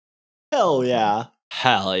Hell yeah.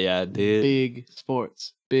 Hell yeah, dude. Big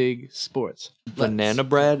sports. Big sports. Banana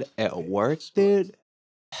bread at work, dude.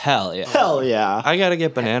 Hell yeah. Hell yeah. I gotta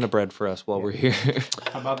get banana bread for us while we're here.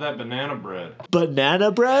 How about that banana bread?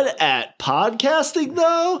 Banana bread at podcasting,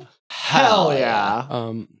 though? Hell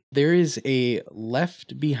yeah. There is a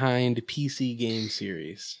Left Behind PC game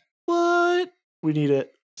series, What? We need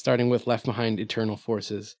it. starting with Left Behind Eternal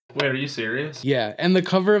Forces. Wait, are you serious? Yeah, and the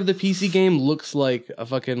cover of the PC game looks like a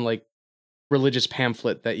fucking religious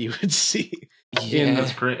pamphlet that you would see. Yeah.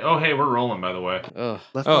 That's great. Oh, hey, we're rolling, by the way. Ugh.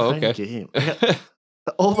 Left Oh, Behind okay. game.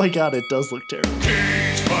 Oh my god, it does look terrible.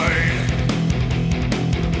 Cage fight.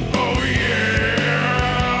 Oh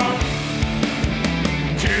yeah.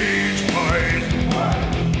 Cage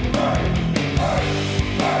fight.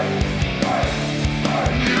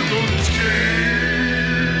 Nicolas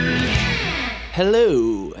Cage.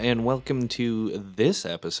 Hello, and welcome to this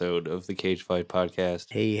episode of the Cage Fight Podcast.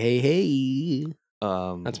 Hey.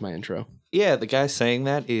 Um, That's my intro. yeah, the guy saying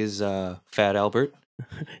that is Fat Albert.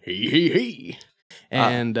 Hey.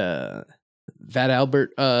 And Fat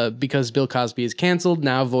Albert, because Bill Cosby is canceled,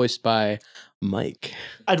 now voiced by Mike.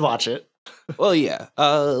 I'd watch it. Well, yeah.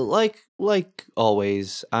 Like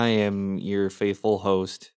always, I am your faithful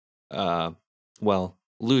host.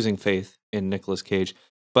 Losing faith in Nicolas Cage,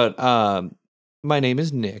 but my name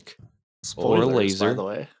is Nick. Spoilers, Laser. by the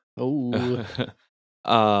way. Oh,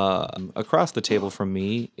 Across the table from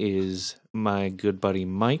me is my good buddy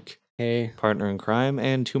Mike, hey. partner in crime,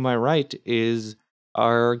 and to my right is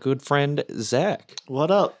our good friend Zach. What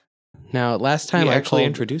up? Now, last time We I actually called...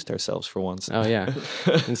 introduced ourselves for once. Oh, yeah.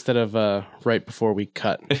 Instead of right before we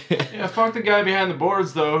cut. Yeah, fuck the guy behind the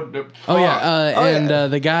boards, though. Oh, yeah.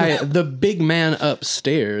 Fuck. The guy, the big man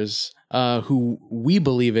upstairs, who we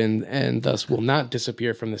believe in and thus will not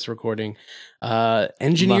disappear from this recording,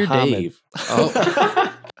 Engineer Muhammad. Dave.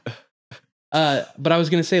 Oh. But I was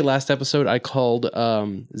going to say last episode I called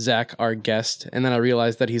Zach our guest, and then I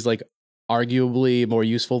realized that he's arguably more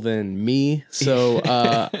useful than me. So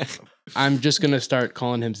I'm just going to start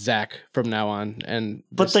calling him Zach from now on. And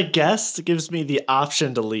But just- the guest gives me the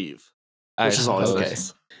option to leave, I which is always suppose.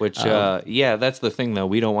 nice. Which, yeah, that's the thing, though.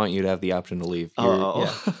 We don't want you to have the option to leave.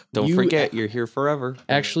 Oh. Don't You- forget, you're here forever.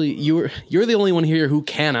 Actually, you're the only one here who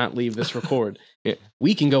cannot leave this record. Yeah.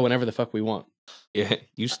 We can go whenever the fuck we want. Yeah,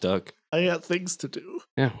 you stuck. I got things to do.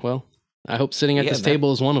 Yeah, well, I hope sitting at Yeah, this that-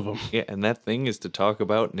 table is one of them. Yeah, and that thing is to talk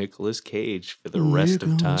about Nicolas Cage for the rest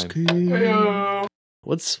of time. Heyo.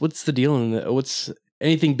 What's the deal what's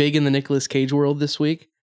anything big in the Nicolas Cage world this week?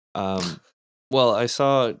 Well, I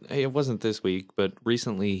saw, it wasn't this week, but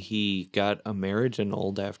recently he got a marriage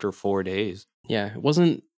annulled after 4 days. Yeah, it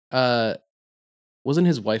wasn't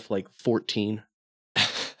his wife 14?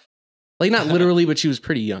 Not literally, but she was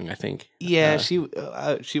pretty young, I think. Yeah, she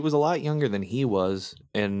was a lot younger than he was,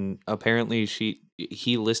 and apparently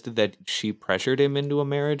he listed that she pressured him into a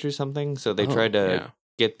marriage or something. So they tried to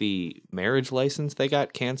get the marriage license. They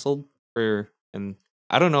got canceled and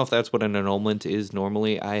I don't know if that's what an annulment is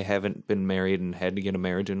normally. I haven't been married and had to get a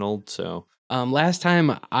marriage annulled. So Last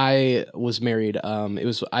time I was married,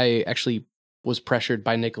 I actually was pressured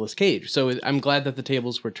by Nicolas Cage. So I'm glad that the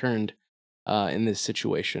tables were turned in this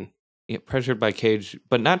situation. yeah, pressured by Cage,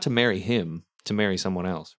 but not to marry him, to marry someone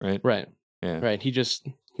else, right? Right. Yeah. Right. He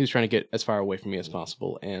was trying to get as far away from me as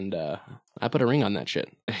possible, and I put a ring on that shit.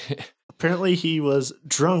 Apparently, he was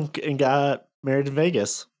drunk and got married in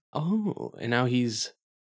Vegas. Oh, and now he's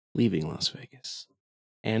leaving Las Vegas.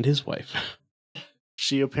 And his wife.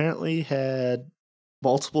 She apparently had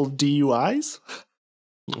multiple DUIs.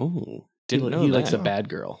 Oh. Didn't know he likes a that. bad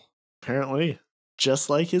girl. Apparently, just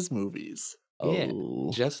like his movies. Yeah.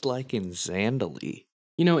 Oh. Just like in Zandali.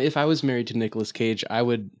 If I was married to Nicolas Cage, I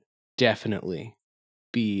would definitely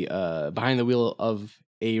be behind the wheel of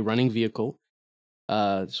a running vehicle,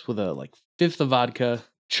 just with a fifth of vodka,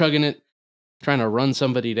 chugging it, trying to run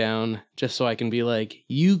somebody down, just so I can be like,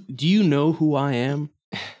 do you know who I am?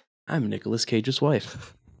 I'm Nicolas Cage's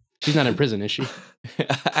wife. She's not in prison, is she?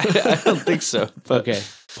 I don't think so. But Okay,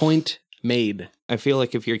 point made. I feel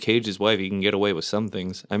like if you're Cage's wife, you can get away with some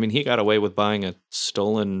things. I mean, he got away with buying a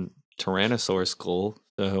stolen Tyrannosaur skull.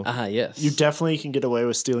 So, Yes. You definitely can get away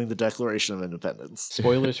with stealing the Declaration of Independence.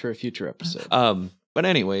 Spoilers for a future episode. but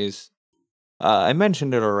anyways, I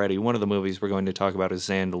mentioned it already. One of the movies we're going to talk about is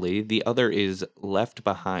Zandali. The other is Left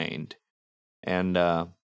Behind. And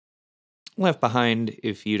Left Behind,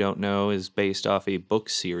 if you don't know, is based off a book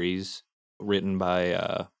series written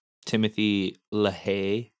by Timothy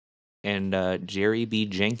LaHaye and Jerry B.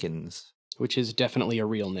 Jenkins. Which is definitely a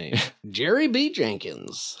real name. Jerry B.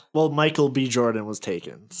 Jenkins. Well, Michael B. Jordan was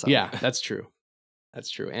taken. So. Yeah, that's true. That's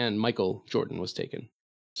true. And Michael Jordan was taken.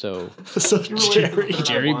 So So You related to the Jerry, third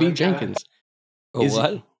Jerry B. blind guy? Jenkins. Oh, Is he-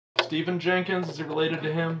 what? Stephen Jenkins, is he related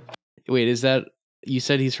to him? Wait, is that you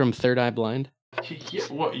said he's from Third Eye Blind?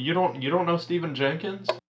 What, you don't know Stephen Jenkins?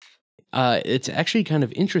 It's actually kind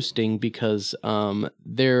of interesting because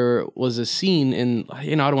there was a scene in, I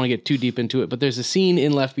don't want to get too deep into it, but there's a scene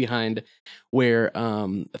in Left Behind where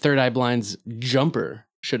Third Eye Blind's jumper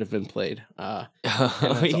should have been played. Oh,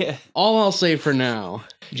 that's yeah. All I'll say for now,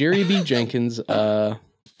 Jerry B. Jenkins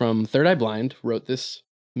from Third Eye Blind wrote this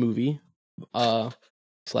movie /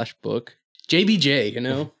 book.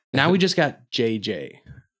 JBJ, Now we just got JJ.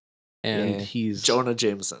 And Yeah. he's Jonah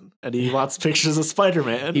Jameson, and he wants pictures of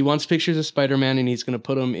Spider-Man. he wants pictures of Spider-Man and he's going to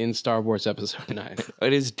put them in Star Wars Episode 9.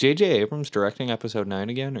 But is J.J. Abrams directing episode 9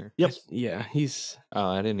 again? Or Yep. Yeah, he's Oh,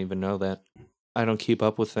 I didn't even know that. I don't keep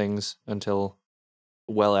up with things until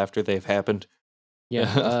well after they've happened.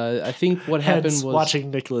 I think what happened Hence, was watching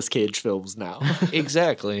Nicolas Cage films now.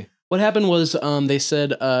 Exactly. what happened was they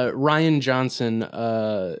said Ryan Johnson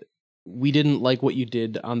we didn't like what you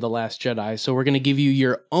did on The Last Jedi, so we're going to give you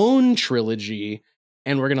your own trilogy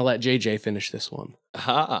and we're going to let JJ finish this one.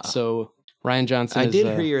 Ha. So Ryan Johnson I is,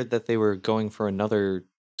 did hear that they were going for another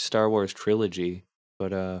Star Wars trilogy,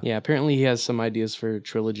 but yeah, apparently he has some ideas for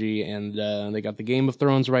trilogy, and they got the Game of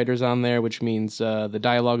Thrones writers on there, which means the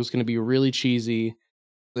dialogue is going to be really cheesy.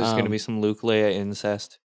 there's going to um, be some Luke Leia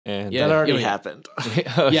incest. And Yeah, that already yeah. happened.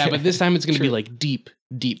 Yeah, but this time it's going to be True. like deep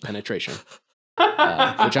penetration,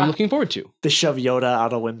 which I'm looking forward to. They shove Yoda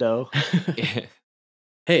out a window. Yeah.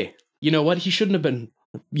 Hey, you know what? He shouldn't have been,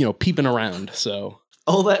 peeping around. So,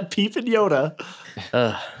 Oh, that peeping Yoda.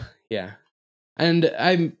 yeah. And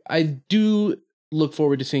I do look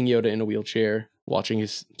forward to seeing Yoda in a wheelchair, watching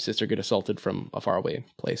his sister get assaulted from a faraway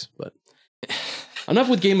place. But enough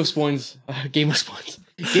with Game of Thrones. Game of Thrones.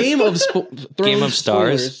 Game of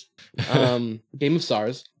Stars. spoilers. Game of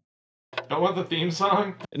Stars. Don't want the theme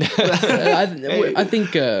song? I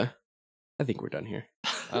think we're done here.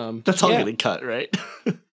 That's all Yeah. getting cut, right?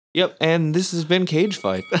 Yep, and this has been Cage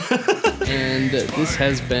Fight. And this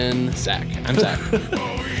has been Zach. I'm Zach.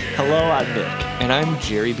 Hello, I'm Nick. And I'm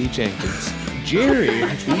Jerry B. Jenkins. Jerry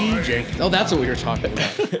B. Jenkins. Oh, that's what we were talking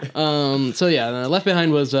about. So yeah, Left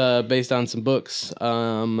Behind was based on some books.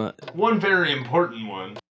 One very important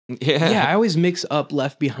one. Yeah, I always mix up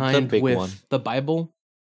Left Behind big with one. the Bible.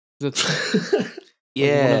 That's Yeah.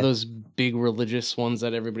 like one of those big religious ones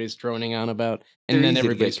that everybody's droning on about, and They're then easy to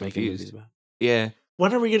get everybody's making confused. movies about. Yeah.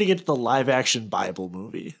 When are we going to get to the live-action Bible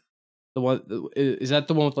movie? The one is that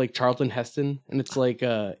the one with like Charlton Heston, and it's like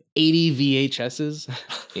 80 VHSs.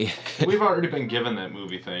 Yeah. We've already been given that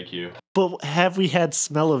movie, thank you. But have we had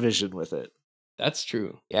smell-o-vision with it? That's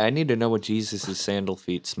true. Yeah, I need to know what Jesus' sandal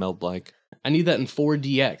feet smelled like. I need that in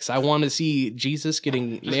 4DX. I want to see Jesus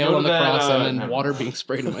getting Just nailed go on to the that, cross and then never water mind. being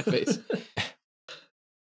sprayed in my face.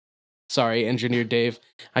 Sorry, Engineer Dave.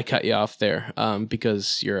 I cut you off there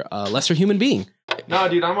because you're a lesser human being. No,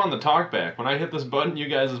 dude, I'm on the talkback. When I hit this button, you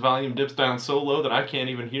guys' volume dips down so low that I can't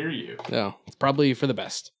even hear you. No, it's probably for the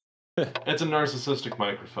best. It's a narcissistic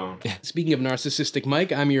microphone. Speaking of narcissistic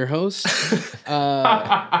Mike, I'm your host.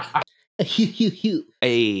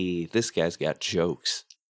 Hey, this guy's got jokes.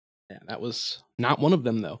 Yeah, that was not one of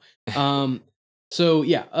them though. So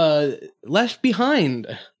yeah, Left Behind.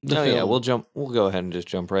 The Oh film. yeah, we'll go ahead and just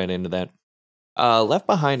jump right into that. Left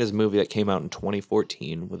Behind is a movie that came out in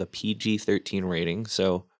 2014 with a PG-13 rating,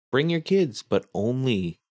 so bring your kids, but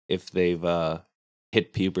only if they've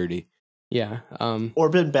hit puberty. Yeah. Or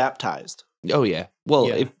been baptized? Oh yeah. Well,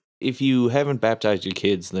 Yeah. if you haven't baptized your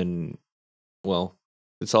kids, then well,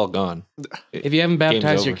 it's all gone. If you haven't Game's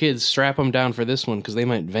baptized your over. kids, strap them down for this one because they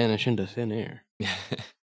might vanish into thin air.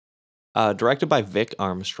 Directed by Vic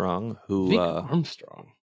Armstrong, who Vic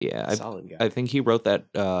Armstrong, yeah, solid guy. I think he wrote that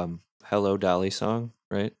Hello Dolly song,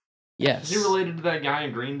 right? Yes. Is he related to that guy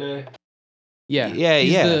in Green Day? Yeah. Yeah,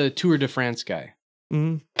 He's yeah. the Tour de France guy.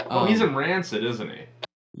 Hmm. Oh, he's Um, in Rancid, isn't he?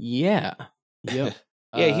 Yeah. Yep.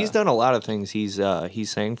 Yeah, he's done a lot of things. He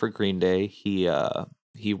sang for Green Day. He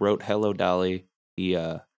wrote Hello Dolly. He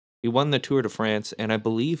won the Tour de France, and I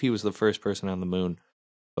believe he was the first person on the moon.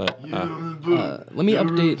 But Let me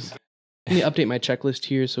update my checklist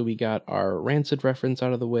here. So we got our Rancid reference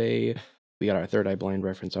out of the way. We got our Third Eye Blind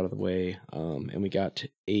reference out of the way. And we got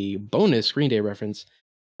a bonus Green Day reference.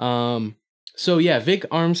 So yeah, Vic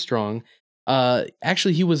Armstrong.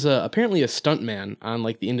 Actually, he was apparently a stuntman on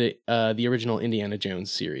like the original Indiana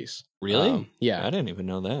Jones series. really, Yeah. I didn't even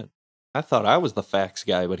know that. I thought I was the facts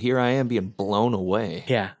guy, but here I am being blown away.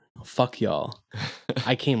 Yeah. Fuck y'all.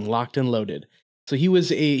 I came locked and loaded. So he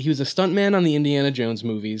was a stuntman on the Indiana Jones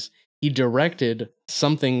movies. he directed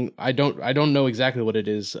something I don't know exactly what it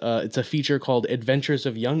is. It's a feature called Adventures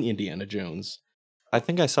of Young Indiana Jones. I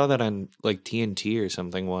think I saw that on like TNT or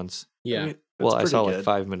something once. Yeah. I mean, Well, it's I pretty saw good. like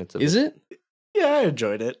 5 minutes of Is it? Yeah, I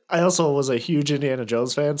enjoyed it. I also was a huge Indiana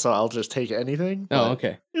Jones fan, so I'll just take anything. Oh, but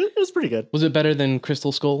okay. It was pretty good. Was it better than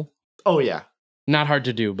Crystal Skull? Oh yeah, Not hard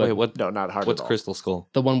to do, but Wait, what? no, not hard What's at all. Crystal Skull?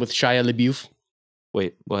 the one with Shia LaBeouf.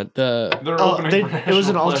 Wait, what? The They're Oh, opening for it was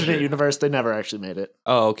an National alternate Pleasure. universe. They never actually made it.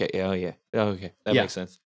 Oh, okay. Oh, yeah. Oh, okay. That Yeah. makes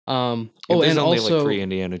sense. oh, There's and only also like 3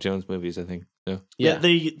 Indiana Jones movies, I think. So. yeah,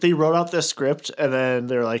 They wrote out this script and then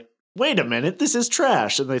they're like, "Wait a minute, this is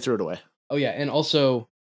trash," and they threw it away. oh yeah, and also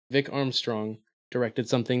Vic Armstrong directed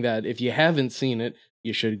something that if you haven't seen it,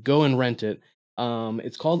 you should go and rent it.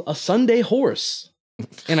 It's called A Sunday Horse.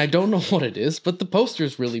 And I don't know what it is, but the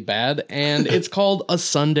poster's really bad, and it's called A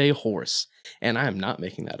Sunday Horse. And I am not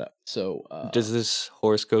making that up. So Does this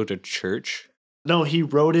horse go to church? No, he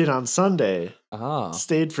rode in on Sunday, Ah.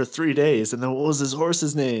 stayed for 3 days, and then what was his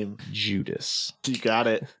horse's name? Judas. You got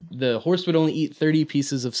it. The horse would only eat 30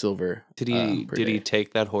 pieces of silver. Did he per did he day.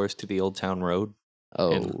 take that horse to the Old Town Road?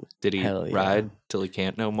 Oh, And did he hell yeah. ride till he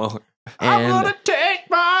can't no more? I'm and gonna take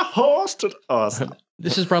my horse to. Awesome.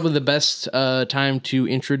 this is probably the best time to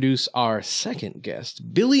introduce our second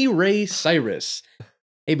guest, Billy Ray Cyrus.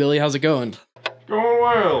 Hey, Billy, how's it going? Going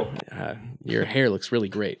well. Your hair looks really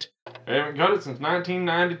great. I haven't cut it since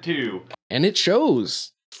 1992. And it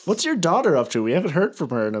shows. What's your daughter up to? We haven't heard from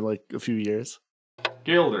her in like a few years.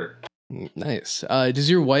 Killed her. Nice. Does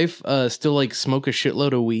your wife still like smoke a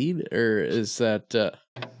shitload of weed, or is that?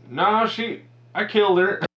 Nah, I killed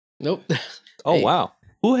her. Nope. Oh Hey. wow.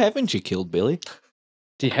 Who haven't you killed, Billy?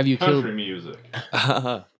 Have you Country killed? music.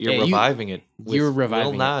 You're Hey, reviving it. With you're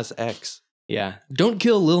reviving Lil it. Nas X. Yeah. Don't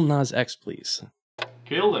kill Lil Nas X, please.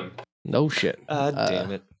 Killed him. No shit.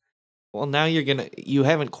 Damn it. Well, now you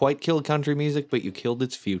haven't quite killed country music, but you killed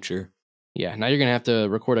its future. Yeah. Now you're gonna have to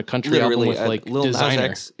record a country Literally, album with like Lil designer.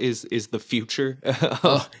 Nas X is the future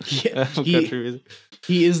Oh, yeah, of he- country music.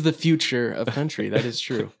 He is the future of country. That is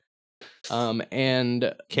true.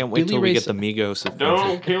 And Can't wait Billy till we Ray get Cy- the Migos of country.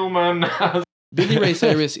 Don't kill my Nas. Billy Ray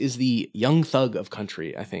Cyrus is the young thug of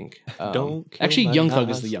country, I think. Don't kill actually, my Young Thug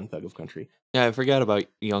is Nas. the young thug of country. Yeah, I forgot about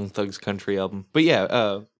Young Thug's country album. But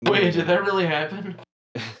yeah, Wait, did that really happen?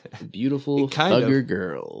 Beautiful Kind of. thugger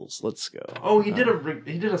girls. Let's go. Oh, he did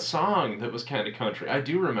a song that was kind of country. I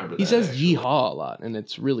do remember that. He says actually. yeehaw a lot, and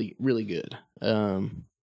it's really, really good.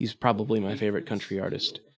 He's probably my favorite country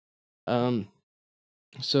artist.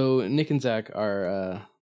 So Nick and Zach are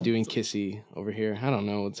doing kissy over here. I don't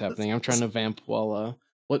know what's happening. I'm trying to vamp while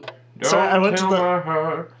what? Don't Sorry, I went to tell the- my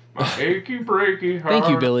heart, my achy breaky heart. Thank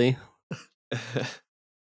you, Billy.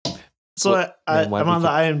 So Well, then why I'm we on the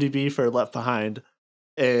IMDb for Left Behind,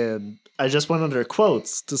 and I just went under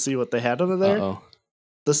quotes to see what they had under there. Uh-oh.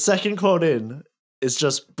 The second quote in is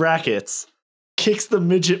just brackets. Kicks the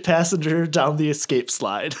midget passenger down the escape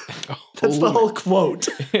slide. That's the Oh, whole quote.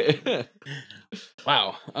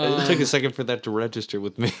 wow. It took a second for that to register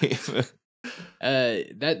with me.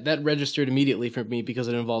 That registered immediately for me because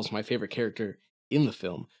it involves my favorite character in the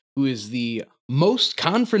film, who is the most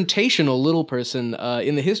confrontational little person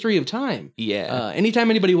in the history of time. yeah. Anytime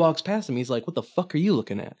anybody walks past him, he's like, "What the fuck are you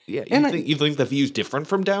looking at?" Yeah, and you think the view's different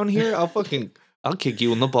from down here? I'll kick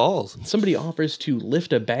you in the balls. Somebody offers to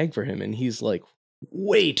lift a bag for him, and he's like,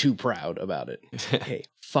 way too proud about it. Hey,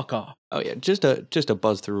 fuck off. Oh yeah, just a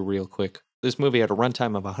buzz through real quick. This movie had a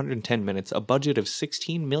runtime of 110 minutes, a budget of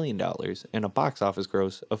 $16 million, and a box office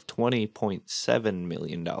gross of $20.7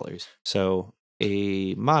 million. So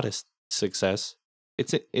a modest success.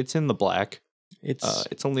 It's in the black.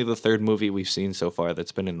 It's only the third movie we've seen so far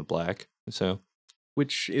that's been in the black. So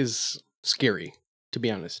Which is scary, to be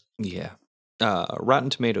honest. yeah.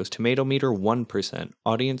 Rotten Tomatoes, tomato meter 1%,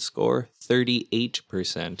 audience score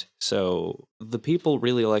 38%. So the people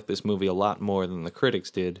really like this movie a lot more than the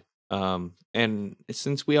critics did. And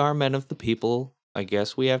since we are men of the people, I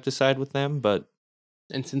guess we have to side with them, but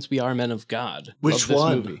And since we are men of God, Which love this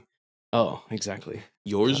one? movie. Oh, exactly.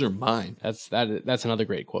 yours or mine? That's another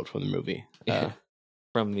great quote from the movie.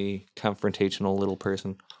 From the confrontational little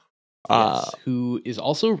person. Yes, who is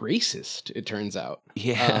also racist, it turns out.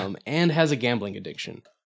 Yeah. And has a gambling addiction.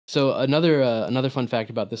 So another fun fact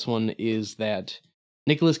about this one is that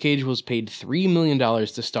Nicolas Cage was paid $3 million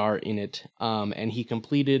to star in it, and he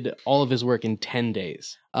completed all of his work in 10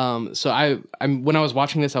 days. So I'm when I was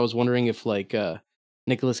watching this, I was wondering if like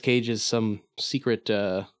Nicolas Cage is some secret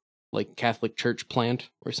like Catholic church plant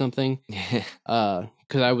or something,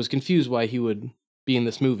 because I was confused why he would be in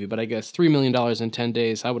this movie. But I guess $3 million in 10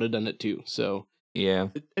 days, I would have done it too. So Yeah.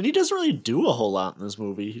 And he doesn't really do a whole lot in this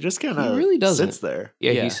movie. He just kind of really doesn't. sits there.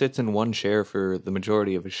 Yeah, Yeah. he sits in one chair for the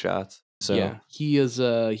majority of his shots. So Yeah, he is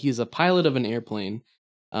a pilot of an airplane,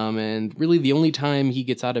 and really the only time he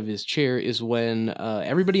gets out of his chair is when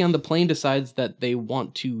everybody on the plane decides that they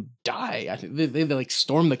want to die. I think they like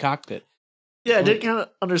storm the cockpit. Yeah, I didn't kind of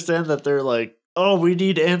understand that they're like, oh, we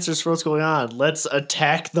need answers for what's going on. Let's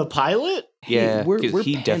attack the pilot? yeah, we're 'cause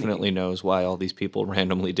he panicking. definitely knows why all these people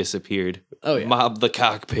randomly disappeared. Oh yeah. Mob the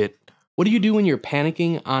cockpit. What do you do when you're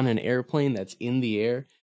panicking on an airplane that's in the air?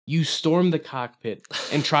 You storm the cockpit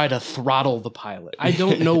and try to throttle the pilot. I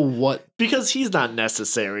don't know what. Because he's not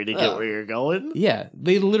necessary to get Oh. where you're going. Yeah,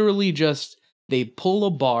 they literally they pull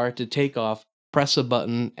a bar to take off, press a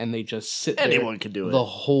button, and they just sit there Anyone can do it. the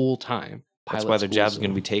whole time. That's Pilot why their job's schools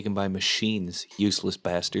going to be them. taken by machines, useless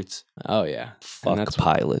bastards. Oh yeah, Fuck that's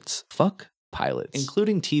pilots. fuck pilots.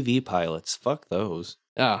 Including TV pilots. Fuck those.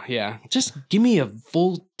 Oh yeah, just give me a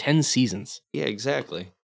full 10 seasons. Yeah,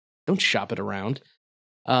 exactly. Don't shop it around.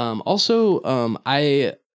 Also,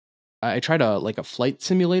 I tried a flight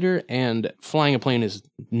simulator, and flying a plane is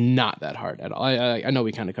not that hard at all. I know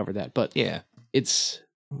we kind of covered that, but Yeah. it's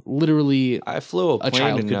literally I flew a A plane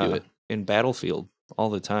child in, could do it. in Battlefield all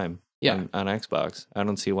the time. Yeah. On Xbox. I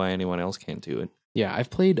don't see why anyone else can't do it. yeah. I've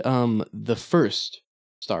played the first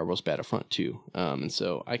Star Wars Battlefront 2, and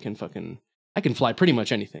so I can fly pretty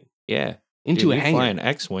much anything Yeah. into If a you hangar. fly an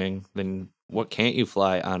X-Wing, then what can't you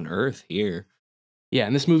fly on Earth here? Yeah,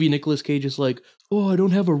 in this movie, Nicolas Cage is like, "Oh, I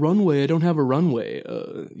don't have a runway. I don't have a runway."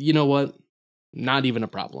 You know what? Not even a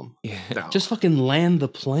problem. Yeah. No. Just fucking land the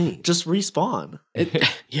plane. Just respawn.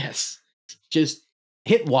 Yes. Just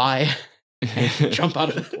hit Y and jump out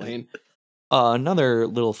of the plane. Another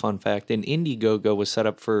little fun fact, an Indiegogo was set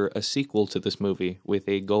up for a sequel to this movie with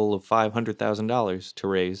a goal of $500,000 to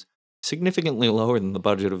raise, significantly lower than the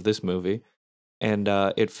budget of this movie, and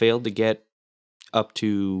it failed to get up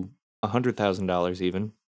to $100,000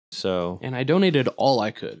 even. So, And I donated all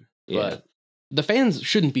I could. Yeah. But the fans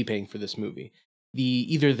shouldn't be paying for this movie.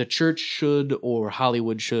 Either the church should or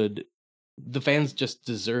Hollywood should. The fans just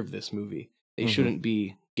deserve this movie. They Mhm. shouldn't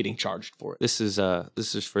be getting charged for it. this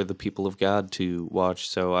is for the people of God to watch,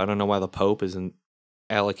 so I don't know why the Pope isn't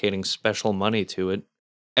allocating special money to it.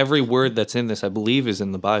 Every word that's in this, I believe, is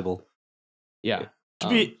in the Bible. Yeah. To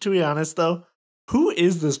be honest, though, who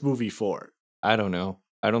is this movie for? I don't know.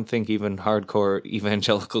 I don't think even hardcore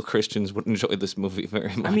evangelical Christians would enjoy this movie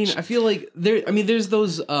very much. I mean, I feel like there's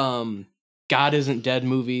those God Isn't Dead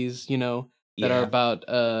movies, that are about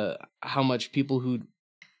how much people who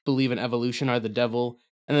believe in evolution are the devil.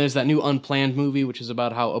 And there's that new Unplanned movie, which is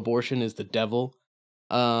about how abortion is the devil.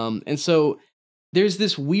 And so there's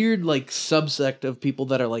this weird subsect of people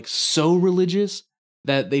that are so religious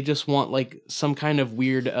that they just want some kind of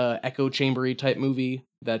weird echo chambery type movie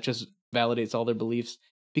that just validates all their beliefs.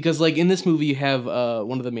 Because in this movie you have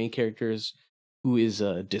one of the main characters who is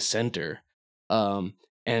a dissenter,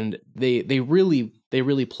 and they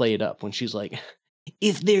really play it up when she's like,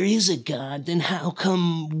 if there is a God, then how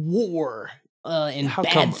come war and how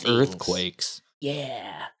bad come things? earthquakes?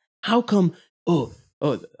 Yeah, how come? Oh,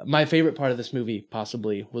 my favorite part of this movie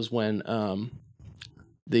possibly was when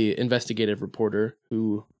the investigative reporter,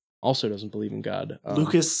 who also doesn't believe in God,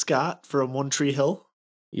 Lucas Scott from One Tree Hill?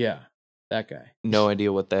 yeah, that guy. No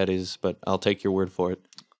idea what that is, but I'll take your word for it.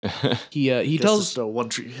 He Guess tells there's no One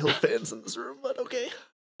Tree Hill fans in this room, but okay.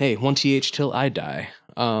 hey, 1th till I die.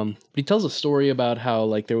 But he tells a story about how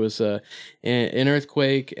there was an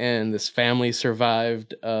earthquake and this family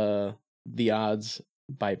survived the odds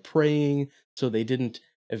by praying, so they didn't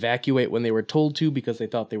evacuate when they were told to because they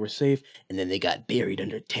thought they were safe, and then they got buried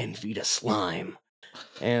under 10 feet of slime.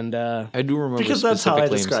 And I do remember Because that's how I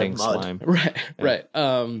specifically him describe saying mud. slime. right, Yeah.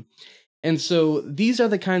 right. And so these are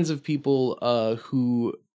the kinds of people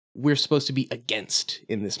who we're supposed to be against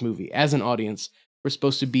in this movie. As an audience, we're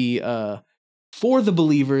supposed to be for the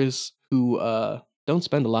believers who don't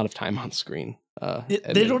spend a lot of time on screen. They don't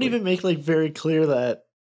admittedly. even make very clear that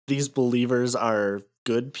these believers are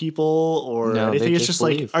good people or No, they anything. It's just just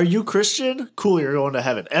believe. are you Christian? Cool, you're going to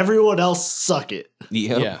heaven. Everyone else suck it.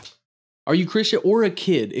 Yep. Yeah. Are you Christian or a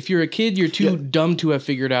kid? If you're a kid, you're too Yeah. dumb to have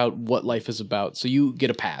figured out what life is about, so you get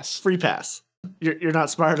a pass. Free pass. You're not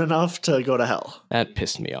smart enough to go to hell. That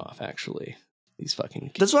pissed me off, actually. These fucking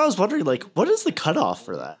kids. That's what I was wondering. What is the cutoff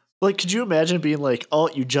for that? Could you imagine being oh,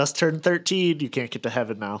 you just turned 13, you can't get to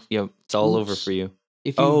heaven now. Yep. It's all over Oops. for you.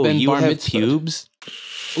 If you've Oh, been you bar have mitzvahed- pubes?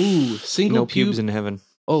 Ooh, single No pube. pubes in heaven.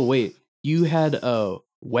 Oh wait, you had a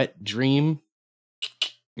wet dream.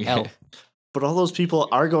 Hell. But all those people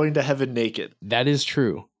are going to heaven naked. That is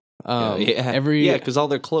true. Every because all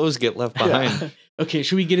their clothes get left behind. Okay,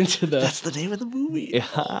 should we get into the? That's the name of the movie. Yeah.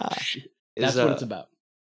 Oh, shit. Is, That's what it's about.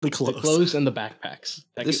 The The clothes. clothes and the backpacks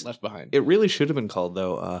that This- get left behind. It really should have been called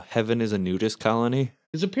though. Heaven is a nudist colony.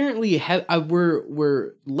 Because apparently,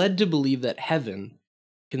 we're led to believe that heaven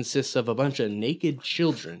consists of a bunch of naked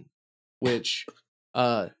children, which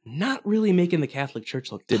not really making the Catholic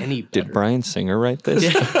Church look any better. Did Brian Singer write this?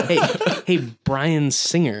 hey, Brian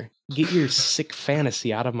Singer, get your sick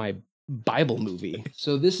fantasy out of my Bible movie.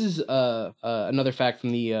 So this is another fact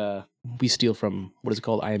from the we steal from, what is it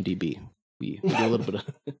called, IMDb. We do a little bit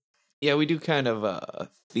of Yeah, we do kind of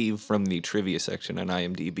thieve from the trivia section on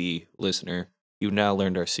IMDb, listener. You've now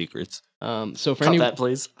learned our secrets. so for Cut that,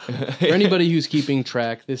 please. for anybody who's keeping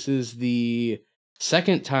track, this is the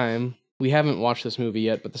second time, we haven't watched this movie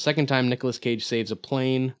yet, but the second time Nicolas Cage saves a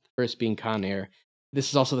plane, first being Con Air. This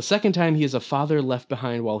is also the second time he is a father left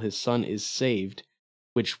behind while his son is saved,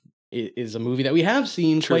 which is a movie that we have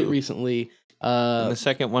seen quite True. recently. And the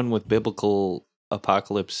second one with biblical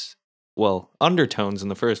apocalypse, well, undertones in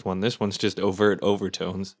the first one. This one's just overt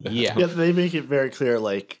overtones. Yeah. Yeah, they make it very clear,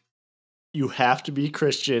 like, you have to be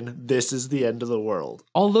Christian. This is the end of the world.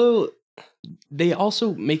 Although they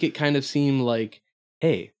also make it kind of seem like,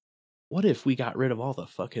 hey, what if we got rid of all the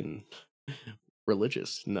fucking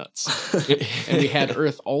religious nuts and we had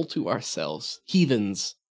Earth all to ourselves,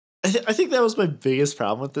 heathens? I think that was my biggest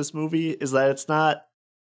problem with this movie, is that it's not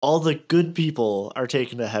all the good people are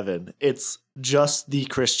taken to heaven. It's just the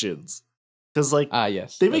Christians. Because, like, Ah,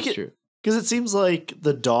 yes, They make that's it- true. because it seems like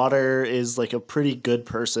the daughter is, like, a pretty good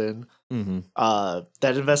person. Mm-hmm.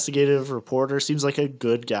 That investigative reporter seems like a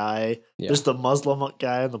good guy. Yeah. There's the Muslim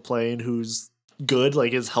guy on the plane who's good,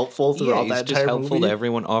 like, is helpful throughout he's that just entire helpful movie. to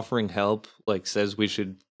everyone, offering help. Like says we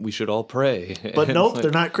should all pray. But And nope, like,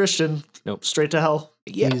 they're not Christian. Nope. Straight to hell.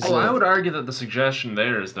 Yeah, He's, Well, I would argue that the suggestion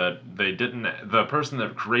there is that they didn't. The person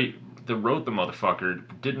that wrote the motherfucker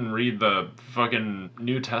didn't read the fucking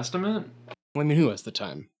New Testament. I mean, who has the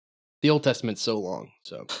time? The Old Testament's so long,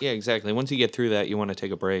 so yeah, exactly. Once you get through that, you want to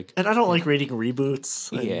take a break. And I don't like reading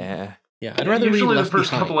reboots. and- Yeah. yeah. I'd rather read Usually the Left first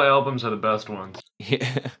Behind. couple of albums are the best ones.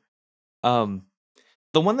 Yeah.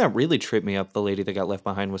 The one that really tripped me up, the lady that got left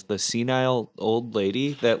behind, was the senile old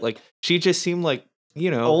lady that, like, she just seemed like,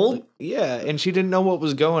 Old? Yeah, and she didn't know what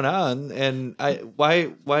was going on. And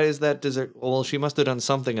why is that desert? Well, she must have done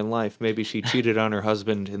something in life. Maybe she cheated on her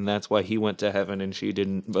husband, and that's why he went to heaven and she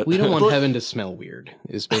didn't. But We don't want But- heaven to smell weird,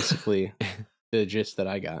 is basically the gist that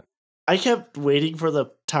I got. I kept waiting for the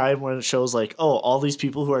time when it shows, like, oh, all these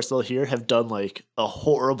people who are still here have done, like, a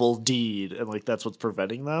horrible deed, and, like, that's what's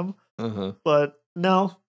preventing them. uh-huh. But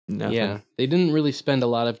no. Nothing. Yeah, they didn't really spend a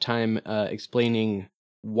lot of time explaining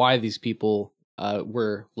why these people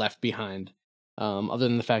were left behind, other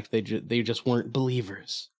than the fact they just weren't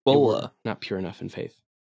believers. They Well, were not pure enough in faith.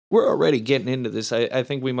 We're already getting into this. I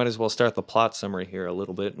think we might as well start the plot summary here a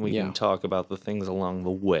little bit, and we Yeah. can talk about the things along the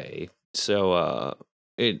way. So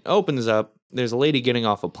it opens up. There's a lady getting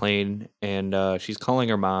off a plane, and she's calling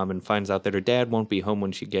her mom and finds out that her dad won't be home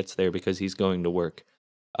when she gets there because he's going to work.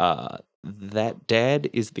 That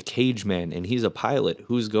dad is the Cage Man, and he's a pilot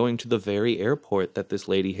who's going to the very airport that this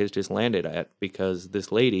lady has just landed at, because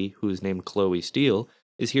this lady, who's named Chloe Steele,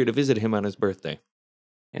 is here to visit him on his birthday.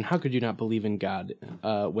 And how could you not believe in God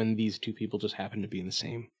when these two people just happen to be in the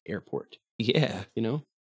same airport? Yeah. You know?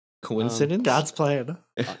 Coincidence? God's plan.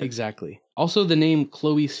 Exactly. Also, the name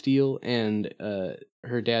Chloe Steele and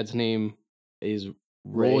her dad's name is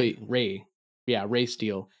Ray. Yeah, Ray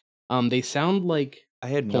Steele. They sound like I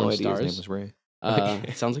had no porn idea his stars. name was Ray.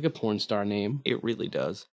 it sounds like a porn star name. It really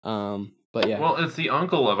does. But yeah. Well, it's the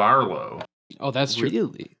uncle of Arlo. Oh, that's true.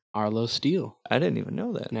 Really? Arlo Steele, I didn't even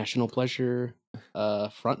know that. National Pleasure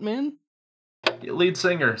frontman. Lead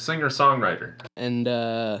singer, songwriter.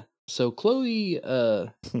 And so Chloe,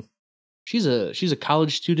 she's a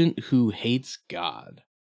college student who hates God.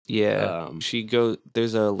 Yeah.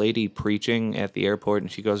 There's a lady preaching at the airport,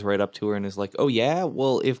 and she goes right up to her and is like, oh, yeah?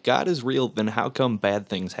 Well, if God is real, then how come bad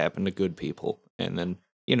things happen to good people? And then,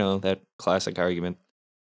 that classic argument.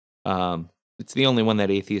 It's the only one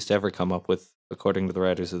that atheists ever come up with, according to the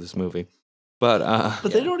writers of this movie. But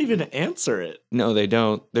But they don't even answer it. no, they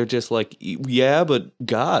don't. They're just like, yeah, but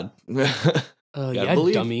God. Yeah,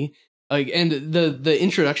 believe. dummy. And the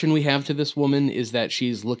introduction we have to this woman is that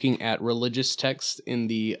she's looking at religious texts in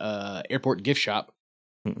the airport gift shop.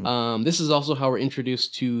 Mm-mm. This is also how we're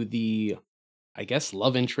introduced to the, I guess,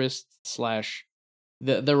 love interest /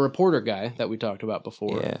 the reporter guy that we talked about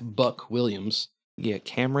before, Yeah. Buck Williams. Yeah,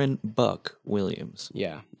 Cameron Buck Williams.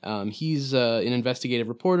 Yeah, he's an investigative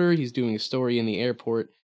reporter. He's doing a story in the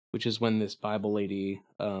airport, which is when this Bible lady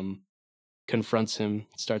confronts him,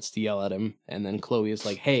 starts to yell at him, and then Chloe is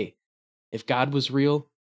like, "Hey, if God was real,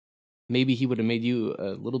 maybe he would have made you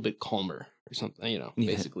a little bit calmer or something." Yeah.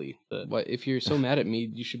 Basically, but if you're so mad at me,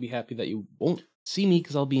 you should be happy that you won't see me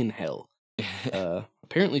because I'll be in hell.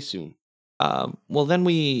 Apparently soon. Well, then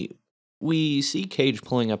we see Cage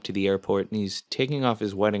pulling up to the airport, and he's taking off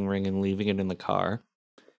his wedding ring and leaving it in the car.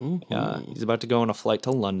 Mhm. He's about to go on a flight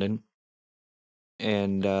to London,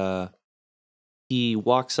 and he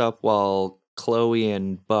walks up while Chloe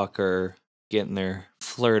and Buck are getting their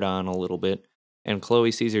flirt on a little bit, and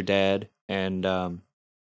Chloe sees her dad and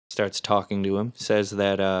starts talking to him. Says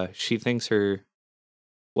that she thinks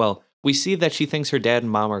we see that she thinks her dad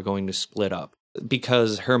and mom are going to split up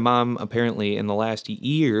because her mom apparently in the last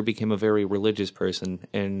year became a very religious person,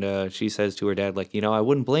 and she says to her dad, like, I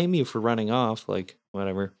wouldn't blame you for running off, like,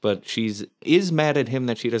 whatever, but is mad at him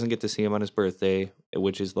that she doesn't get to see him on his birthday,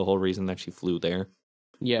 which is the whole reason that she flew there.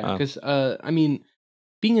 Yeah, because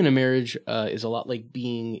being in a marriage is a lot like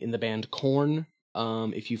being in the band Korn.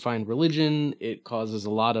 If you find religion, it causes a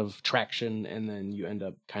lot of traction, and then you end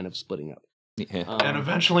up kind of splitting up. Yeah. And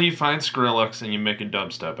eventually you find Skrillex and you make a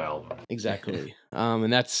dubstep album. Exactly.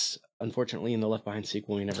 And that's unfortunately in the Left Behind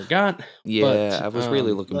sequel we never got. Yeah, but, I was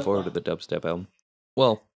really looking Left forward to the dubstep album.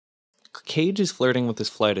 Well, Cage is flirting with this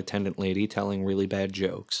flight attendant lady, telling really bad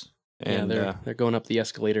jokes. And they're going up the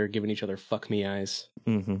escalator, giving each other fuck me eyes.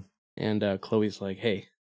 mhm. And Chloe's like, "Hey,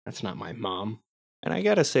 that's not my mom." And I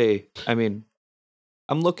gotta say, I'm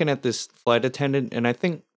looking at this flight attendant, and I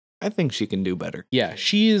think she can do better. Yeah,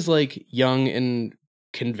 she is like young and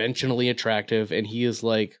conventionally attractive, and he's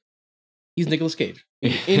Nicolas Cage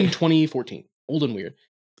in 2014, old and weird.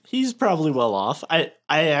 He's probably well off. I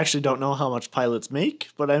actually don't know how much pilots make,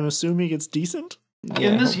 but I'm assuming it's decent.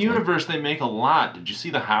 In this universe, they make a lot. Did you see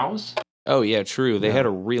the house? Oh yeah, true. They Yeah. had a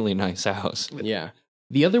really nice house. Yeah.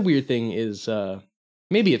 The other weird thing is,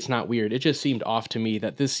 maybe it's not weird. It just seemed off to me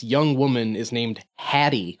that this young woman is named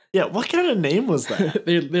Hattie. Yeah, what kind of name was that?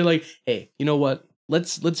 they're like, "Hey, you know what?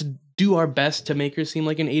 Let's do our best to make her seem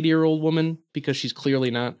like an 80-year-old woman because she's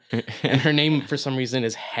clearly not." And her name, for some reason,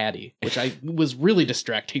 is Hattie, which was really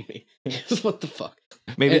distracting me. What the fuck?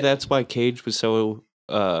 Maybe Eh. that's why Cage was so.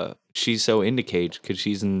 She's so into Cage because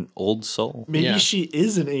she's an old soul. Maybe Yeah. she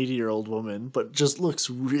is an 80-year-old woman, but just looks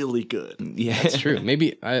really good. Yeah, That's true.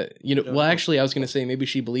 Maybe Don't know. actually, I was gonna say maybe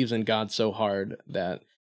she believes in God so hard that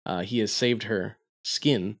he has saved her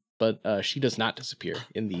skin, but she does not disappear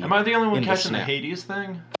in the. Am I the only one in the catching the snap. Hades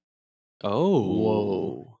thing? Oh,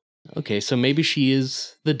 Whoa. Okay, so maybe she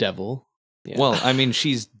is the devil. Yeah. Well,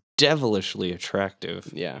 she's devilishly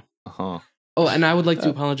attractive. yeah. Uh-huh. Oh, and I would like to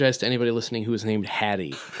apologize to anybody listening who is named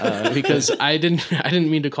Hattie, because I didn't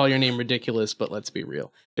mean to call your name ridiculous, but let's be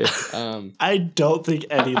real. I don't think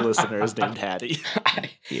any listener is named Hattie.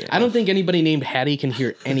 Yeah. I don't think anybody named Hattie can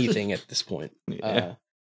hear anything at this point. Yeah.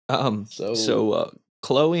 So- So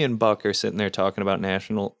Chloe and Buck are sitting there talking about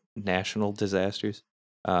national disasters.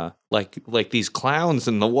 Like these clowns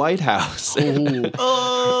in the White House. Ooh.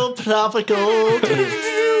 Oh, tropical.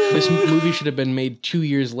 This movie should have been made 2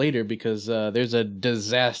 years later because there's a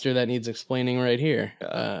disaster that needs explaining right here.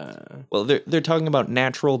 Well, they're talking about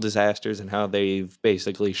natural disasters and how they've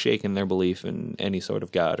basically shaken their belief in any sort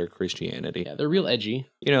of God or Christianity. Yeah, they're real edgy.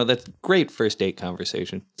 That's great first date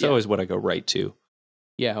conversation. It's Yeah. always what I go right to.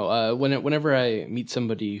 Yeah, whenever I meet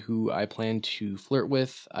somebody who I plan to flirt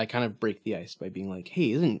with, I kind of break the ice by being like,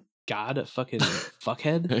 "Hey, isn't God a fucking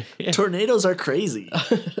fuckhead?" Tornadoes are crazy.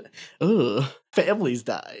 Ugh. Families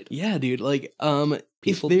died. Yeah, dude. Like,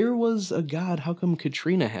 People- if there was a God, how come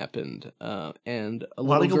Katrina happened? And a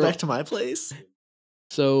Want to little go girl- back to my place?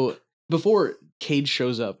 So before Cage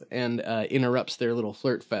shows up and interrupts their little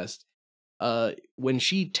flirt fest, when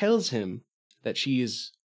she tells him that she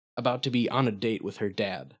is about to be on a date with her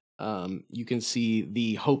dad, you can see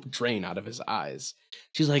the hope drain out of his eyes.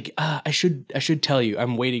 She's like, I should tell you,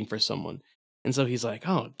 I'm waiting for someone. And so he's like,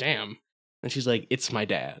 "Oh, damn." And she's like, "It's my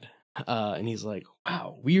dad." And he's like,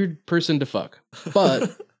 "Wow, weird person to fuck."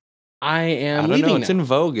 But I am I don't leaving know. It's now. in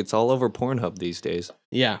vogue. It's all over Pornhub these days.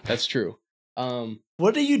 Yeah, that's true.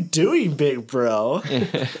 What are you doing, big bro?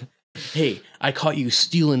 Hey, I caught you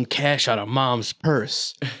stealing cash out of mom's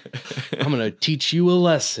purse. I'm gonna teach you a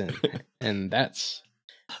lesson. And that's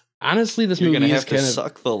honestly, this You're movie gonna is have to kind of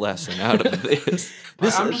suck the lesson out of this.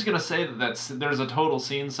 I'm just gonna say that there's a total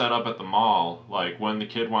scene set up at the mall, like when the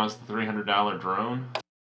kid wants the $300 drone.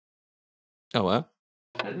 Oh, what?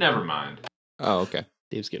 Never mind. Oh, okay.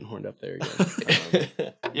 Dave's getting horned up there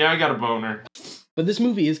again. Yeah, I got a boner. But this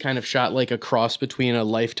movie is kind of shot like a cross between a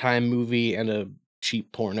Lifetime movie and a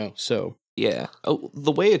cheap porno. So Yeah. Oh,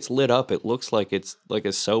 the way it's lit up, it looks like it's like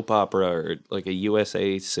a soap opera or like a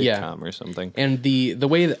USA sitcom or something. And the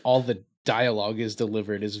way that all the dialogue is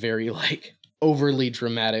delivered is very like overly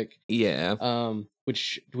dramatic, Yeah.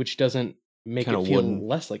 which doesn't make Kinda it feel wooden.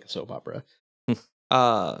 less like a soap opera.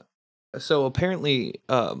 So apparently,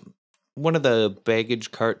 one of the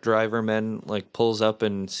baggage cart driver men like pulls up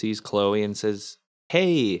and sees Chloe and says,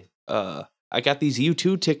 "Hey, I got these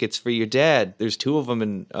U2 tickets for your dad. There's 2 of them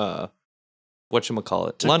in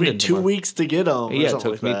whatchamacallit, Took London me 2 tomorrow." weeks to get them. Yeah, it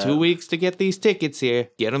took me 2 weeks to get these tickets here.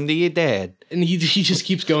 Get them to your dad. And he just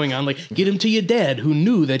keeps going on like, get him to your dad, who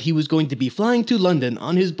knew that he was going to be flying to London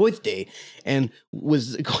on his birthday and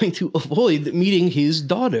was going to avoid meeting his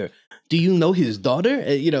daughter. Do you know his daughter?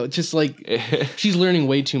 Just like she's learning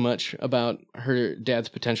way too much about her dad's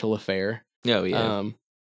potential affair. Oh yeah.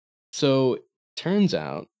 So turns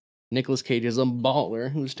out Nicolas Cage is a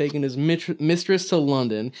baller who's taking his mistress to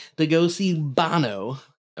London to go see Bono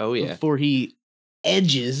Oh yeah. before he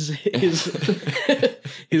edges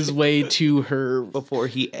his way to her. Before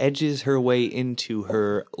he edges her way into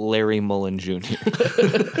her Larry Mullen Jr.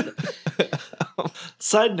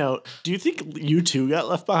 Side note, do you think U2 got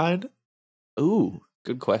left behind? Ooh,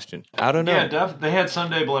 good question. I don't know. Yeah, they had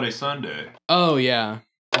Sunday Bloody Sunday. Oh yeah,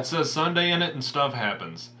 It says Sunday in it and stuff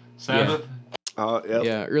happens. Sabbath. Oh, yeah.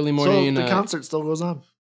 yeah. Early So morning. the concert still goes on.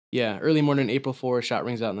 Yeah, early morning, April 4, shot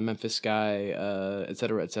rings out in the Memphis sky, et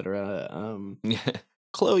cetera, et cetera.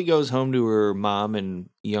 Chloe goes home to her mom and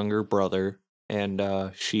younger brother, and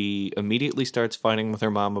she immediately starts fighting with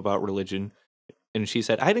her mom about religion. And she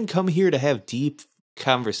said, "I didn't come here to have deep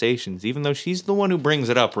conversations," even though she's the one who brings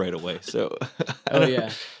it up right away. So, Oh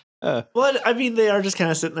yeah. Well, I mean, they are just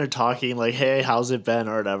kind of sitting there talking, like, "Hey, how's it been?"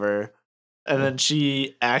 or whatever. And then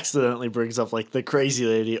she accidentally brings up like the crazy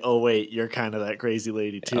lady. Oh wait, you're kind of that crazy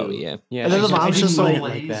lady too. oh yeah. Yeah, And then the she's mom's just so like-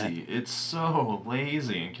 like that. lazy. It's so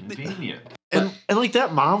lazy and convenient. And like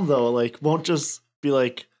that mom though, like won't just be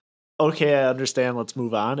like, "Okay, I understand. Let's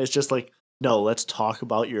move on." It's just like, "No, let's talk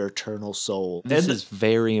about your eternal soul." This And is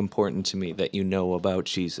very important to me that you know about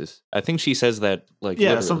Jesus. I think she says that like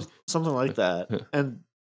yeah, literally. something like that. And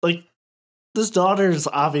like this daughter is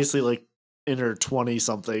obviously like in her 20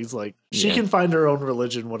 somethings. Like she Yeah. can find her own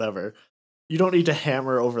religion, whatever. You don't need to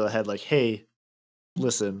hammer over the head like, "Hey,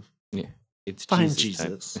 listen, It's find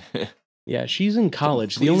Jesus. time. Jesus." Yeah, she's in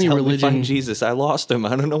college. Please The only help me religion find Jesus. I lost him.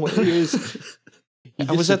 I don't know what he is. He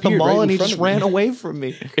I was at the disappeared mall right in and he front just of me. ran away from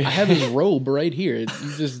me. I have his robe right here. He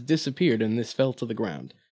just disappeared and this fell to the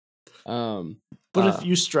ground. But Uh, if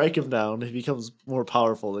you strike him down, he becomes more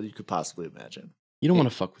powerful than you could possibly imagine. You don't want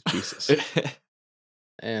to fuck with Jesus.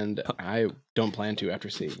 And I don't plan to after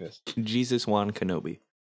seeing this. Jesus Juan Kenobi.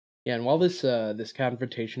 Yeah, and while this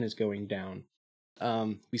confrontation is going down,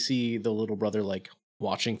 we see the little brother like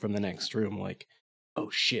watching from the next room, like, oh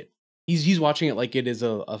shit. He's watching it like it is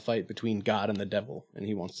a fight between God and the devil, and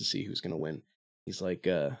he wants to see who's gonna win. He's like,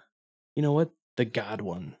 you know what? The God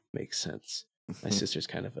one makes sense. My sister's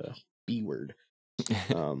kind of a B word.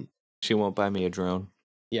 She won't buy me a drone.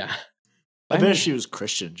 Yeah. I bet if she was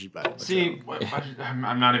Christian, she'd buy him a See,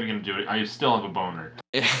 I'm not even gonna do it. I still have a boner.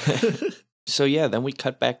 drone. So yeah, then we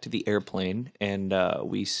cut back to the airplane and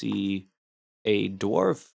we see a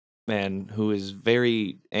dwarf man who is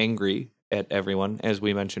very angry at everyone, as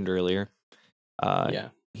we mentioned earlier. Yeah.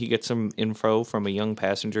 He gets some info from a young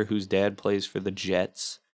passenger whose dad plays for the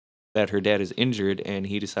Jets, that her dad is injured, and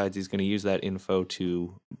he decides he's going to use that info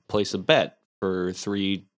to place a bet for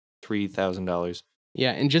 $3,000.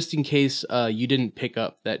 Yeah, and just in case you didn't pick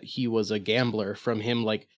up that he was a gambler from him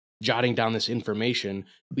like jotting down this information,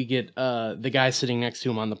 we get the guy sitting next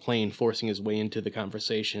to him on the plane forcing his way into the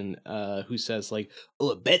conversation, who says like,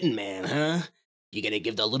 "Oh, a betting man, huh? You gonna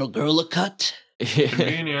give the little girl a cut?"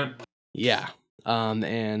 Convenient. Yeah.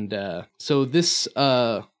 So this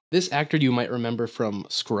actor you might remember from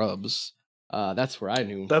Scrubs. That's where I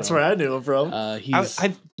knew him That's from. where I knew him from. He's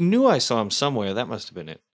I knew I saw him somewhere. That must have been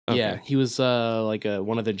it. Okay. Yeah, he was like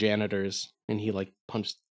one of the janitors, and he like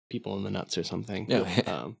punched people in the nuts or something.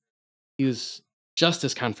 Yeah. He was just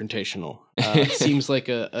as confrontational. Seems like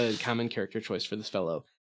a common character choice for this fellow.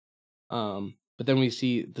 But then we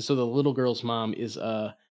see the little girl's mom is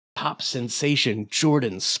pop sensation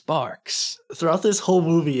Jordan Sparks. Throughout this whole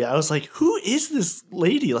movie, I was like, "Who is this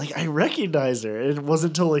lady?" Like, I recognize her. And it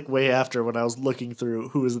wasn't until like way after when I was looking through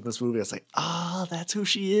who was in this movie, I was like, "Ah, that's who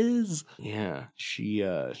she is. Yeah, she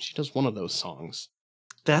does one of those songs.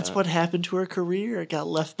 That's what happened to her career. It got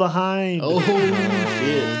left behind." Oh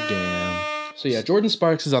Oh, damn. So yeah, Jordan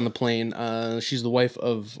Sparks is on the plane. She's the wife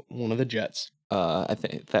of one of the Jets. I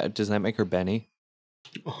think that does that make her Benny?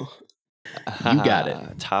 You got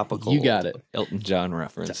it. Topical. You got it. Elton John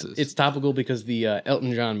references. It's topical because the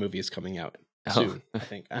Elton John movie is coming out soon. I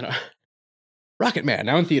think. I don't. Rocket Man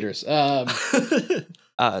now in theaters.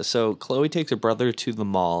 So Chloe takes her brother to the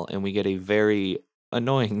mall, and we get a very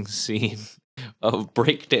annoying scene of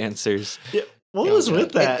breakdancers. Yeah, what was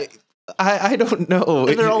with that? I don't know.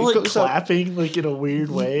 And they're all It like goes on- clapping like in a weird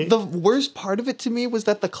way. The worst part of it to me was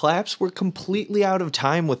that the claps were completely out of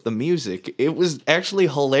time with the music. It was actually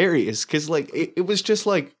hilarious because, like, it was just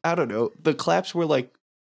like, I don't know, the claps were like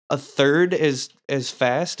a third as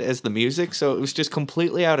fast as the music, so it was just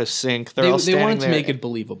completely out of sync. They're all They standing wanted to there. make it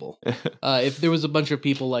believable. If there was a bunch of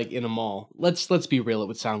people like in a mall, let's be real, it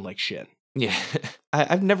would sound like shit. Yeah,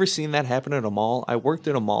 I've never seen that happen at a mall. I worked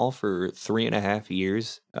at a mall for 3.5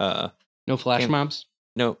 years. No flash Can't- mobs.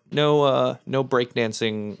 No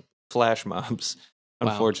breakdancing flash mobs, Wow.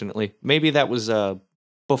 unfortunately. Maybe that was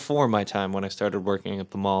before my time when I started working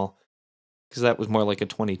at the mall, because that was more like a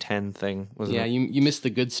 2010 thing, wasn't Yeah, it? you missed the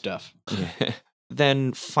good stuff. Yeah.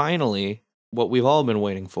 Then finally, what we've all been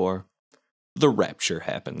waiting for, the rapture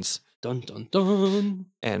happens. Dun dun dun.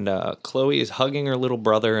 And Chloe is hugging her little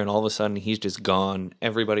brother, and all of a sudden he's just gone.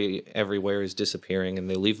 Everybody everywhere is disappearing, and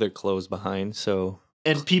they leave their clothes behind. So,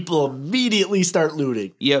 And people immediately start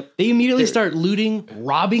looting. yep, They immediately There- start looting,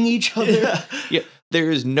 robbing each other. Yeah. there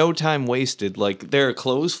is no time wasted. Like, their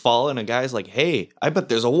clothes fall, and a guy's like, "Hey, I bet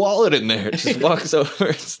there's a wallet in there." Just walks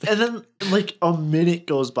over. And then like a minute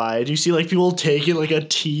goes by and you see like people taking like a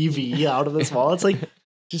TV out of this wall. It's like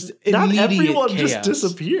Just not immediate everyone just chaos.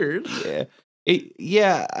 disappeared.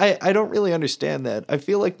 Yeah. I don't really understand that. I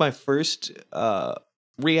feel like my first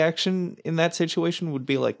reaction in that situation would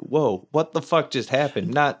be like, "Whoa, what the fuck just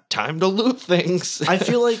happened?" Not time to loot things. I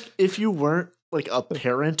feel like if you weren't like a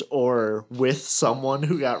parent or with someone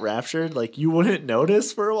who got raptured, like you wouldn't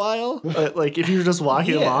notice for a while. But like if you're just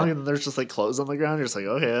walking Yeah. along and there's just like clothes on the ground, you're just like,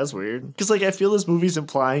 okay, that's weird. Because like I feel this movie's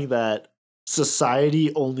implying that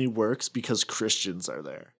society only works because Christians are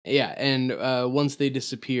there. Yeah, and once they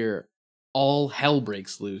disappear, all hell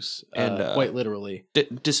breaks loose. And, quite literally.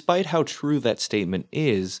 Despite how true that statement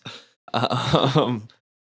is,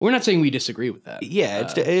 We're not saying we disagree with that. yeah,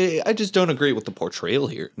 I just don't agree with the portrayal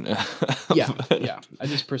here. Yeah. I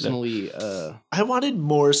just personally, I wanted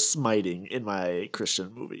more smiting in my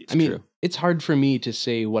Christian movies. I mean, true. it's hard for me to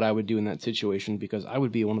say what I would do in that situation because I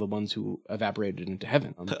would be one of the ones who evaporated into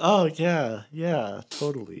heaven. Oh yeah,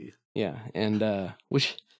 totally. Yeah, and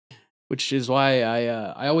which is why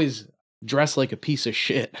I always dress like a piece of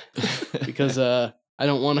shit because I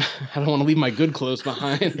don't want to leave my good clothes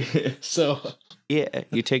behind. So Yeah,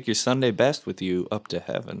 you take your Sunday best with you up to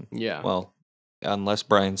heaven. yeah, Well, unless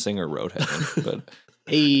Bryan Singer wrote Heaven, but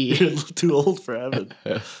hey, You're too old for heaven.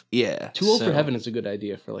 yeah. Too Old for so, Heaven is a good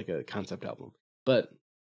idea for like a concept album, but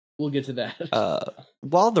we'll get to that.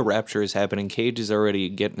 While the rapture is happening, Cage is already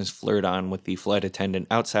getting his flirt on with the flight attendant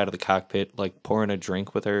outside of the cockpit, like pouring a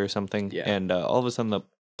drink with her or something. Yeah. And all of a sudden, the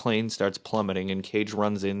plane starts plummeting, and Cage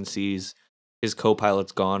runs in, sees his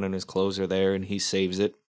co-pilot's gone, and his clothes are there, and he saves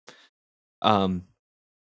it.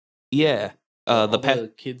 Yeah. All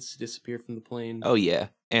The kids disappear from the plane. Oh yeah,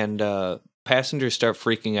 and passengers start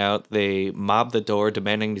freaking out. They mob the door,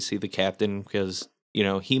 demanding to see the captain because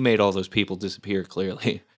he made all those people disappear.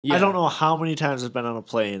 Clearly, Yeah. I don't know how many times I've been on a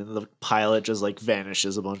plane and the pilot just like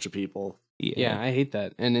vanishes a bunch of people. Yeah, I hate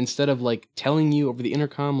that. And instead of like telling you over the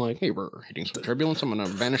intercom, like, "Hey, we're hitting some turbulence. I'm gonna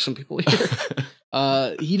vanish some people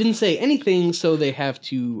here," he didn't say anything, so they have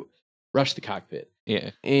to rush the cockpit.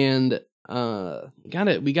 yeah. And I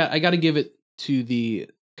gotta give it to the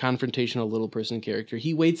confrontational little person character.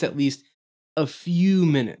 He waits at least a few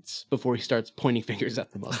minutes before he starts pointing fingers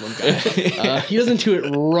at the Muslim guy. He doesn't do it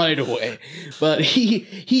right away, but he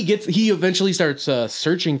eventually starts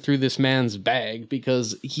searching through this man's bag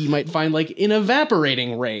because he might find like an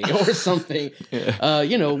evaporating ray or something. Yeah.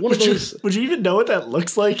 One of those. Would you even know what that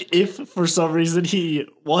looks like if for some reason he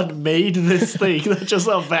made this thing that just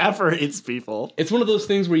evaporates people? It's one of those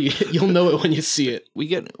things where you'll know it when you see it. We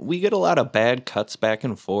get a lot of bad cuts back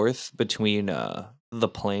and forth between the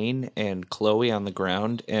plane and Chloe on the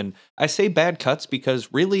ground, and I say bad cuts because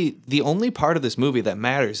really the only part of this movie that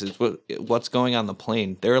matters is what's going on the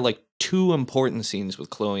plane. There are like 2 important scenes with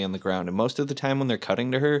Chloe on the ground, and most of the time when they're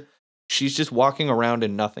cutting to her, she's just walking around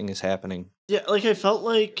and nothing is happening. Yeah, like I felt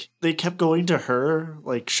like they kept going to her,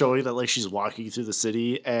 like showing that like she's walking through the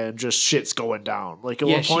city and just shit's going down. Like at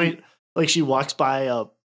Yeah, one point, like she walks by a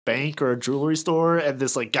bank or a jewelry store and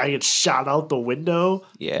this like guy gets shot out the window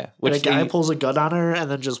Yeah, and a guy they- pulls a gun on her and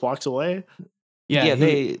then just walks away. Yeah,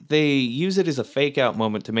 they use it as a fake out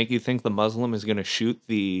moment to make you think the Muslim is going to shoot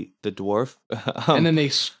the dwarf. and then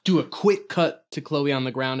they do a quick cut to Chloe on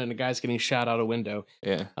the ground and a guy's getting shot out a window.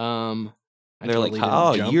 yeah, I they're like, totally didn't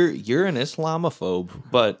 "Oh, jump." you're an Islamophobe,"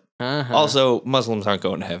 but Uh-huh. also Muslims aren't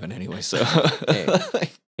going to heaven anyway. So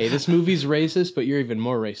Hey, this movie's racist, but you're even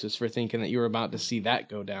more racist for thinking that you were about to see that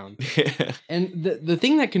go down. And the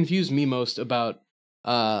thing that confused me most about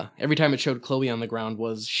every time it showed Chloe on the ground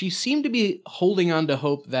was she seemed to be holding on to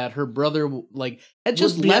hope that her brother had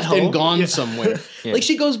just Would be at left and home. gone Yeah. somewhere. Yeah. Like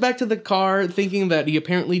she goes back to the car thinking that he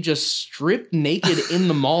apparently just stripped naked in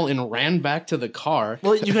the mall and ran back to the car.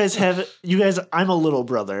 Well, I'm a little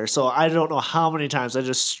brother, so I don't know how many times I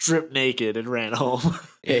just stripped naked and ran home.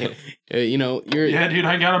 Hey, you're Yeah, dude,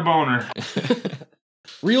 I got a boner.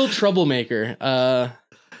 real troublemaker.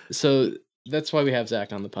 So that's why we have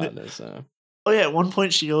Zach on the pod. Oh yeah, at one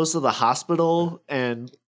point she goes to the hospital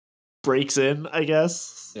and breaks in, I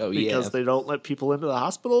guess. Oh, yeah. Because they don't let people into the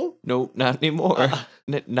hospital. No, not anymore.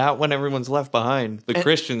 Not when everyone's left behind. The And-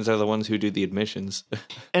 Christians are the ones who do the admissions.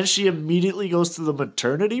 And she immediately goes to the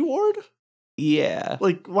maternity ward? Yeah.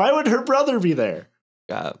 Like, why would her brother be there?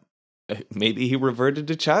 Maybe he reverted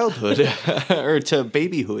to childhood or to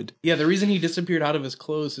babyhood. Yeah, the reason he disappeared out of his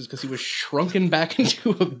clothes is because he was shrunken back into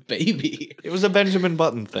a baby. It was a Benjamin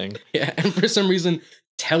Button thing. Yeah, and for some reason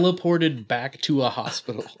teleported back to a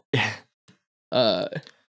hospital. And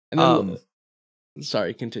then,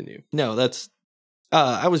 sorry, continue. No, that's.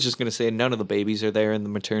 I was just gonna say none of the babies are there in the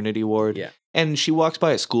maternity ward. Yeah. And she walks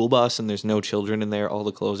by a school bus and there's no children in there. All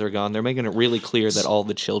the clothes are gone. They're making it really clear that all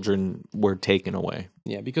the children were taken away.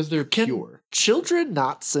 Yeah, because they're Can pure. children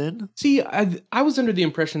not sin? See, I was under the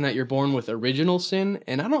impression that you're born with original sin,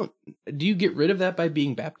 and I don't. Do you get rid of that by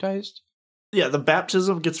being baptized? Yeah, the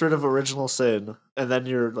baptism gets rid of original sin, and then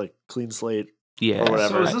you're like clean slate. Yeah. Or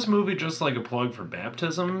whatever. So is this movie just like a plug for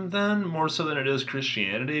baptism then, more so than it is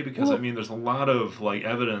Christianity? Because I mean, there's a lot of like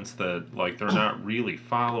evidence that like they're not really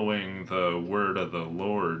following the word of the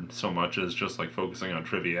Lord so much as just like focusing on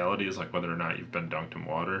trivialities, like whether or not you've been dunked in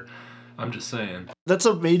water. I'm just saying. That's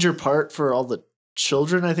a major part for all the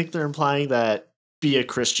children. I think they're implying that be a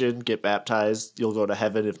Christian, get baptized, you'll go to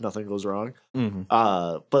heaven if nothing goes wrong. Mm-hmm.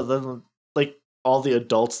 But then like all the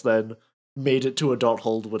adults then made it to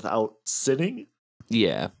adulthood without sinning.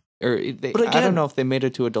 Yeah. Or But I again- don't know if they made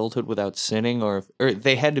it to adulthood without sinning or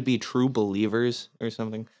they had to be true believers or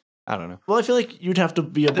something. I don't know. Well, I feel like you'd have to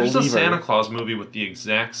be a There's believer. a Santa Claus movie with the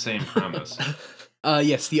exact same premise.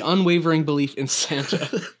 Yes, the unwavering belief in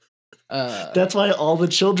Santa. That's why all the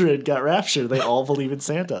children got raptured. They all believe in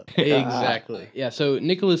Santa. Exactly. Yeah. So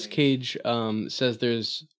Nicolas Cage says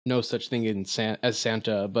there's no such thing as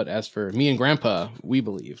Santa, but as for me and Grandpa, we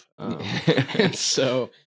believe. And so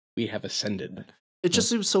we have ascended. It just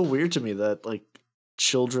seems so weird to me that like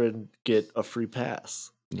children get a free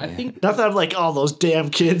pass. I think. Not that I'm like, oh, those damn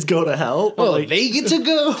kids go to hell. But Oh, like, they get to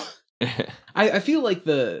go. I feel like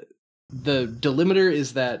the delimiter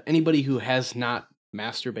is that anybody who has not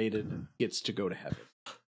masturbated gets to go to heaven.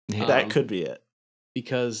 that um, could be it.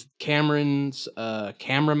 Because Cameron's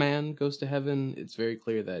cameraman goes to heaven. It's very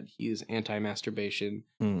clear that he is anti-masturbation.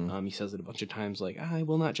 Hmm. He says it a bunch of times, like, I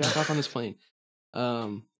will not jack off on this plane.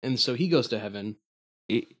 And so he goes to heaven.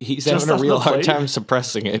 He's Just having a on real the hard plate? time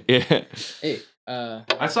suppressing it. Yeah. Hey,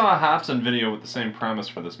 I saw a Hobson video with the same premise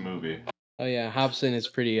for this movie. oh yeah, Hobson is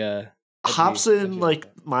pretty edgy Hobson, like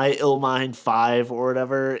like My Ill Mind 5 or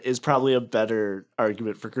whatever, is probably a better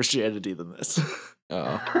argument for Christianity than this.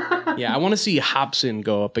 Oh. yeah, I want to see Hobson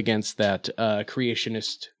go up against that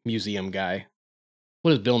creationist museum guy.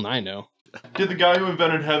 What does Bill Nye know? Did the guy who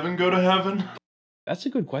invented heaven go to heaven? That's a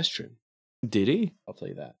good question. Did he? I'll tell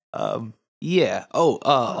you that. Yeah. Oh,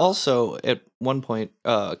 also at one point,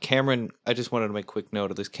 Cameron, I just wanted to make a quick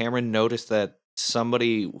note of this. Cameron noticed that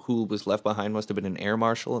somebody who was left behind must have been an air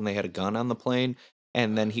marshal and they had a gun on the plane.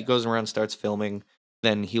 And then he goes around, starts filming.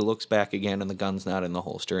 Then he looks back again and the gun's not in the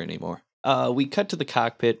holster anymore. We cut to the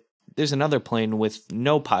cockpit. There's another plane with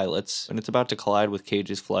no pilots and it's about to collide with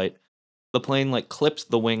Cage's flight. The plane like clips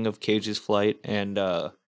the wing of Cage's flight and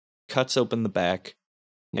cuts open the back.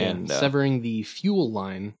 Yeah, And severing the fuel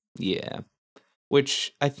line. yeah.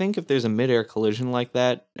 Which I think if there's a midair collision like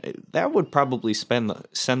that, that would probably send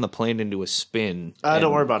the plane into a spin. Don't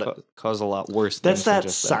and worry about it. Cause a lot worse. That's things than that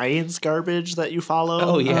just science garbage that you follow.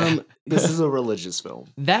 Oh, yeah. This is a religious film.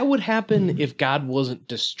 That would happen if God wasn't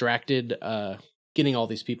distracted getting all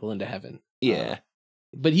these people into heaven. Yeah.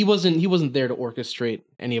 But he wasn't there to orchestrate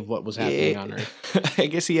any of what was happening on Earth. I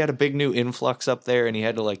guess he had a big new influx up there, and he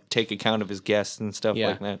had to like take account of his guests and stuff Yeah.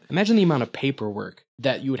 like that. Imagine the amount of paperwork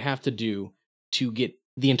that you would have to do to get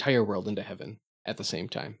the entire world into heaven. at the same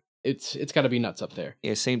time. It's got to be nuts up there.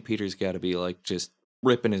 Yeah, St. Peter's got to be like just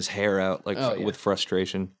ripping his hair out like Oh, yeah. with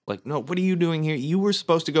frustration. Like, no, what are you doing here? You were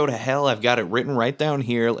supposed to go to hell. I've got it written right down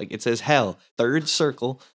here. Like it says hell, third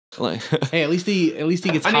circle. Like, Hey, at least he gets I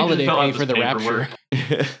need to holiday fill out pay this for the rapture.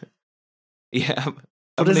 paperwork. yeah.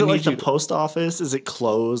 But is it like the post office? Is it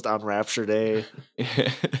closed on Rapture Day?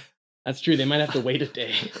 That's true. They might have to wait a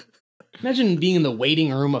day. Imagine being in the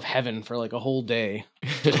waiting room of heaven for like a whole day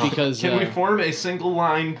just because. Can we form a single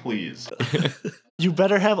line, please? You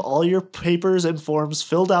better have all your papers and forms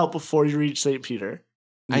filled out before you reach St. Peter.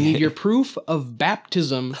 I need your proof of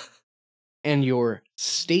baptism and your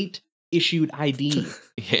state issued ID.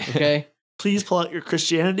 Yeah. Okay. Please pull out your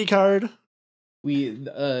Christianity card. We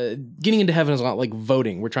getting into heaven is a lot like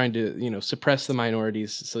voting. We're trying to suppress the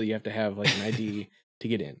minorities, so you have to have like an ID to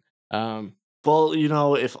get in. Well,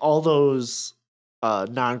 if all those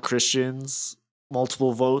non-Christians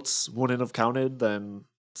multiple votes wouldn't have counted, then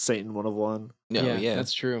Satan would have won. No, yeah.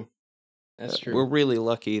 That's true. That's true. We're really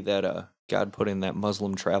lucky that God put in that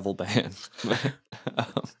Muslim travel ban.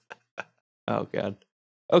 Oh God.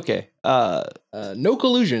 Okay. No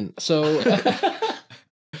collusion. So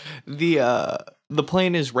the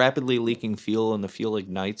plane is rapidly leaking fuel, and the fuel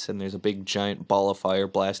ignites, and there's a big giant ball of fire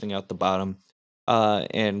blasting out the bottom.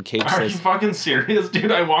 And Cage Are you says, fucking serious,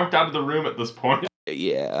 dude? I walked out of the room at this point.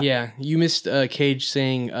 "Yeah, yeah, you missed Cage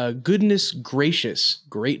saying, "Goodness gracious,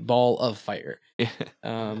 great ball of fire."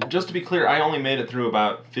 Just to be clear, I only made it through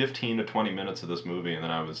about 15 to 20 minutes of this movie, and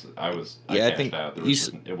then I I think cashed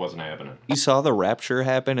out. It wasn't happening. you saw the rapture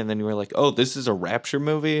happen, and then you were like, oh, this is a rapture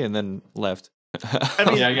movie,' and then left."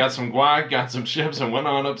 Yeah, I got some guac, got some chips, and went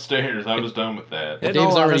on upstairs. I was done with that. In Dave's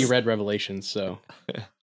all already honest- read Revelations, so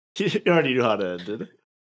You already knew how to end it.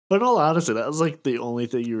 But in all honesty, that was like the only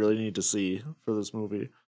thing you really need to see for this movie.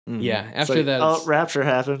 Mhm. yeah. It's After like, that, oh, Rapture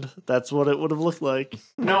happened. That's what it would have looked like.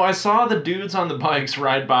 No, I saw the dudes on the bikes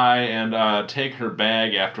ride by and take her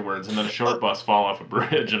bag afterwards, and then a short bus fall off a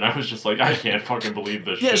bridge, and I was just like, I can't fucking believe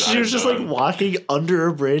this Yeah, shit. she was just like walking under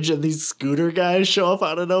a bridge, and these scooter guys show up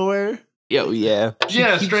out of nowhere. Yeah, yeah.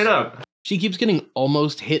 Yeah, keeps- straight up. she keeps getting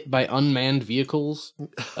almost hit by unmanned vehicles.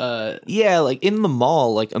 Yeah, like in the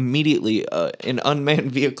mall, like immediately an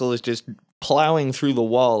unmanned vehicle is just plowing through the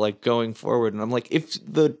wall, like going forward. And I'm like, if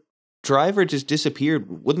the driver just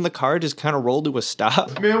disappeared, wouldn't the car just kind of roll to a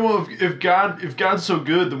stop? Man, well, if God's so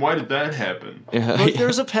good, then why did that happen? Yeah, Like,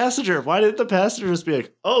 there's a passenger. Why didn't the passenger just be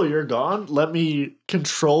like, oh, you're gone? Let me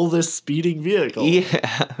control this speeding vehicle.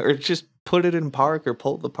 yeah, or just put it in park or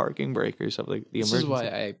pull the parking brake or something. The This is why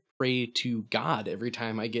emergency. I pray to God every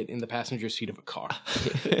time I get in the passenger seat of a car.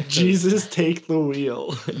 Jesus, take the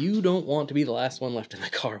wheel. You don't want to be the last one left in the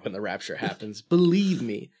car when the rapture happens. Believe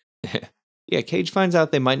me. Yeah, Cage finds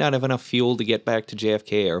out they might not have enough fuel to get back to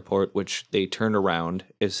JFK Airport, which they turned around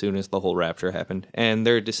as soon as the whole rapture happened, and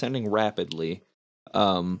they're descending rapidly,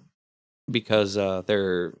 because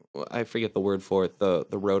they're, I forget the word for it, the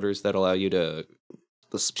rotors that allow you to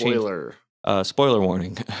The spoiler. spoiler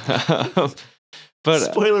warning. But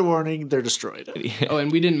Spoiler warning, they're destroyed. Oh,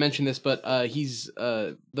 and we didn't mention this, but he's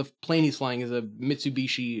the plane he's flying is a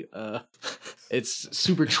Mitsubishi. It's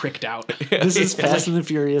super tricked out. This is Fast and the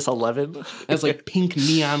Furious 11. It has like pink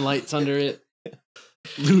neon lights under it.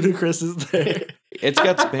 Ludacris is there. It's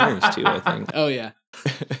got spinners too, I think. Oh yeah.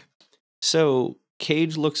 So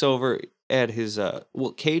Cage looks over at his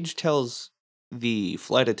Cage tells the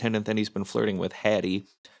flight attendant that he's been flirting with, Hattie,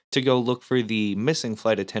 to go look for the missing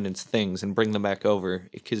flight attendant's things and bring them back over,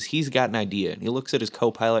 because he's got an idea. And he looks at his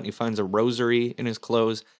co-pilot and he finds a rosary in his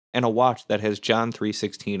clothes and a watch that has John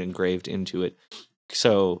 3:16 engraved into it.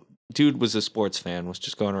 So dude was a sports fan, was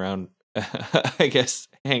just going around, I guess,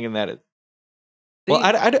 hanging that at. Well,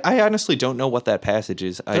 I honestly don't know what that passage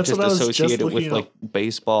is. I That's just what I was just associate it with looking like up.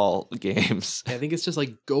 baseball games. I think it's just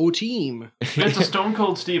like go team. It's a Stone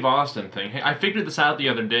Cold Steve Austin thing. Hey, I figured this out the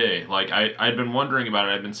other day. Like I'd been wondering about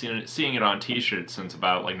it. I've been seeing it on T-shirts since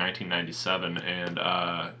about like 1997, and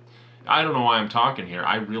I don't know why I'm talking here.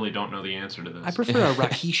 I really don't know the answer to this. I prefer a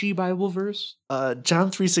Rakishi Bible verse. John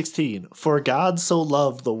 3:16. For God so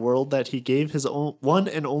loved the world that he gave his own one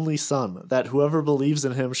and only Son, that whoever believes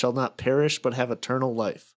in him shall not perish but have eternal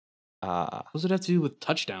life. What does it have to do with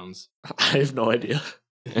touchdowns? I have no idea.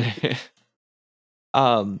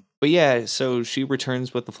 But yeah, so she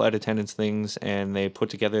returns with the flight attendants things, and they put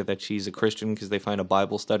together that she's a Christian because they find a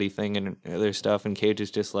Bible study thing and their stuff, and Cage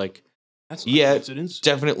is just like, That's Yeah, coincidence.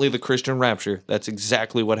 definitely the Christian rapture. That's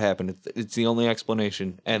exactly what happened. It's the only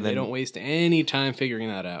explanation. And They then don't waste any time figuring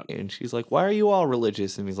that out. and she's like, "Why are you all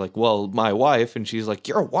religious?" And he's like, "Well, my wife." And she's like,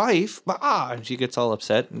 "Your wife?" And she gets all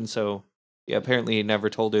upset. And so, yeah, apparently he never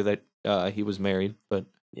told her that he was married, but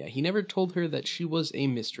Yeah, he never told her that she was a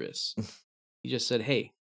mistress. He just said,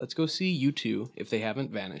 "Hey, let's go see you two if they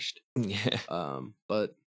haven't vanished." yeah.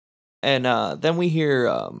 But And then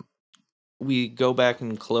we go back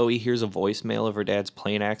and Chloe hears a voicemail of her dad's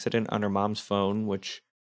plane accident on her mom's phone, which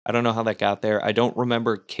I don't know how that got there. I don't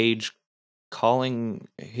remember Cage calling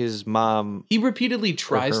his mom. he repeatedly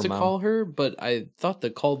tries her to mom. call her, but I thought the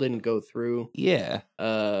call didn't go through. Yeah.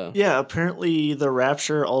 Yeah, apparently the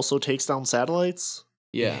Rapture also takes down satellites,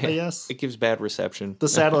 Yeah. I guess. It gives bad reception. The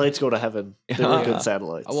satellites go to heaven. They were Yeah. good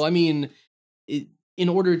satellites. Well, I mean, in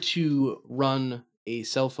order to run a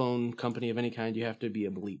cell phone company of any kind, you have to be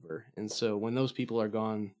a believer. And so when those people are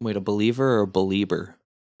gone, Wait, a believer or a believer?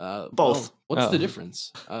 Both. well, what's the Oh.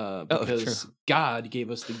 difference? Because true. God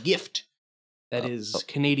gave us the gift that is Oh.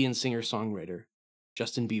 Canadian singer-songwriter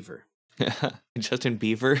Justin Bieber. Justin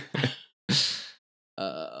Bieber?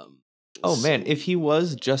 Um, Oh man, so- if he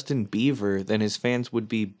was Justin Bieber, then his fans would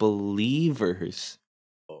be believers.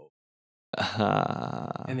 Oh.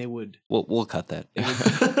 Uh, and they would we'll cut that.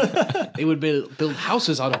 they would build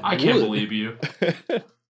houses out of I can't wood. believe you.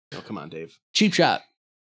 Oh, come on, Dave. Cheap shot.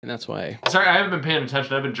 And that's why. Sorry, I haven't been paying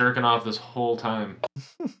attention. I've been jerking off this whole time.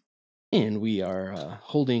 And we are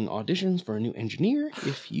holding auditions for a new engineer.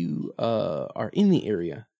 If you are in the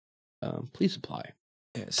area, please apply.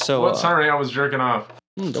 So What? Sorry, I was jerking off.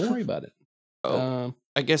 Don't worry about it. oh,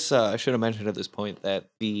 I guess I should have mentioned at this point that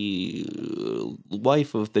the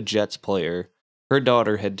wife of the Jets player, her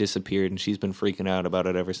daughter had disappeared, and she's been freaking out about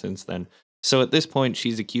it ever since then. So at this point,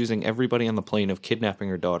 she's accusing everybody on the plane of kidnapping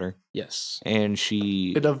her daughter, Yes. and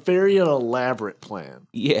she, In a very elaborate plan.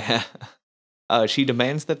 yeah, she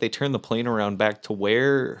demands that they turn the plane around back to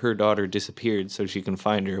where her daughter disappeared, so she can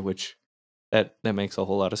find her. Which that makes a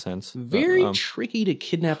whole lot of sense. Very tricky to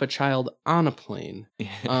kidnap a child on a plane.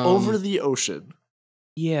 Over the ocean.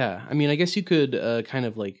 Yeah. I mean, I guess you could kind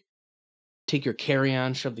of like take your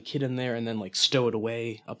carry-on, shove the kid in there, and then like stow it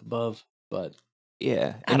away up above. But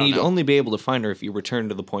yeah, I and don't you'd know. only be able to find her if you return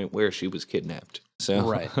to the point where she was kidnapped. So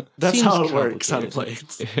right. That's Seems how it works on complicated.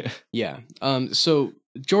 planes. Yeah. So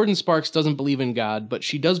Jordan Sparks doesn't believe in God, but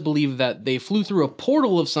she does believe that they flew through a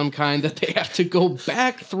portal of some kind that they have to go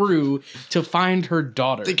back through to find her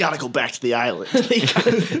daughter. They gotta go back to the island.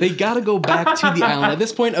 they gotta go back to the island. At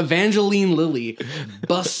this point, Evangeline Lilly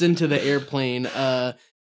busts into the airplane.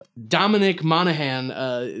 Dominic Monaghan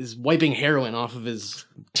is wiping heroin off of his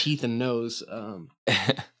teeth and nose,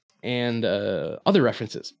 and other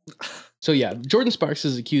references. So yeah, Jordan Sparks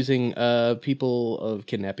is accusing people of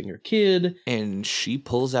kidnapping her kid. and she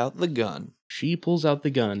pulls out the gun. She pulls out the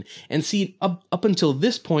gun. And see, up until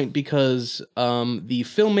this point, because the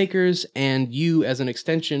filmmakers and you as an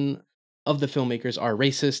extension of the filmmakers are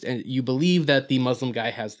racist, and you believe that the Muslim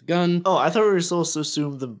guy has the gun. Oh, I thought we were supposed to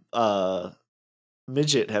assume the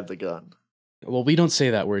midget had the gun. Well, we don't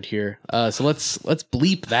say that word here. So let's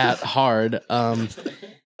bleep that hard.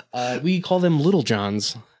 We call them Little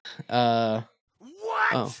Johns. What?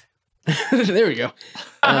 Oh. There we go.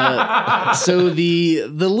 So the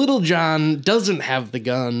Little John doesn't have the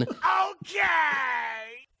gun, Okay.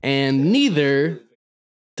 and neither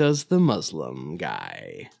does the Muslim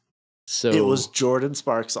guy. So It was Jordan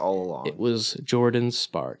Sparks all along. it was Jordan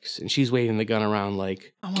Sparks, and she's waving the gun around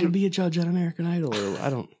like, I want to be a judge at American Idol, or I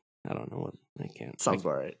don't know what. Sounds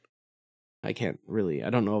about right. I can't really. I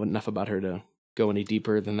don't know enough about her to go any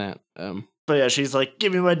deeper than that. But yeah, she's like,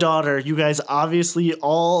 give me my daughter. You guys obviously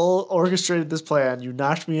all orchestrated this plan. You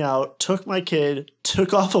knocked me out, took my kid,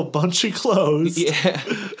 took off a bunch of clothes. Yeah,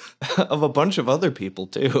 of a bunch of other people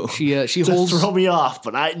too. She To holds. throw me off,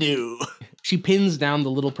 but I knew. She pins down the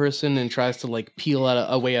little person and tries to like peel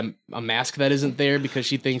away a mask that isn't there because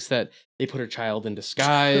she thinks that they put her child in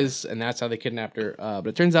disguise and that's how they kidnapped her. But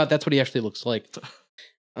it turns out that's what he actually looks like.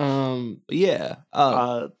 Yeah.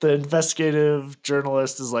 The investigative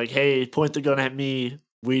journalist is like, hey, point the gun at me.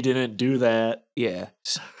 We didn't do that. Yeah.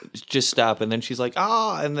 Just stop. And then she's like,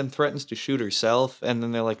 and then threatens to shoot herself. And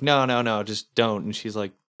then they're like, no, just don't. And she's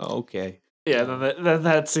like, oh, okay. Yeah, then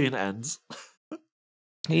that scene ends.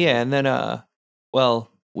 Yeah. And then,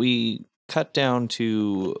 we cut down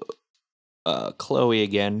to Chloe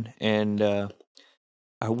again. And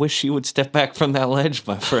I wish she would step back from that ledge,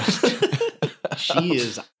 my friend. She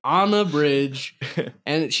is on a bridge,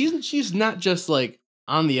 and she's not just like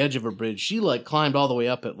on the edge of a bridge. She like climbed all the way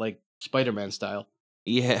up it like Spider-Man style.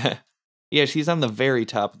 Yeah. Yeah, she's on the very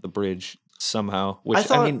top of the bridge somehow. Which,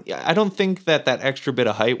 I I mean, I don't think that extra bit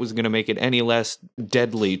of height was going to make it any less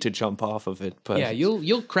deadly to jump off of it. But Yeah,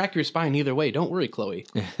 you'll crack your spine either way. Don't worry, Chloe.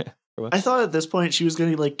 I thought at this point she was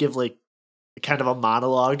gonna like give like kind of a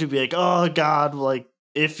monologue to be like, oh God, like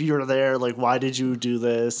if you're there, like, why did you do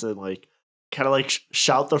this? And like, kind of like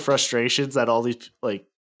shout the frustrations that all these like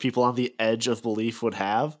people on the edge of belief would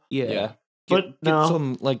have. Yeah. But Get no.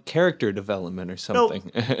 some like character development or Nope.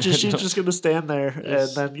 something. She's No. just gonna stand there and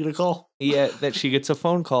Yes. then get a call. Yeah, that she gets a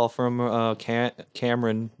phone call from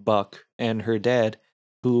Cameron Buck and her dad,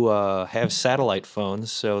 who have satellite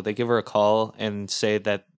phones. So they give her a call and say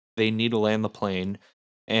that they need to land the plane,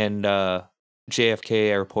 and JFK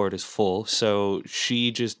Airport is full. So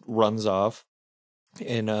she just runs off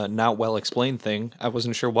in a not well explained thing. I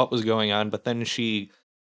wasn't sure what was going on, but then she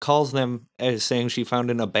calls them as saying she found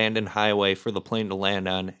an abandoned highway for the plane to land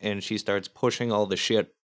on, and she starts pushing all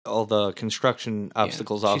the construction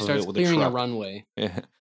obstacles off She of starts it with a clearing truck. a runway. Yeah.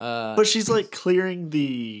 But she's like clearing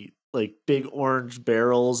the like big orange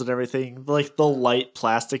barrels and everything, like the light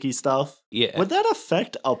plasticky stuff. Yeah. Would that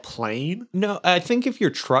affect a plane? No, I think if your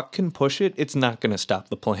truck can push it, it's not going to stop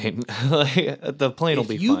the plane. Like, the plane will If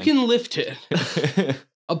be you fine. can lift it,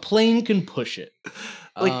 a plane can push it.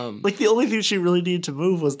 Like the only thing she really needed to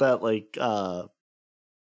move was that like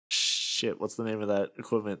shit, what's the name of that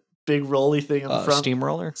equipment? Big rolly thing on the front.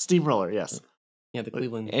 Steamroller? Steamroller, yes. Yeah, the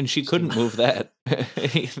Cleveland. And she couldn't Steam- move that.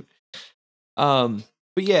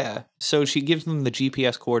 But yeah, so she gives them the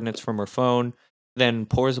GPS coordinates from her phone, then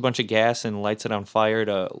pours a bunch of gas and lights it on fire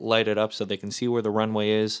to light it up so they can see where the runway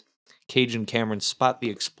is. Cage and Cameron spot the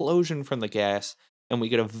explosion from the gas, and we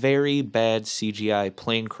get a very bad CGI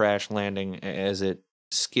plane crash landing as it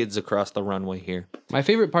skids across the runway here. My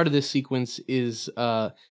favorite part of this sequence is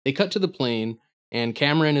they cut to the plane and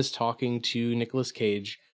Cameron is talking to Nicolas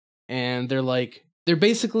Cage, and they're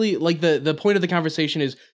basically like the point of the conversation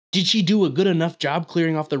is, did she do a good enough job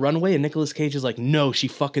clearing off the runway? And Nicolas Cage is like, no, she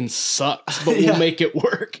fucking sucks, but Yeah. we'll make it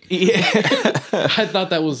work. Yeah. I thought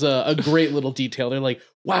that was a great little detail. They're like,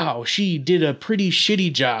 wow, she did a pretty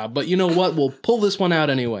shitty job, but you know what? We'll pull this one out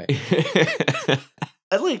anyway.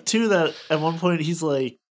 I like too that at one point he's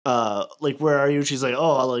like where are you? She's like,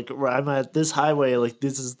 oh, like where I'm at this highway, like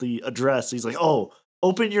this is the address. He's like, oh,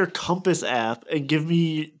 open your compass app and give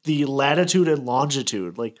me the latitude and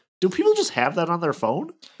longitude. Like, do people just have that on their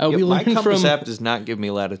phone? Yeah, We my learned compass from app does not give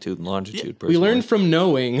me latitude and longitude. we Personally. learned from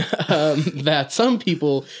knowing that some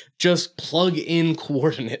people just plug in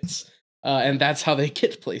coordinates, and that's how they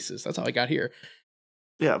get places. That's how I got here.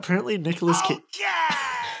 Yeah, apparently Nicolas Cage.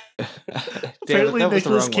 Damn it, Apparently that was the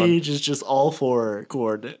Nicolas wrong one. Cage is just all for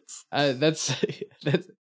coordinates. That's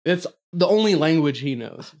that's the only language he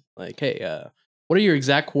knows. Like, hey, what are your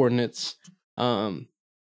exact coordinates?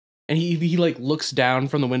 And he like looks down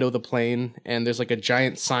from the window of the plane, and there's like a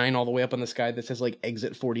giant sign all the way up on the sky that says like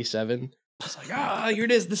exit 47. It's like, here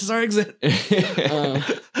it is. This is our exit.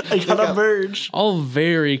 I gotta merge. All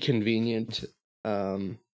very convenient.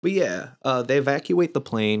 But yeah, they evacuate the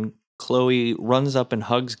plane. Chloe runs up and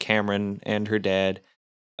hugs Cameron and her dad.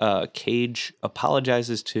 Cage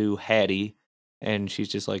apologizes to Hattie, and she's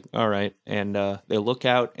just like, all right. And they look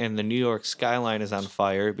out, and the New York skyline is on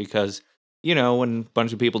fire because, you know, when a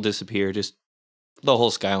bunch of people disappear, just the whole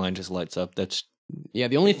skyline just lights up. That's Yeah,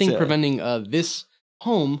 the only thing So- preventing this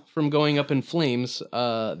home from going up in flames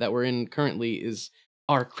that we're in currently is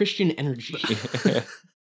our Christian energy.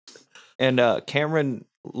 And Cameron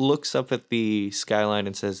looks up at the skyline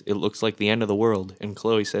and says, it looks like the end of the world. And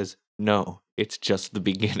Chloe says, no, it's just the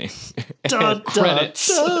beginning. Dun, Credits.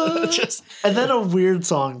 dun. And then a weird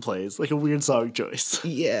song plays, like a weird song choice.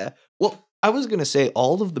 Yeah. Well, I was going to say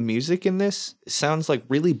all of the music in this sounds like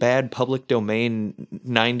really bad public domain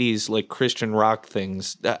 90s like Christian rock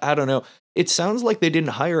things. I don't know. It sounds like they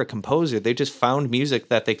didn't hire a composer. They just found music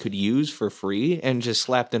that they could use for free and just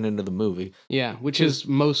slapped it into the movie. Yeah, which is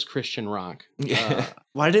most Christian rock. Yeah.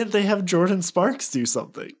 Why didn't they have Jordan Sparks do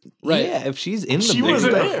something? Right. Yeah, if she's in the She movie. was They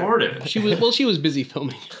couldn't there. afford it. She was busy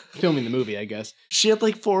filming the movie, I guess. She had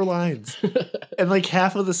like 4 lines. And like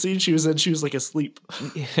half of the scene she was in, she was like asleep.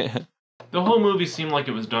 Yeah. The whole movie seemed like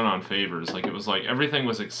it was done on favors. Like, it was like everything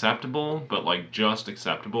was acceptable, but like just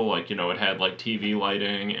acceptable. Like, you know, it had like TV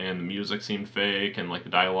lighting and the music seemed fake and like the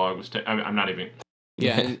dialogue was. I'm not even.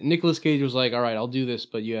 Yeah, and Nicolas Cage was like, all right, I'll do this,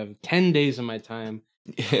 but you have 10 days of my time.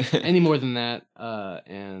 Any more than that,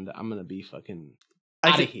 and I'm going to be fucking I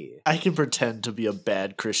out can, of here. I can pretend to be a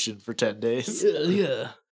bad Christian for 10 days.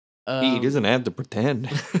 Yeah. He doesn't have to pretend.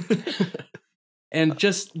 And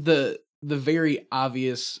just the very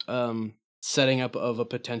obvious setting up of a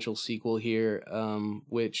potential sequel here,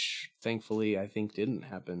 which thankfully I think didn't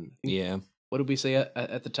happen. I think- Yeah. What did we say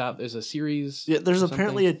at the top? There's a series. Yeah, there's or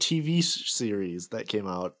apparently something? a TV series that came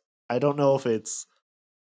out. I don't know if it's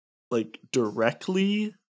like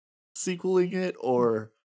directly sequeling it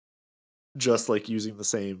or just like using the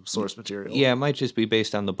same source material. Yeah, it might just be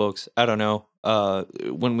based on the books. I don't know.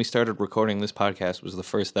 When we started recording this podcast was the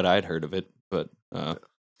first that I'd heard of it, but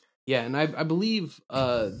Yeah, and I believe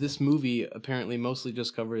this movie apparently mostly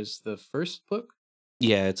just covers the first book.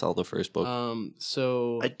 yeah, it's all the first book.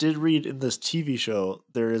 So I did read in this TV show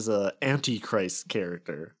there is a Antichrist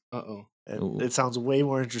character, uh-oh. and Ooh. it sounds way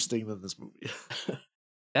more interesting than this movie.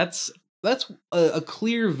 That's a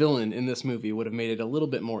clear villain in this movie would have made it a little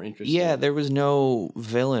bit more interesting. Yeah, there was no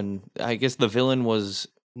villain. I guess the villain was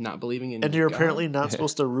Not believing in And you're God. apparently not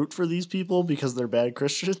supposed to root for these people because they're bad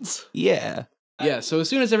Christians. yeah. Yeah, so as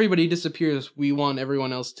soon as everybody disappears, we want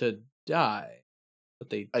everyone else to die. But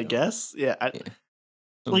they I don't. guess. Yeah. Yeah.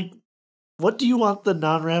 Like, what do you want the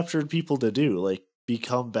non-raptured people to do? Like,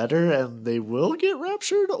 become better and they will get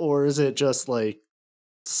raptured, or is it just like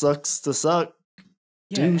sucks to suck?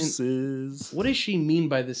 Yeah, and Deuces. what does she mean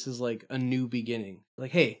by this is like a new beginning?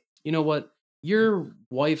 Like, hey, you know what? Your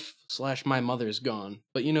wife / my mother's gone,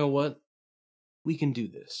 but you know what? We can do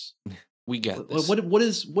this. We got What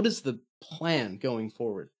this. what is the plan going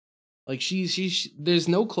forward? Like she's there's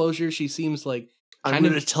no closure. She seems like I'm kind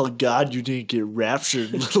gonna of tell God you didn't get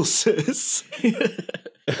raptured, little sis.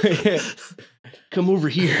 come over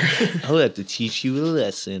here. I'll have to teach you a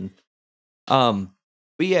lesson.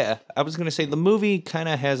 But yeah, I was gonna say the movie kind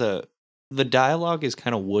of has the dialogue is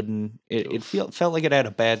kind of wooden. It felt like it had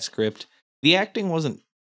a bad script. The acting wasn't.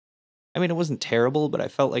 I mean, it wasn't terrible, but I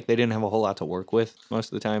felt like they didn't have a whole lot to work with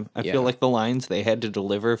most of the time. I Yeah. feel like the lines they had to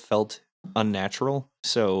deliver felt unnatural.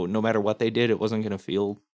 So no matter what they did, it wasn't gonna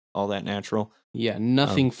feel all that natural. Yeah,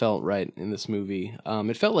 nothing felt right in this movie.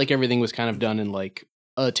 It felt like everything was kind of done in like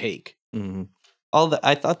a take. Mm-hmm.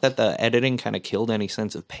 I thought that the editing kind of killed any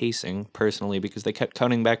sense of pacing, personally, because they kept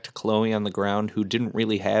cutting back to Chloe on the ground, who didn't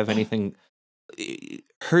really have anything.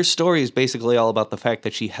 Her story is basically all about the fact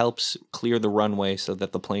that she helps clear the runway so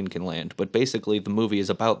that the plane can land. But basically, the movie is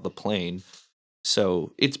about the plane,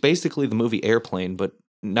 so it's basically the movie Airplane, but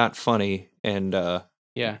not funny and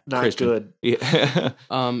Yeah. Not Christian. good. yeah.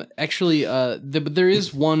 Actually, but there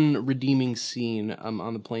is one redeeming scene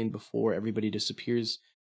on the plane before everybody disappears,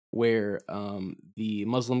 where the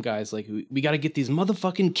Muslim guy's like, "We got to get these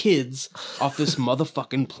motherfucking kids off this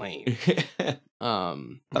motherfucking plane."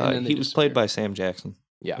 And then they he was played disappear. by Sam Jackson.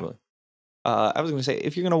 Yeah. I was going to say,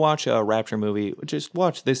 if you're going to watch a Rapture movie, just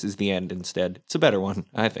watch This Is the End instead. It's a better one,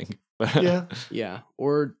 I think. Yeah. Yeah.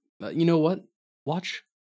 Or you know what? Watch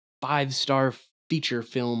 5-star feature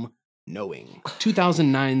film Knowing.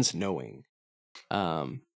 2009's Knowing.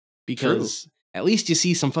 Because at least you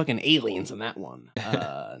see some fucking aliens in that one.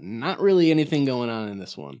 Not really anything going on in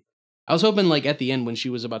this one. I was hoping like at the end when she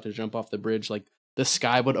was about to jump off the bridge, like the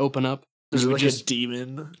sky would open up. There's You would like just a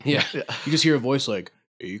demon. yeah. Yeah. You just hear a voice like,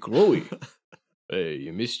 "Hey, Chloe,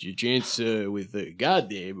 you missed your chance with God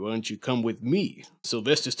there. Why don't you come with me?"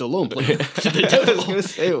 Sylvester Stallone played the I was devil. gonna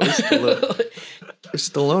say, it was Stallone. If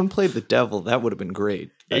Stallone played the devil, that would have been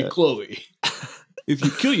great. Hey, Chloe, if you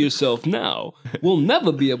kill yourself now, we'll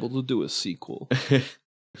never be able to do a sequel.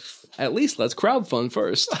 At least let's crowdfund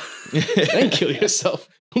first, then kill yourself.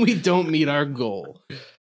 We don't meet our goal.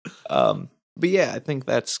 But yeah, I think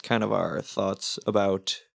that's kind of our thoughts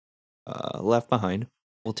about Left Behind.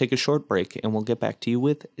 We'll take a short break and we'll get back to you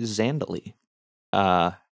with Zandali.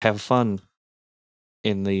 Have fun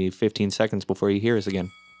in the 15 seconds before you hear us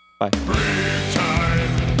again. Bye.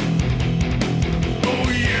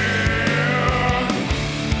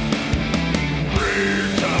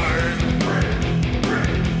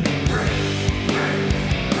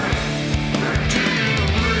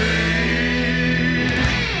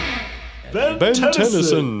 Ben, Ben Tennyson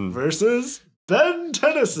Tennyson. versus Ben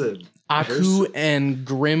Tennyson. Aku and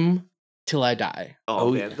Grim Till I Die. Oh,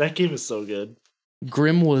 Oh, man, yeah. that game is so good.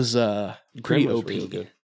 Grim was pretty was OP. real good.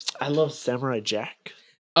 I love Samurai Jack.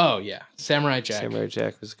 Oh yeah, Samurai Jack. Samurai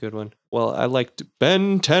Jack was a good one. Well, I liked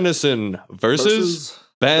Ben Tennyson versus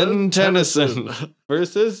Ben Tennyson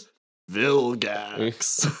versus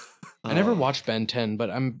Vilgax. I never watched Ben 10, but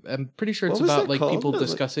I'm pretty sure What it's was about that like called? people It was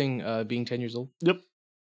like- discussing being 10 years old. Yep.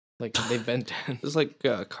 Like they've been 10. It was like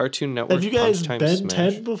Cartoon Network. Have you guys Punch Time been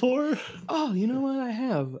Smash. 10 before? Oh, you know what? I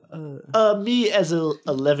have. Me as an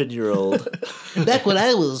 11-year-old. Back when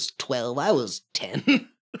I was 12, I was 10.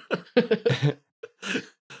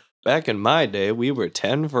 Back in my day, we were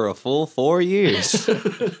 10 for a full 4 years.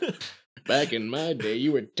 Back in my day,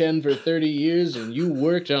 you were 10 for 30 years and you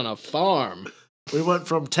worked on a farm. We went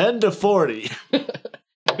from 10 to 40.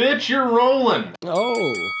 Bitch, you're rolling.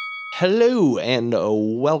 Oh. Hello and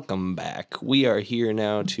welcome back. We are here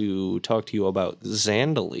now to talk to you about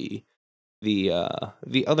Zandali, the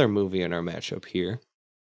other movie in our matchup here.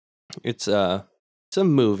 It's a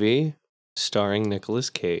movie starring Nicolas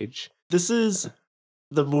Cage. This is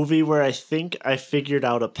the movie where I think I figured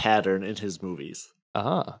out a pattern in his movies.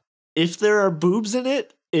 Ah. If there are boobs in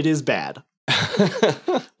it, it is bad.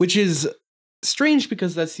 Which is strange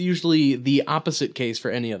because that's usually the opposite case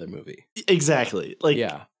for any other movie. Exactly. Like,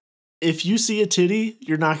 Yeah. if you see a titty,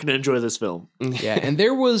 you're not going to enjoy this film. Yeah, and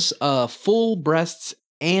there was full breasts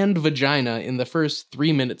and vagina in the first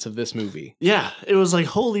 3 minutes of this movie. Yeah, it was like,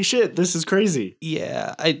 holy shit, this is crazy.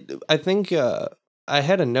 Yeah, I think I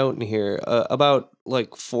had a note in here about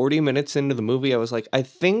like 40 minutes into the movie. I was like, I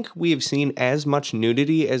think we have seen as much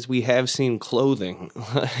nudity as we have seen clothing.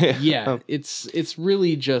 Yeah, it's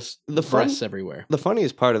really just The breasts everywhere. The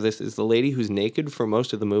funniest part of this is the lady who's naked for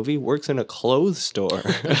most of the movie works in a clothes store.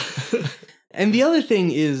 And the other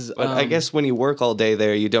thing is, But I guess when you work all day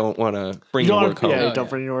there, you don't want to bring You your don't, work home. yeah, Oh, don't yeah.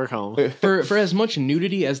 bring your work home. for as much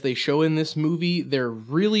nudity as they show in this movie, they're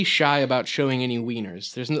really shy about showing any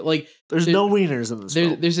wieners. There's no, like There's there- no wieners in this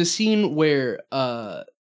film. there's a scene where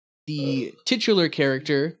the titular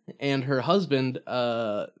character and her husband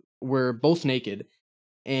were both naked,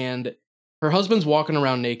 and her husband's walking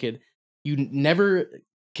around naked. You never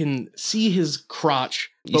can see his crotch.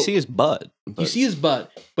 You see his butt. You see his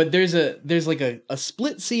butt, but there's like a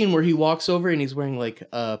split scene where he walks over and he's wearing like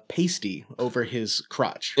a pasty over his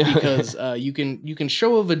crotch because you can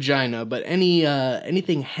show a vagina, but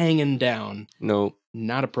anything hanging down, No,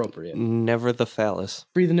 not appropriate. never the phallus.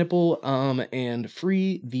 Free the nipple, and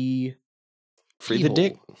free the Free the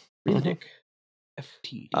dick. Free the Mhm. dick.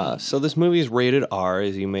 FTD. So this movie is rated R,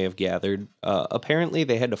 as you may have gathered. Apparently,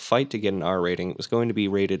 they had to fight to get an R rating. It was going to be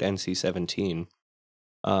rated NC-17,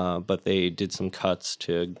 but they did some cuts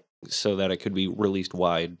so that it could be released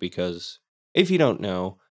wide. Because if you don't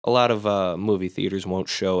know, a lot of movie theaters won't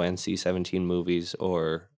show NC-17 movies,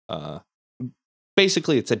 or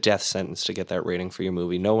basically, it's a death sentence to get that rating for your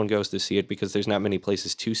movie. No one goes to see it because there's not many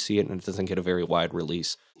places to see it, and it doesn't get a very wide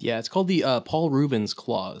release. Yeah, it's called the Paul Rubens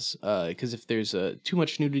clause. Because if there's too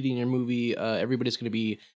much nudity in your movie, everybody's going to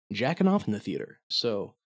be jacking off in the theater.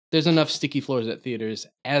 So there's enough sticky floors at theaters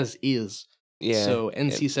as is. Yeah, So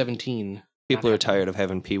NC-17. people not are tired of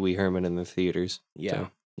having Pee Wee Herman in the theaters. Yeah, so.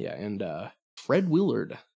 yeah, and Fred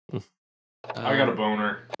Willard. I got a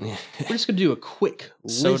boner. We're just gonna do a quick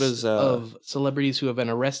So list does, of celebrities who have been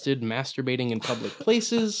arrested masturbating in public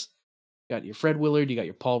places. You got your Fred Willard, you got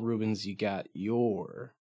your Paul Rubens, you got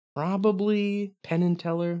your probably Penn and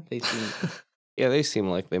Teller. They seem Yeah, they seem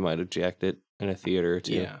like they might have jacked it in a theater or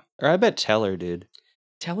two. yeah. Or I bet Teller did.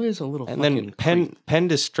 Teller's a little And fucking then Penn creep. Penn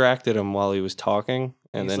distracted him while he was talking,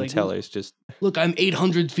 and He's then like, Teller's just Look, I'm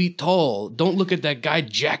 800 feet tall. Don't look at that guy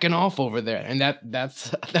jacking off over there. And that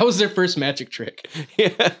was their first magic trick. yeah.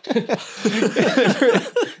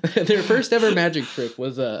 Their first ever magic trick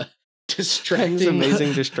was Penn's distracting. amazing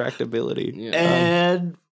distractibility. Yeah.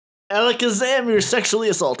 And Alakazam, you're sexually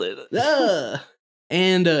assaulted. Ah!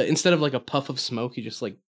 And instead of like a puff of smoke, you just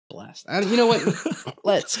like blast. You know what?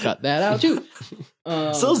 Let's cut that out too.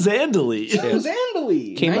 So Zandali. So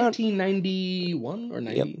Zandali. Came out- 1991 or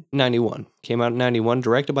 90? Yep, 91. Came out in 91,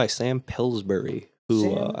 directed by Sam Pillsbury, who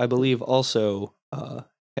Sam- I believe also,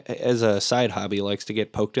 as a side hobby, likes to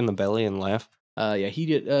get poked in the belly and laugh. Yeah, he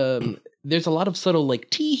did. There's a lot of subtle like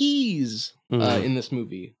tee-hees Mhm. in this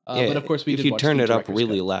movie. Yeah, But of course, we if did you watch turn the it up director's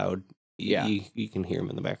really cut. loud, Yeah. you can hear him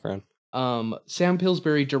in the background. Sam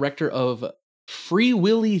Pillsbury, director of Free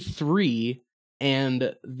Willy 3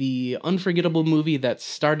 and the unforgettable movie that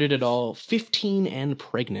started it all, 15 and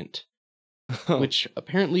Pregnant, which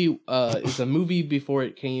apparently is a movie before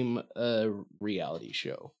it came a reality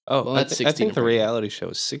show. Oh, well, I, that's I 16 think and the Pregnant. reality show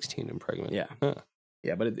is 16 and Pregnant. Yeah. Huh.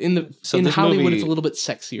 Yeah, but So in this Hollywood, movie- it's a little bit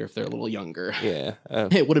sexier if they're a little younger. Yeah.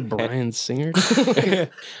 Hey, what did Brian Singer?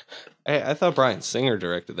 I thought Bryan Singer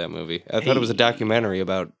directed that movie. I thought it was a Hey. documentary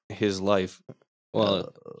about his life.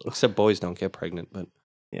 Well, except boys don't get pregnant, but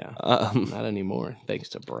Yeah, um, not anymore, thanks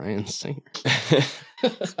to Brian Singer.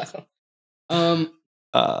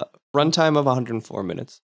 runtime of 104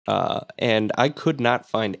 minutes. And I could not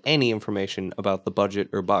find any information about the budget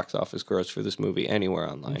or box office gross for this movie anywhere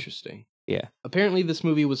online. Interesting. Yeah. Apparently, this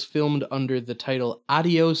movie was filmed under the title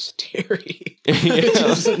 "Adios, Terry," Yeah. which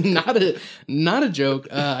is not a joke.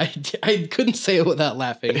 I couldn't say it without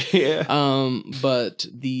laughing. Yeah. But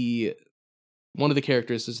one of the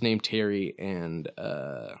characters is named Terry, and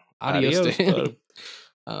adios to Adios, him. bud.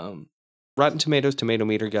 Um, Rotten Tomatoes tomato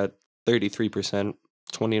meter got 33%,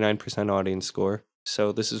 29% audience score.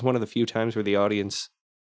 So this is one of the few times where the audience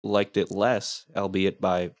liked it less, albeit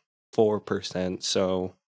by 4%.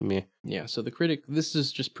 So meh. yeah. So this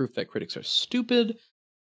is just proof that critics are stupid.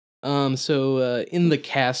 So in the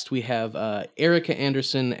cast we have Erica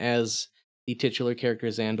Anderson as the titular character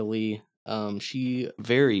Zandalee. She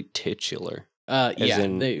Very titular. As yeah,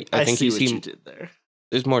 in, they I think see you what see you did there.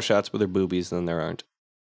 there's more shots with her boobies than there aren't.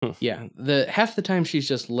 yeah, the half the time she's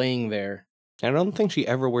just laying there. I don't think she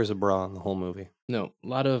ever wears a bra in the whole movie. No, a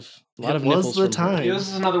lot of It nipples was the from her. time. Yeah, this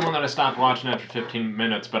is another one that I stopped watching after 15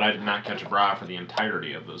 minutes, but I did not catch a bra for the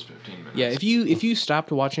entirety of those 15 minutes. Yeah, if you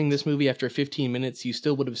stopped watching this movie after 15 minutes, you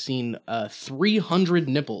still would have seen 300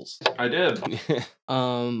 nipples. I did.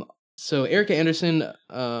 So Erica Anderson,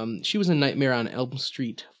 she was in Nightmare on Elm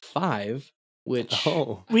Street 5, which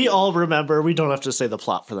Oh. We all remember. We don't have to say the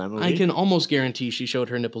plot for that movie. I can almost guarantee she showed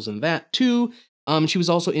her nipples in that too. She was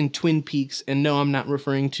also in Twin Peaks, and no, I'm not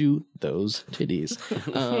referring to those titties.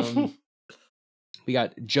 We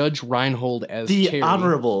got Judge Reinhold as the Terry.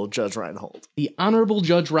 Honorable Judge Reinhold. The Honorable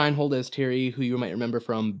Judge Reinhold as Terry, who you might remember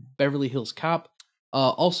from Beverly Hills Cop.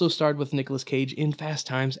 Also starred with Nicolas Cage in Fast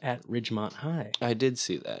Times at Ridgemont High. I did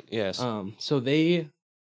see that, yes. So they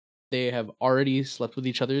have already slept with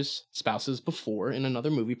each other's spouses before in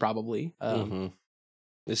another movie, probably. Mhm.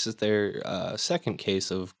 This is their second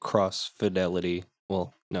case of cross-fidelity.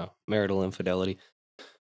 Well, no, marital infidelity.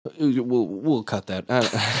 We'll cut that.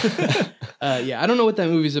 Yeah, I don't know what that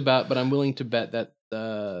movie's about, but I'm willing to bet that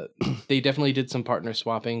they definitely did some partner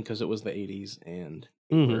swapping because it was the 80s and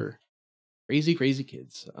they Mhm. were crazy, crazy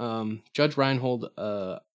kids. Judge Reinhold,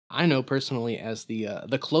 I know personally as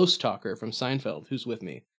the close talker from Seinfeld, who's with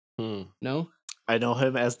me. Hmm. No? I know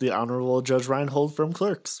him as the Honorable Judge Reinhold from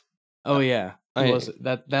Clerks. Oh yeah, Who I- was it?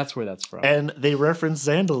 That's where that's from. And they reference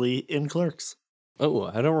Zandalee in Clerks. Oh,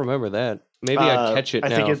 I don't remember that. Maybe I'd catch it I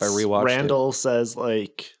now think if I it's rewatched Randall says,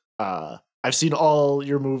 like, I've seen all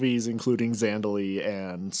your movies, including Zandalee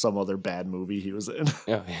and some other bad movie he was in. it.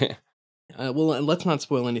 Oh, yeah. Well, let's not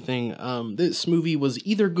spoil anything. This movie was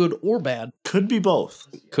either good or bad. Could be both.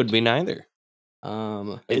 Could be neither.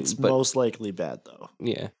 It's but- most likely bad, though.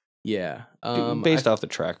 Yeah. Yeah. Based off the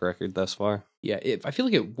track record thus far. Yeah, I feel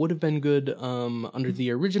like it would have been good under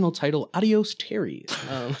the original title Adios Terry.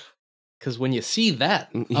 Because when you see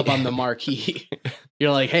that up on the marquee,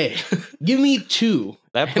 you're like, hey, give me two.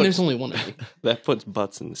 That And there's puts, only one of me. that puts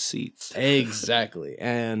butts in the seats. Exactly.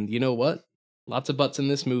 And you know what? Lots of butts in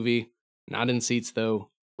this movie. Not in seats, though.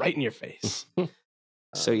 Right in your face.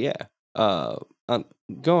 So yeah,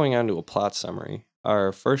 going on to a plot summary.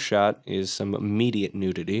 Our first shot is some immediate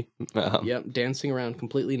nudity. Yep, dancing around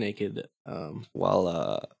completely naked.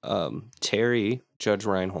 While Terry, Judge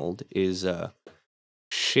Reinhold, is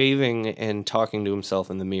shaving and talking to himself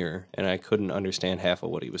in the mirror, and I couldn't understand half of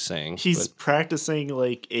what he was saying. He's practicing,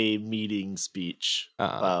 like, a meeting speech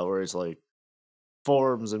where it's, like,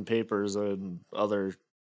 forms and papers and other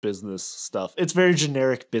business stuff. It's very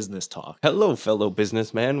generic business talk. Hello, fellow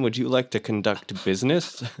businessman. Would you like to conduct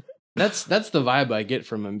business? That's the vibe I get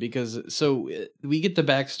from him because we get the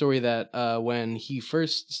backstory that when he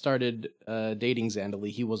first started dating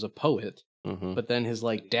Zandalee, he was a poet, Mhm. but then his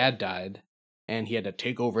dad died, and he had to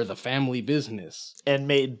take over the family business. And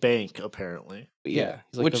made bank, apparently. Yeah,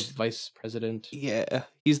 he's like the vice president. Yeah,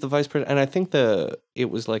 he's the vice president, and I think it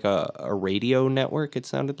was like a radio network. It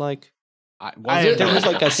sounded like there was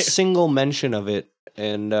like a single mention of it,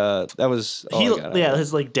 and that was all I got out of it.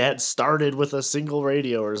 His dad started with a single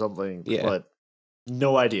radio or something. Yeah. But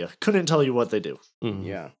no idea. Couldn't tell you what they do. Mhm.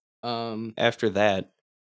 Yeah. After that,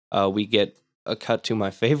 we get a cut to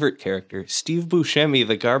my favorite character, Steve Buscemi,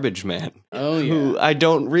 the garbage man. Oh yeah. Who I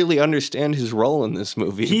don't really understand his role in this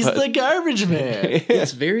movie. He's but- the garbage man.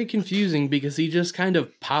 It's very confusing because he just kind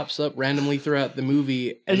of pops up randomly throughout the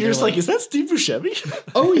movie, And you're just like, is that Steve Buscemi?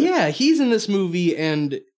 oh yeah, he's in this movie,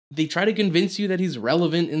 and they try to convince you that he's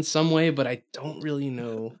relevant in some way, but I don't really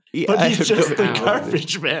know. Yeah, But I he's don't just know. the how.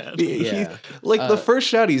 garbage man. Yeah. Like the Uh, first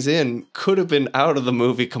shot he's in could have been out of the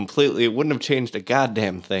movie completely. It wouldn't have changed a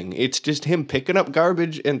goddamn thing. It's just him picking up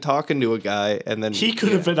garbage and talking to a guy, and then He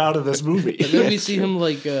could have been out of this movie. And then we see him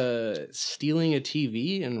stealing a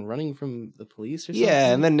TV and running from the police or something.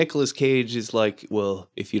 yeah, and then Nicolas Cage is like, "Well,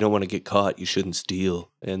 if you don't want to get caught, you shouldn't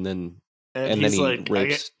steal." And then then he's he like,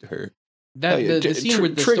 rapes her. that the scene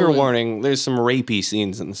with the trigger stolen- warning. There's some rapey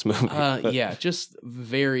scenes in this movie. but- yeah, just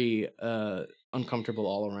very uncomfortable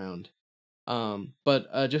all around. But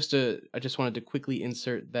I just wanted to quickly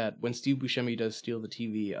insert that when Steve Buscemi does steal the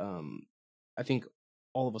TV, I think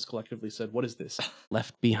all of us collectively said, "What is this?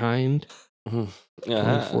 Left Behind, Uh-huh.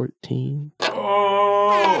 2014."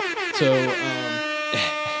 Oh! So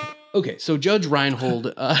Okay, so Judge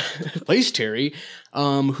Reinhold plays Terry,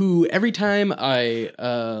 who every time I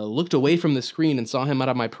looked away from the screen and saw him out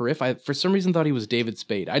of my periph, I for some reason thought he was David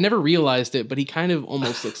Spade. I never realized it, but he kind of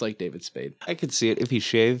almost looks like David Spade. I could see it if he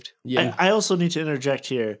shaved. Yeah. I also need to interject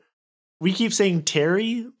here. We keep saying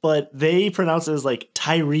Terry, but they pronounce it as like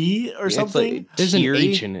Tyree or It's something. like There's an Teary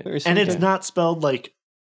H in it. or And it's something. not spelled like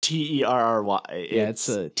Terry. Yeah, it's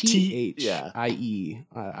a T-H-I-E.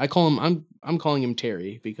 I call him. I'm calling him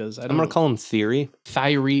Terry because I I'm don't gonna call him Theory.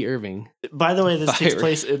 Thyre Irving. By the way, this takes Fire.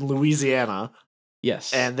 place in Louisiana,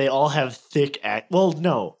 Yes, and they all have thick Well,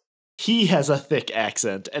 no, he has a thick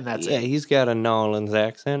accent, and that's Yeah, it. he's got a New Orleans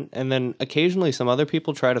accent, and then occasionally some other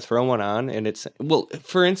people try to throw one on, and it's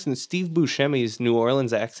for instance, Steve Buscemi's New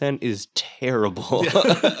Orleans accent is terrible.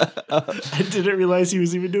 I didn't realize he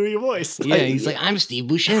was even doing a voice. yeah. He's like, I'm Steve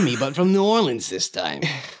Buscemi, but from New Orleans this time.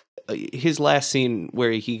 His last scene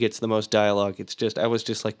where he gets the most dialogue, I was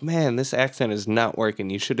just like, man, this accent is not working.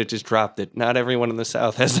 You should have just dropped it. Not everyone in the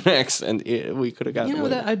South has an accent. We could have gotten You know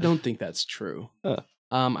away. that I don't think that's true. Huh.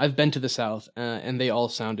 I've been to the South, and they all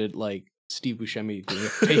sounded like Steve Buscemi doing a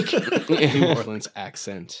fake New Orleans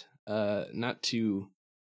accent. Not to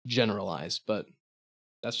generalize, but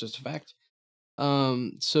that's just a fact.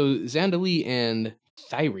 So Zandalee and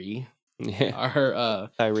Thyre Yeah, are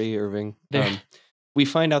Tyree Irving. they're- We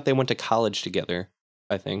find out they went to college together,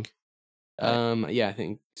 I think. yeah, I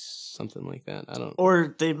think something like that. I don't.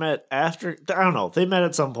 Or they met after. I don't know. They met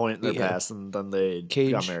at some point in their Yeah. past, and then they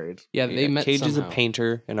Cage. got married. Yeah, they met. Cage is a somehow.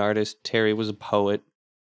 painter, an artist. Terry was a poet.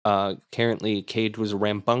 Currently, Cage was a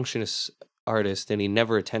rambunctious artist, and he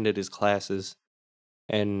never attended his classes.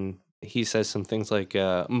 And he says some things like,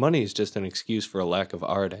 "Money is just an excuse for a lack of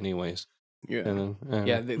art, anyways." Yeah, And then,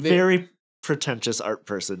 yeah. Very pretentious art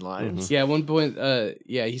person lines. Yeah, at one point,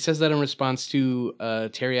 yeah, he says that in response to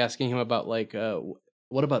Terry asking him about like,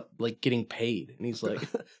 what about like getting paid? And he's like,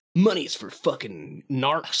 money's for fucking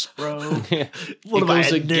narcs, bro. yeah. What am I,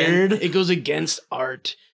 a nerd? It goes against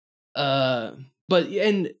art. But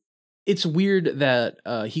and it's weird that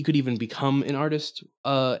he could even become an artist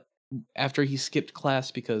after he skipped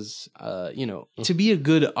class because to be a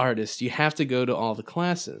good artist you have to go to all the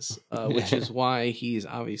classes, which is why he's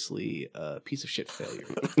obviously a piece of shit failure.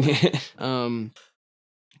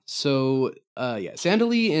 So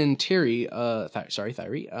Zandalee and Terry,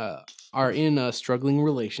 Thyre, are in a struggling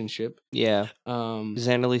relationship. Yeah. Um,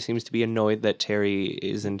 Zandalee seems to be annoyed that Terry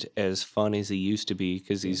isn't as fun as he used to be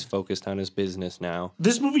because he's focused on his business now.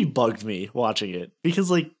 This movie bugged me watching it because,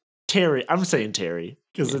 like, Terry, I'm saying Terry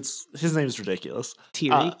because his name's ridiculous.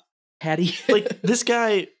 Terry? Hattie, Like, this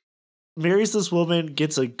guy marries this woman,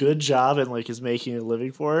 gets a good job, and like is making a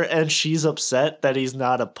living for her, and she's upset that he's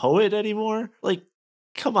not a poet anymore. Like,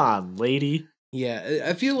 come on, lady. Yeah,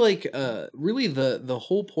 I feel like really the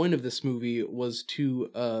whole point of this movie was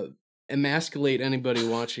to emasculate anybody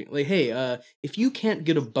watching. Like, hey, if you can't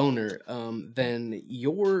get a boner, then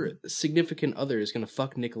your significant other is gonna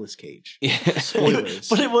fuck Nicolas Cage. Yeah. Spoilers.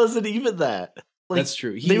 But it wasn't even that. Like, That's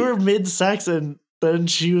true. They were mid-sex, and then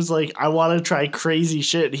she was like, I want to try crazy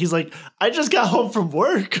shit. And he's like, I just got home from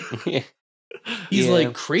work. Yeah. He's Yeah.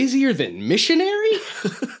 like crazier than missionary.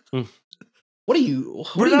 What are you?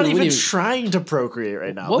 We're what are not you, even what are you- trying to procreate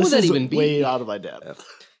right now. What would This that is even be? way out of my depth.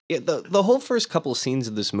 Yeah, the whole first couple scenes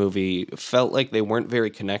of this movie felt like they weren't very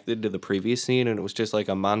connected to the previous scene, and it was just like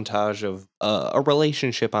a montage of a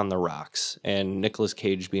relationship on the rocks and Nicolas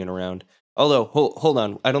Cage being around. Although, hold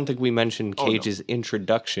on, I don't think we mentioned Oh, no. Cage's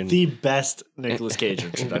introduction The best Nicolas Cage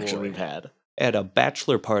introduction boy. we've had. at a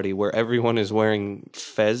bachelor party where everyone is wearing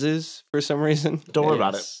fezzes for some reason. Don't worry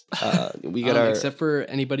about it. Yes. We got our Except for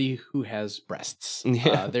anybody who has breasts.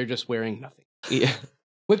 Yeah. They're just wearing nothing. yeah.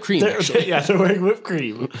 Whipped cream, actually. Yeah, they're wearing whipped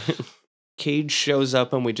cream. Cage shows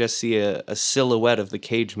up and we just see a silhouette of the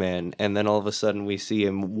Cage Man, and then all of a sudden we see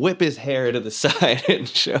him whip his hair to the side and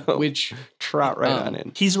show Which trot right on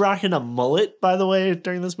in. He's rocking a mullet, by the way,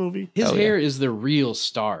 during this movie. his Oh, hair is the real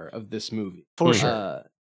star of this movie. For Mhm. sure.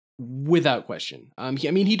 Without question.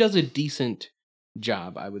 He does a decent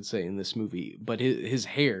job, I would say, in this movie, but his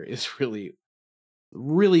hair is really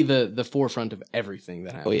the forefront of everything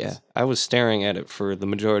that Oh happens. yeah, I was staring at it for the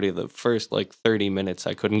majority of the first like 30 minutes.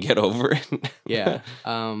 I couldn't get over it. Yeah.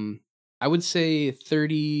 I would say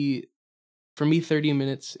 30 for me 30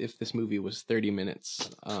 minutes if this movie was 30 minutes.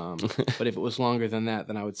 But if it was longer than that,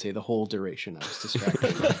 then I would say the whole duration I was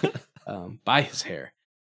distracted by his hair.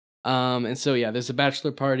 And so yeah, there's a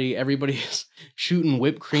bachelor party. Everybody's shooting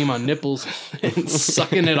whipped cream on nipples and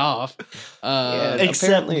sucking it off. Yeah, Except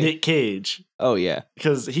apparently- Nick Cage, Oh yeah,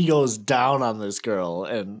 because he goes down on this girl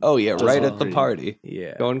and oh yeah, Does right all at the three. party,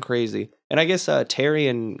 Yeah. going crazy. And I guess Terry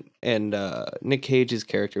and Nick Cage's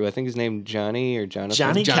character, who I think is named Johnny or Jonathan.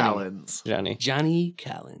 Johnny Johnny. Collins. Johnny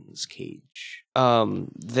Collins Cage.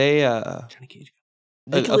 They Johnny Cage.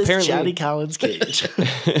 Nicholas apparently- Johnny Collins Cage.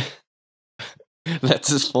 that's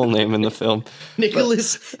his full name in the film.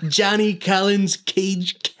 Nicholas Johnny Collins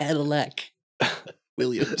Cage Cadillac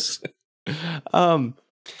Williams.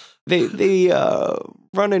 They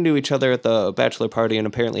run into each other at the bachelor party and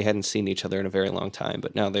apparently hadn't seen each other in a very long time.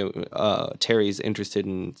 But now Terry's interested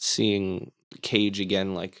in seeing Cage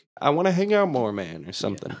again. Like, I want to hang out more, man, or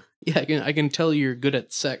something. Yeah, I can tell you're good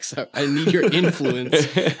at sex. I need your influence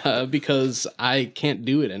because I can't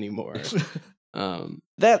do it anymore.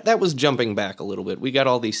 That was jumping back a little bit. We got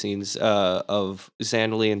all these scenes of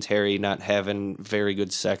Zandalee and Terry not having very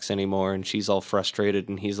good sex anymore, and she's all frustrated,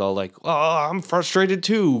 and he's all like, "Oh, I'm frustrated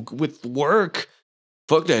too with work.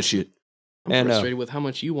 Fuck that shit." I'm frustrated with how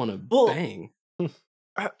much you want to Well, bang.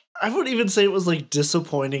 I wouldn't even say it was like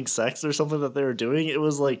disappointing sex or something that they were doing. It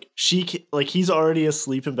was like he's already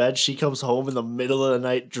asleep in bed. She comes home in the middle of the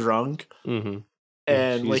night drunk, Mm-hmm.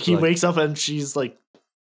 and she's like he like- wakes up and she's like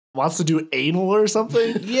wants to do anal or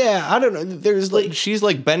something. Yeah, I don't know. There's like she's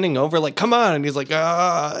like bending over, like, "Come on," and he's like,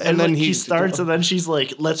 "Ah," and then like, he starts, and then she's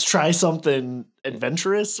like, "Let's try something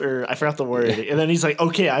adventurous," or I forgot the word. And then he's like,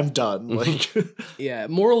 "Okay, I'm done." Like, Yeah,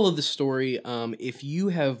 moral of the story, if you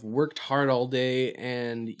have worked hard all day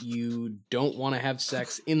and you don't want to have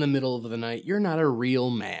sex in the middle of the night, you're not a real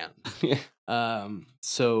man.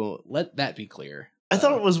 So let that be clear. I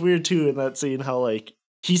thought it was weird too in that scene how like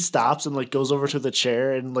he stops and like goes over to the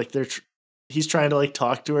chair and like he's trying to like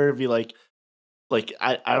talk to her and be like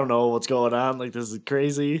I don't know what's going on, like this is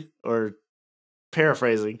crazy, or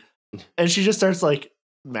paraphrasing, and she just starts like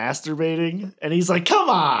masturbating and he's like, "Come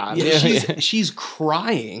on." Yeah, she's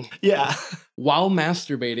crying Yeah. while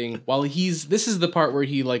masturbating, while this is the part where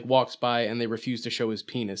he like walks by and they refuse to show his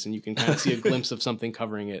penis and you can kind of see a glimpse of something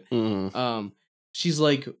covering it. Mhm. She's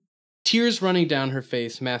like tears running down her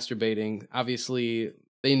face, masturbating. Obviously,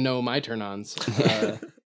 they know my turn-ons.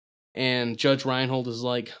 And Judge Reinhold is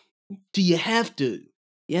like, "Do you have to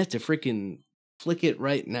freaking flick it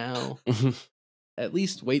right now? At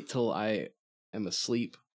least wait till I am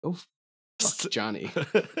asleep." Oh, fuck Johnny.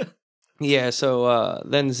 Yeah, so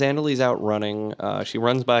then Zandalee's out running. She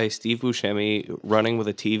runs by Steve Buscemi running with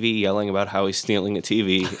a TV, yelling about how he's stealing a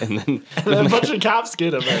TV, and then And then a bunch of cops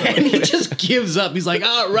get him. And he just gives up. He's like,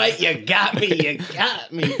 "All right, you got me. You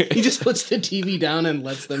got me." He just puts the TV down and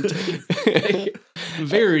lets them take it.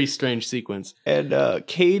 Very strange sequence. And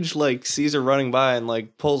Cage like sees her running by and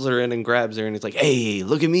like pulls her in and grabs her, and he's like, "Hey,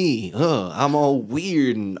 look at me! I'm all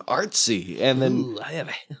weird and artsy." And then Ooh, I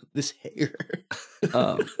have this hair.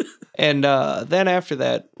 and then after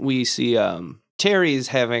that, we see Terry's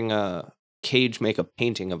having Cage make a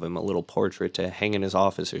painting of him, a little portrait to hang in his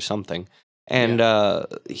office or something. And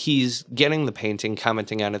he's getting the painting,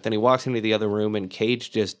 commenting on it. Then he walks into the other room, and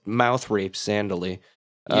Cage just mouth rapes Zandalee.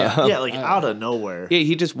 Yeah, like out of nowhere. Yeah,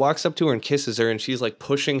 he just walks up to her and kisses her, and she's like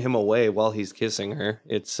pushing him away while he's kissing her.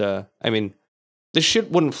 It's, I mean, this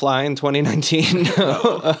shit wouldn't fly in 2019.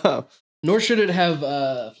 Nor should it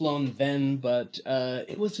have flown then, but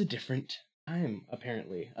it was a different time,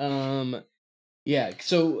 apparently. Yeah,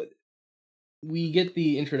 so we get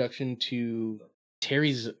the introduction to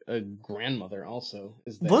Terry's grandmother also.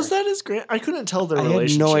 Is there. Was that his grand? I couldn't tell their I had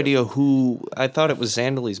relationship. no idea who. I thought it was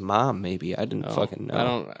Zandalee's mom. Maybe I didn't Oh, fucking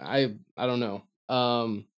know. I don't know.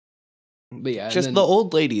 But yeah, and Just then the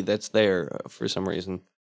old lady that's there for some reason.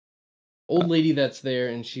 old lady that's there,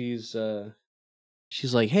 and she's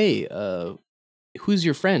like, "Hey, who's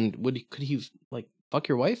your friend? Could he like fuck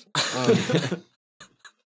your wife?"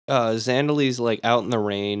 Zandalee's like out in the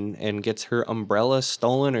rain and gets her umbrella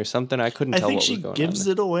stolen or something. I couldn't I tell think what she was going gives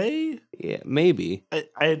on. it away. Yeah, maybe. I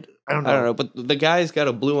don't know. I don't know, but the guy's got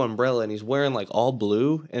a blue umbrella and he's wearing like all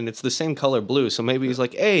blue, and it's the same color blue. So maybe he's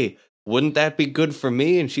like, "Hey, wouldn't that be good for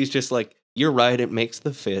me?" And she's just like, "You're right, it makes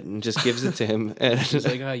the fit," and just gives it to him. And She's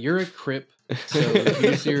like, "You're a Crip, so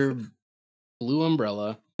here's your blue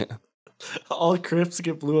umbrella." All Crips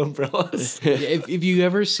get blue umbrellas. Yeah, if you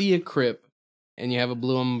ever see a Crip and you have a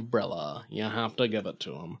blue umbrella, you have to give it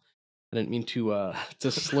to him. I didn't mean to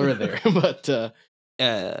slur there, but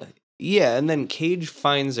yeah, and then Cage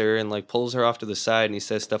finds her and like pulls her off to the side, and he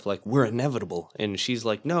says stuff like, "We're inevitable," and she's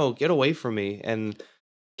like, "No, get away from me." And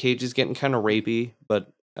Cage is getting kind of rapey,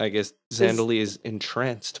 but I guess Zandalee is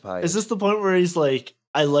entranced by it. Is this the point where he's like,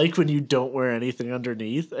 "I like when you don't wear anything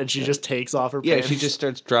underneath," and she just takes off her Yeah, pants? she just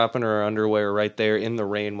starts dropping her underwear right there in the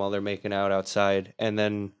rain while they're making out outside, and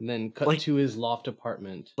then cut Like- to his loft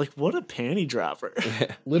apartment, like, what a panty dropper.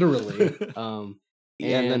 literally.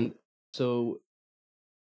 yeah, and then So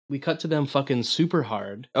we cut to them fucking super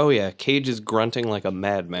hard. Oh yeah, Cage is grunting like a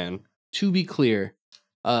madman. To be clear,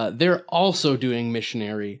 they're also doing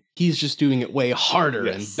missionary. He's just doing it way harder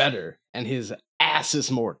and Yes. better, and his ass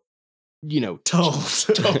is more, Toned.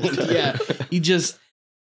 toned. Yeah, he just.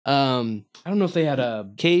 I don't know if they had a.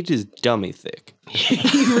 Cage is dummy thick. He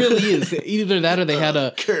really is. Either that or they had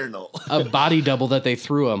a Colonel. body double that they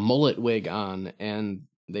threw a mullet wig on, and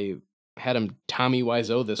they had him Tommy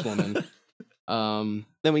Wiseau this woman.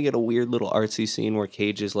 Then we get a weird little artsy scene where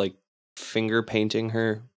Cage is like finger painting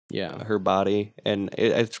her Yeah. her body, and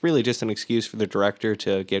it's really just an excuse for the director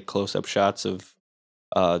to get close-up shots of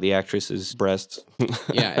the actress's breasts.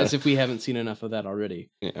 Yeah, as if we haven't seen enough of that already.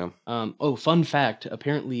 Yeah. Fun fact.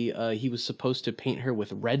 Apparently, he was supposed to paint her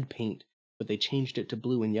with red paint, but they changed it to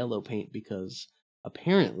blue and yellow paint because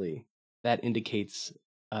apparently that indicates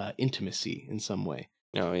intimacy in some way.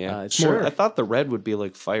 Oh yeah. It's Sure. more. I thought the red would be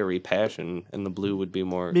like fiery passion, and the blue would be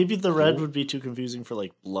more. Maybe the red cool. would be too confusing for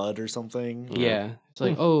like blood or something. Yeah, it's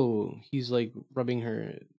like, oh, he's like rubbing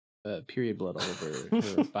her period blood all over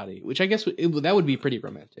her body, which I guess that would be pretty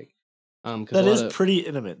romantic. That is pretty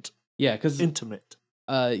intimate. yeah, because Intimate.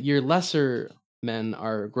 your lesser men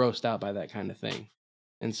are grossed out by that kind of thing,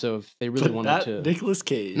 and so if they really But wanted not to, Nicolas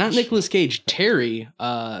Cage. not Nicolas Cage, Terry,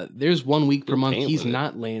 there's 1 week per He'll month paint he's with it.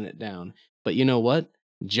 not laying it down, but you know what,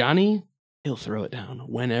 Johnny, he'll throw it down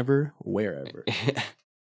whenever, wherever.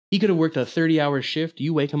 He could have worked a 30-hour shift.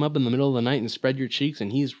 You wake him up in the middle of the night and spread your cheeks,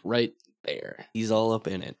 and he's right there. He's all up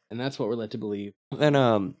in it. And that's what we're led to believe.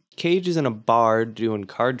 Then Cage is in a bar doing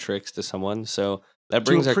card tricks to someone, so that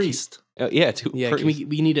To brings a our priest. yeah, to a Yeah, priest.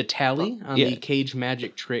 we need a tally on Yeah. the Cage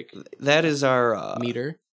magic trick That is our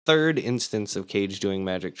meter. third instance of Cage doing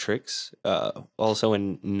magic tricks. Also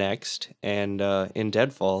in Next and in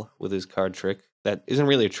Deadfall with his card trick. That isn't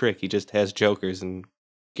really a trick. He just has jokers and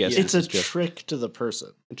guesses. It's a his joke. trick to the person.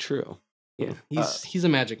 True. Yeah, Uh, he's a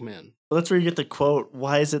magic man. Well, that's where you get the quote,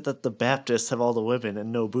 why is it that the Baptists have all the women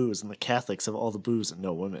and no booze, and the Catholics have all the booze and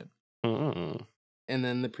no women? Mm. And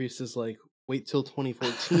then the priest is like, "Wait till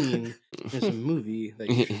 2014. There's a movie that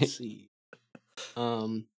you should see."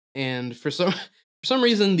 And for some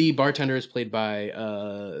reason, the bartender is played by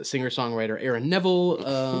singer-songwriter Aaron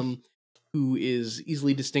Neville, who is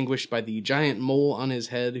easily distinguished by the giant mole on his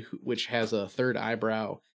head, which has a third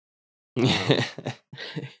eyebrow.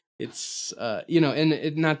 It's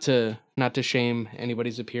and not to shame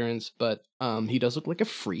anybody's appearance, but he does look like a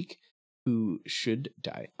freak who should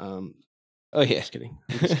die. Oh yeah. Just kidding.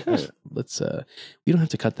 Let's we don't have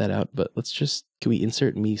to cut that out, but can we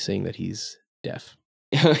insert me saying that he's deaf?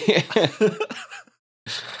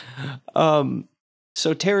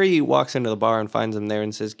 So Terry walks into the bar and finds him there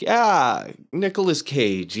and says, Nicolas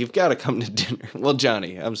Cage, you've got to come to dinner. Well,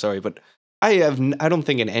 Johnny, I'm sorry, but I don't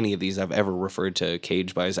think in any of these I've ever referred to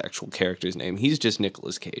Cage by his actual character's name. He's just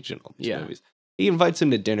Nicolas Cage in all these movies. He invites him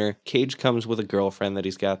to dinner. Cage comes with a girlfriend that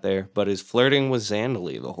he's got there, but is flirting with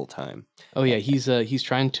Zandalee the whole time. Oh yeah, he's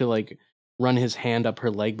trying to like run his hand up her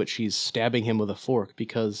leg, but she's stabbing him with a fork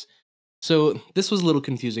because. So this was a little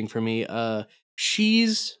confusing for me.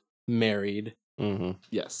 She's married, Mm-hmm.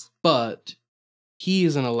 Yes. but he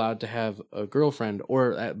isn't allowed to have a girlfriend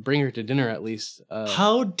or bring her to dinner at least.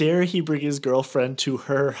 How dare he bring his girlfriend to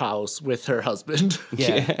her house with her husband?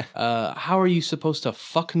 Yeah. How are you supposed to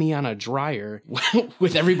fuck me on a dryer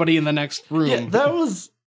with everybody in the next room? Yeah, that was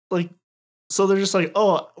like, so they're just like,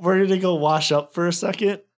 oh, we're going to go wash up for a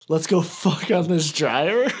second. Let's go fuck on this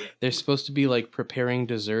dryer. They're supposed to be like preparing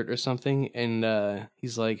dessert or something, and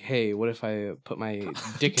he's like, "Hey, what if I put my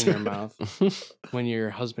dick in your mouth when your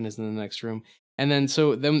husband is in the next room?" And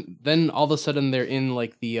then all of a sudden they're in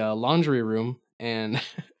like the laundry room, and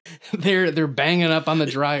they're banging up on the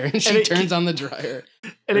dryer, and she turns on the dryer.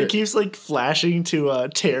 And it keeps like flashing to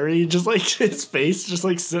Terry, just like his face, just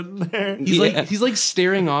like sitting there. He's like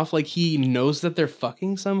staring off, like he knows that they're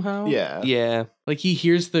fucking somehow. Yeah. Yeah. Like he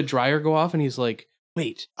hears the dryer go off, and he's like,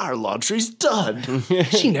 "Wait, Our laundry's done.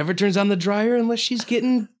 she never turns on the dryer unless she's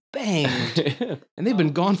getting banged." And they've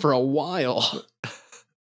been gone for a while.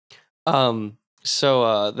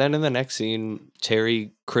 So then in the next scene,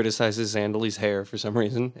 Terry criticizes Zandalee's hair for some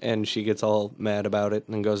reason, and she gets all mad about it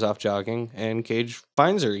and then goes off jogging, and Cage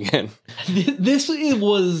finds her again. This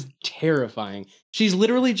was terrifying. She's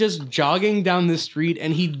literally just jogging down the street,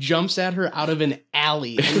 and he jumps at her out of an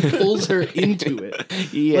alley and pulls her into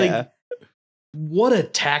it. Yeah. Like, what a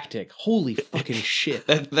tactic. Holy fucking shit.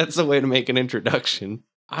 That's the way to make an introduction.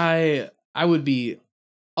 I would be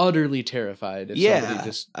utterly terrified if somebody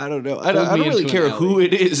just I don't know. pulled I don't me really into an care who alley.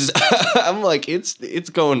 it is. I'm like, it's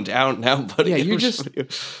going down now, buddy. Yeah, I'm you're just-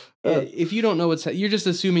 If you don't know you're just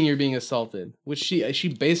assuming you're being assaulted, which she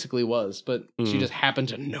basically was, but she Mhm. just happened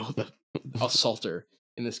to know the assaulter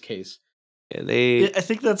in this case. Yeah, they I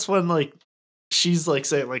think that's when like she's like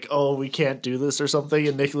saying like, "Oh, we can't do this" or something,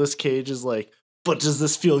 and Nicolas Cage is like, "But does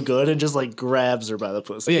this feel good?" and just like grabs her by the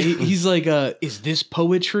pussy. Oh, yeah, he's like, "Is this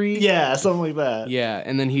poetry?" yeah, something like that. Yeah,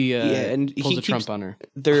 and then he and pulls he a trump keeps- on her.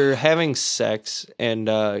 they're having sex, and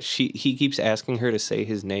he keeps asking her to say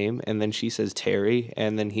his name, and then she says Terry,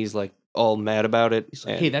 and then he's like all mad about it. He's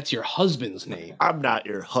like, "Hey, that's your husband's name." I'm not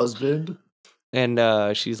your husband.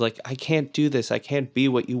 and she's like, I can't do this. I can't be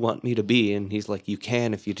what you want me to be. And he's like, you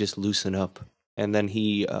can if you just loosen up. And then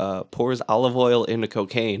he pours olive oil into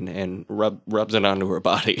cocaine and rubs it onto her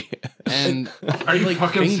body. And Are you like,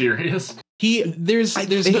 fucking fing- serious? there's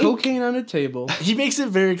think- cocaine on a table. He makes it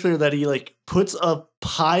very clear that he like puts a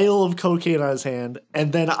pile of cocaine on his hand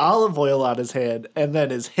and then olive oil on his hand and then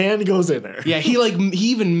his hand goes in her. Yeah, he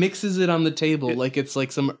even mixes it on the table like it's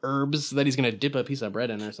like some herbs that he's gonna dip a piece of bread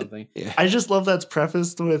in or something. I just love that's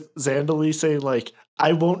prefaced with Zandali saying like,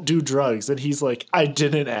 "I won't do drugs," and he's like, "I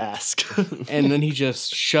didn't ask." And then he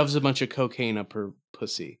just shoves a bunch of cocaine up her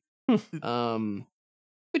pussy,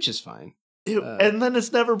 which is fine. Ew, and then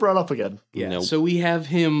it's never brought up again. Yeah. Nope. So we have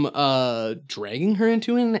him dragging her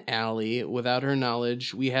into an alley without her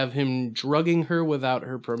knowledge. We have him drugging her without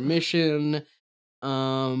her permission.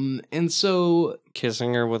 And so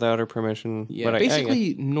Kissing her without her permission. yeah, But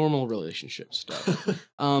basically normal relationship stuff.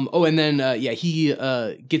 And then he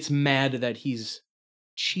gets mad that he's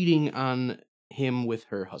cheating on him with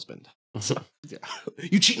her husband.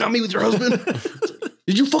 You cheating on me with your husband?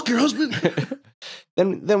 Did you fuck your husband?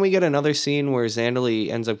 Then we get another scene where Zandali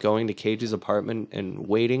ends up going to Cage's apartment and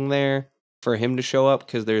waiting there for him to show up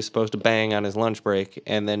because they're supposed to bang on his lunch break.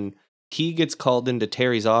 And then he gets called into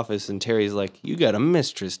Terry's office, and Terry's like, "You got a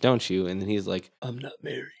mistress, don't you?" And then he's like, I'm not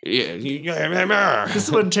married. "Yeah." This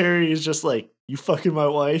is when Terry is just like, "You fucking my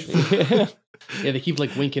wife," Yeah, they keep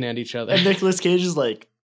like winking at each other. and Nicolas Cage is like,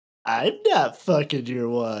 "I'm not fucking your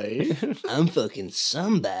wife." I'm fucking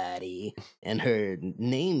somebody, and her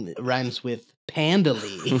name rhymes with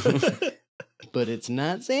Pandally, but it's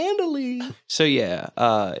not Zandali. So yeah,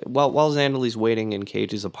 while Zandali's waiting in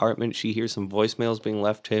Cage's apartment, she hears some voicemails being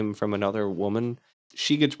left to him from another woman.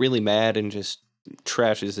 She gets really mad and just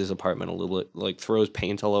trashes his apartment a little bit, like throws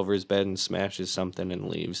paint all over his bed and smashes something and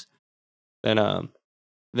leaves.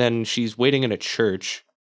 Then she's waiting in a church,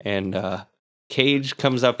 and Cage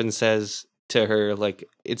comes up and says to her, like,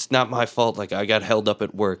 "It's not my fault. Like, I got held up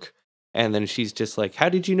at work." And then she's just like, "How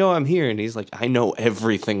did you know I'm here?" And he's like, "I know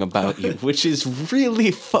everything about you," which is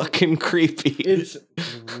really fucking creepy. It's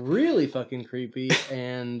really fucking creepy,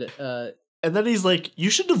 and And then he's like, "You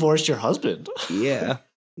should divorce your husband." Yeah.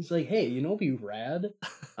 he's like, "Hey, you know, what'd be rad?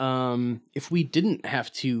 If we didn't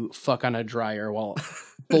have to fuck on a dryer while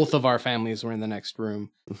both of our families were in the next room."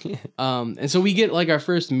 And so we get like our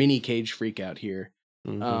first mini Cage freak out here.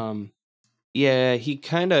 Mhm. Yeah, he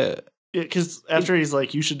kind of. Because after he's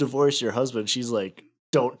like, "You should divorce your husband," she's like,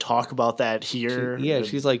 "Don't talk about that here." And-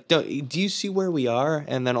 She's like, do you see where we are?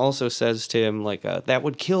 And then also says to him, like, that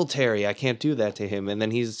would kill Terry. I can't do that to him. And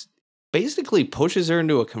then he's basically pushes her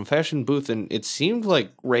into a confession booth, and it seemed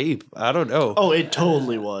like rape. I don't know. "Oh, it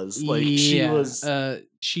totally was." Like she was.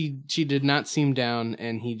 She did not seem down,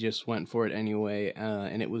 and he just went for it anyway,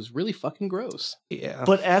 and it was really fucking gross. Yeah.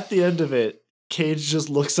 But at the end of it, Cage just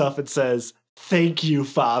looks up and says, "Thank you,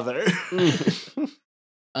 Father."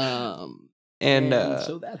 And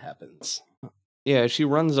so that happens. Yeah, she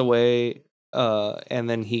runs away, and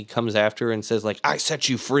then he comes after her and says, like, "I set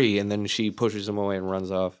you free," and then she pushes him away and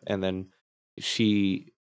runs off, and then she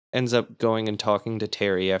ends up going and talking to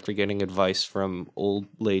Terry after getting advice from old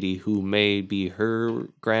lady who may be her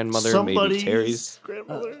grandmother, maybe Terry's.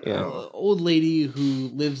 grandmother. Yeah. Old lady who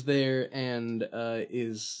lives there and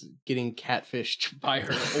is getting catfished by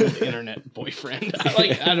her old internet boyfriend.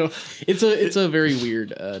 I don't. It's a very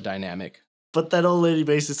weird dynamic. But that old lady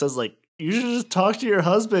basically says, like, "You should just talk to your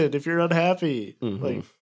husband if you're unhappy. Mhm. Like,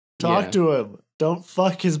 talk Yeah. to him. Don't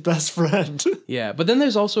fuck his best friend." Yeah, but then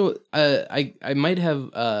there's also I might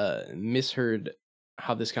have misheard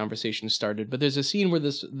how this conversation started, but there's a scene where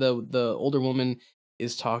the older woman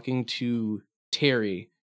is talking to Terry,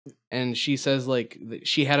 and she says like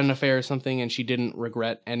she had an affair or something, and she didn't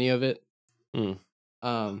regret any of it. Mm.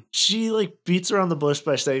 She, like, beats around the bush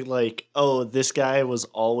by saying, like, "Oh, this guy was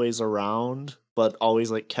always around, but always,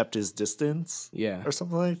 like, kept his distance," Yeah, or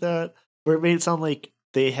something like that. Where it made it sound like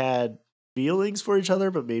they had feelings for each other,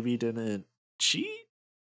 but maybe didn't cheat?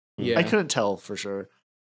 yeah. I couldn't tell for sure.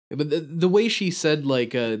 But the way she said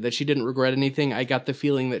like that she didn't regret anything, I got the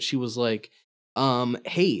feeling that she was like,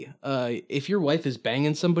 hey, if your wife is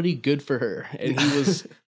banging somebody, good for her. And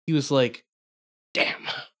he was like, damn.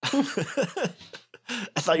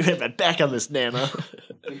 I thought you had my back on this, Nana.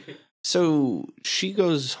 So she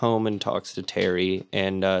goes home and talks to Terry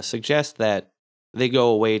and suggests that they go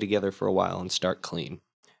away together for a while and start clean.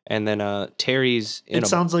 And then Terry's in It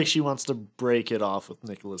sounds like she wants to break it off with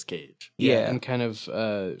Nicolas Cage. Yeah. And kind of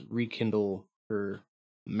rekindle her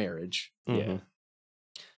marriage. Yeah.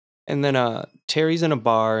 And then Terry's in a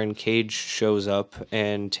bar and Cage shows up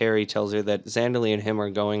and Terry tells her that Zandalee and him are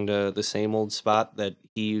going to the same old spot that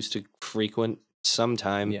he used to frequent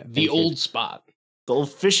sometime. Yeah, the old spot. The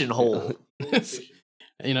old fishing hole.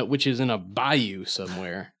 Which is in a bayou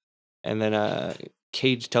somewhere. And then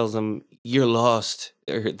Cage tells him, "You're lost.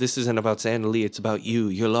 This isn't about Zandalee, it's about you.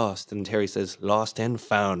 You're lost." And Terry says, "Lost and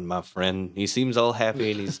found, my friend." He seems all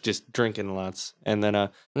happy and he's just drinking lots. And then And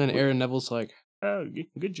then Aaron Neville's like, "Oh,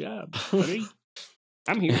 good job, buddy.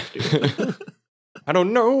 I'm here too." I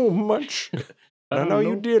don't know much. But I know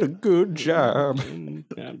you did a good job.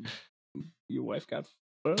 Your wife got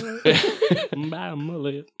fucked by a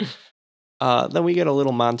mullet. Then we get a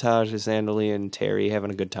little montage of Zandalee and Terry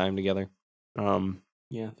having a good time together.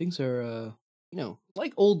 Yeah, things are,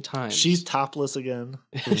 like old times. She's topless again.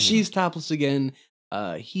 She's topless again.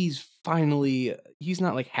 He's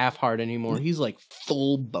not like half hard anymore. He's like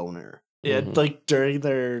full boner. Yeah, Mhm. like during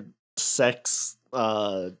their sex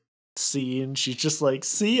scene, she's just like,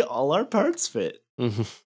 "See, all our parts fit,"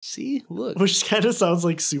 See, look. which kind of sounds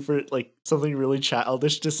like super, like something really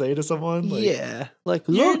childish to say to someone. Like, Yeah, like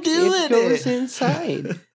You're look, doing it goes it.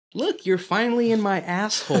 inside. Look, you're finally in my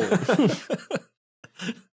asshole.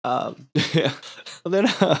 Yeah. Well, then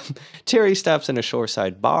Terry stops in a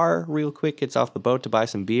shoreside bar real quick, gets off the boat to buy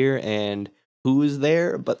some beer, and who is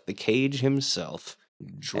there but the Cage himself?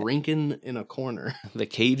 Drinking in a corner. The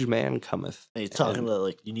Cage man cometh. And he's talking And- about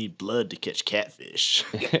like you need blood to catch catfish.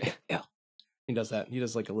 He does that. He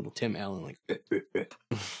does like a little Tim Allen, like.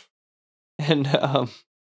 And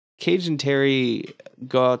Cage and Terry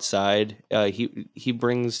go outside. He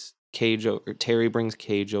brings Cage over. Terry brings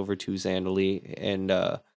Cage over to Zandalee, and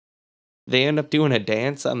they end up doing a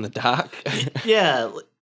dance on the dock. Yeah,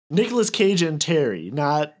 Nicolas Cage and Terry,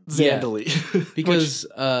 not Yeah. Zandalee. Because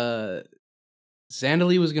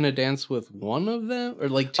Zandalee was gonna dance with one of them, or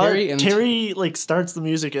like Terry and Terry like starts the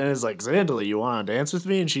music and is like, "Zandalee, you want to dance with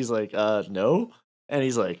me?" And she's like, "No." And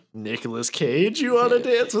he's like, "Nicolas Cage, you want to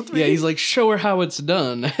dance with me?" Yeah, he's like, show her how it's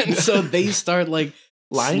done. And so they start like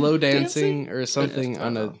Line slow dancing? dancing or something I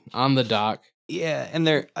don't know. on the dock. Yeah, and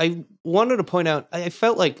I wanted to point out, I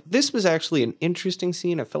felt like this was actually an interesting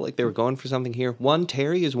scene. I felt like they were going for something here. One,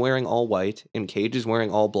 Terry is wearing all white, and Cage is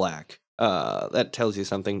wearing all black. That tells you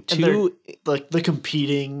something. And they're- Two, like the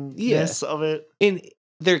competingness of it.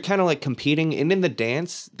 they're kind of like competing, and in the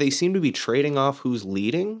dance, they seem to be trading off who's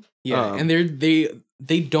leading. Yeah, and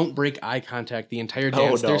they don't break eye contact the entire Oh,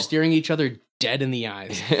 dance. no. They're staring each other dead in the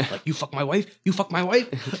eyes. Like, you fuck my wife, you fuck my wife.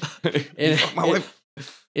 And fuck my wife.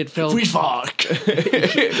 It felt We fuck.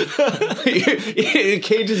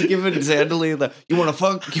 Cage is giving Zandalee the you want to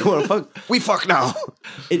fuck, we fuck now.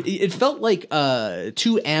 it felt like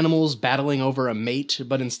two animals battling over a mate,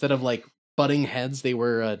 but instead of like butting heads, they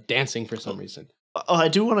were dancing for some reason. Oh, I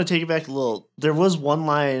do want to take it back a little. There was one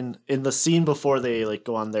line in the scene before they like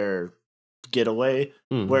go on their getaway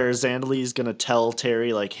where Zandalee's gonna tell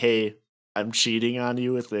Terry like, "Hey, I'm cheating on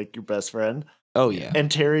you with like your best friend," Oh yeah,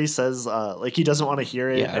 and Terry says like he doesn't want to hear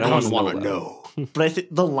it. Yeah, I and don't he's- wanna know. But I think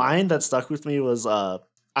the line that stuck with me was,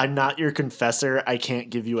 "I'm not your confessor. I can't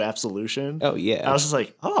give you absolution." oh yeah. I was just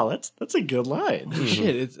like, "Oh, that's a good line."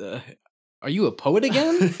 Shit, it's are you a poet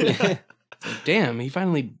again? Damn, he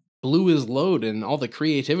finally blew his load and all the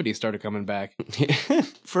creativity started coming back.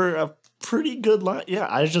 For a pretty good line. Yeah,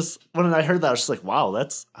 I just when I heard that, I was just like, "Wow,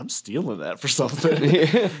 I'm stealing that for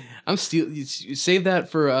something." I'm still you save that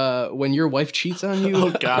for when your wife cheats on you.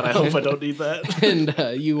 Oh God, I hope I don't need that.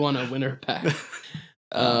 And you want to win her back.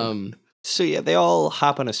 So yeah, they all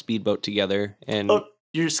hop on a speedboat together, and Oh,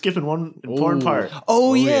 you're skipping one important Ooh. part.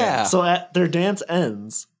 oh yeah. yeah, So at their dance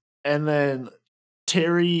ends, and then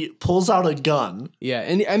Terry pulls out a gun, Yeah,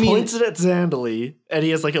 and I mean, points it at Zandalee, and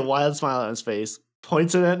he has like a wild smile on his face.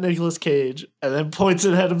 Points it at Nicolas Cage, and then points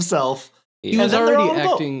it at himself. he Yeah. was And then they're already on the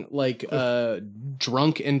boat. acting like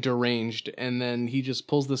drunk and deranged, and then he just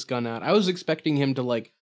pulls this gun out. I was expecting him to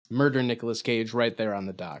like murder Nicolas Cage right there on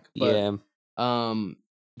the dock. But yeah,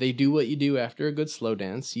 they do what you do after a good slow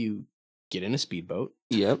dance. You get in a speedboat.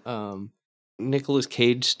 yep. Nicolas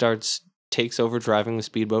Cage starts takes over driving the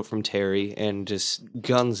speedboat from Terry and just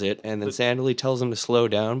guns it. And then Zandalee tells him to slow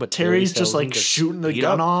down, but Terry's tells just him like to shooting the speed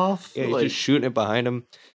gun up. off. Yeah, he's like, just shooting it behind him,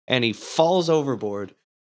 and he falls overboard.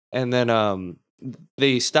 And then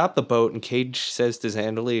they stop the boat, and Cage says to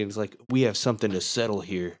Zandalee, and he's like, "We have something to settle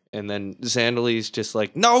here." And then Zandalee's just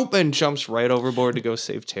like, "Nope," and jumps right overboard to go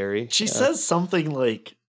save Terry. she says something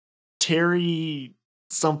like Terry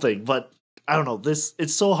something, but I don't know.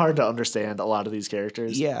 It's so hard to understand a lot of these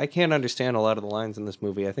characters. Yeah, I can't understand a lot of the lines in this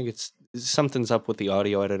movie. I think something's up with the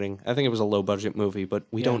audio editing. I think it was a low budget movie, but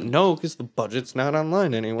we don't know because the budget's not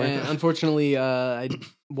online anyway. And unfortunately, I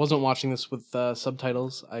wasn't watching this with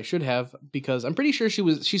subtitles. I should have, because I'm pretty sure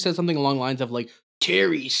she said something along the lines of like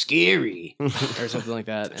Terry scary or something like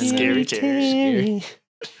that. And Scary Terry.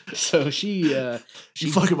 So she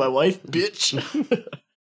You fucking my wife, bitch.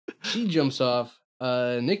 she jumps off.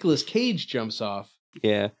 Nicolas Cage jumps off.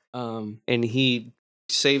 Yeah, Um, and he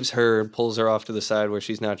saves her and pulls her off to the side where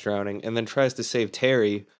she's not drowning, and then tries to save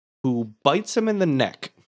Terry, who bites him in the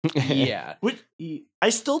neck. yeah. Which, I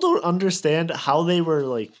still don't understand how they were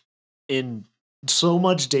like in so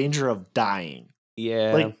much danger of dying.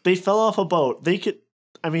 Yeah. Like they fell off a boat. They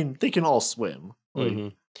can all swim. Like,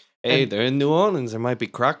 Mhm. Hey, they're in New Orleans. There might be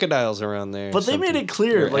crocodiles around there. or but they made something. it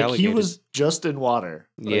clear, Or like he alligators. was just in water.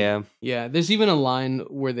 Like, Yeah. Yeah, there's even a line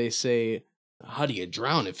where they say, "How do you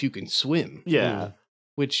drown if you can swim?" yeah.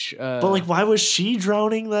 Which, But like, why was she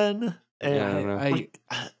drowning then? And Yeah, I don't know. like,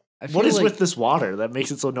 I feel what is like with this water that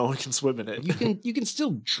makes it so no one can swim in it? you can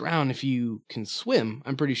still drown if you can swim.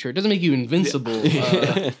 I'm pretty sure it doesn't make you invincible.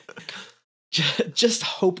 Just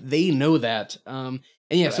hope they know that. And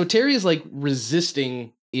yeah, so Terry is like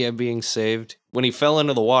resisting. Yeah, being saved. When he fell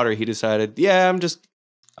into the water, he decided, yeah,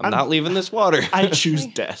 I'm not leaving this water. I choose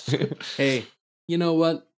death. Hey, you know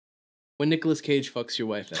what? When Nicolas Cage fucks your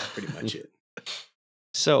wife, that's pretty much it.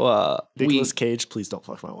 So, Nicolas Cage, please don't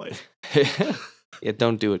fuck my wife. yeah,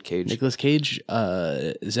 don't do it, Cage. Nicolas Cage,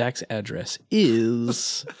 Zach's address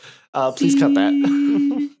is. Please cut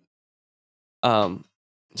that.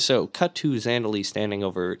 So cut to Zandalee standing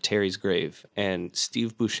over Terry's grave, and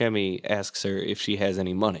Steve Buscemi asks her if she has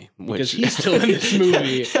any money. Because he's still in this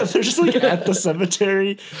movie. Yeah, they're just like at the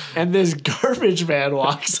cemetery, and this garbage man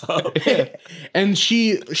walks up. And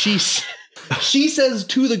she says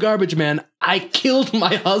to the garbage man, "I killed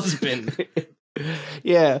my husband."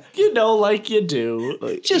 yeah. You know, like you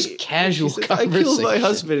do. Just casual She's like, conversation. I killed my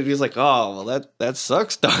husband, and he's like, "Oh, well, that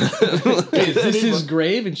sucks, Don." Is this his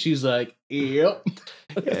grave? And she's like, "Yep."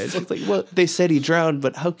 Yeah, it's just like, well, they said he drowned,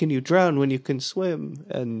 but how can you drown when you can swim?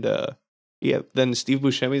 And then Steve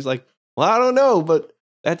Buscemi's like, well, I don't know, but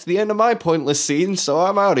that's the end of my pointless scene, so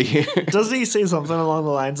I'm out of here. Doesn't he say something along the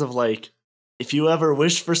lines of like, if you ever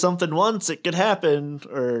wish for something once, it could happen?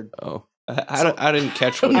 Or Oh, I didn't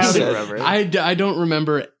catch what he I don't said. remember. I don't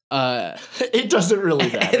remember It doesn't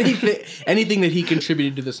really matter. anything that he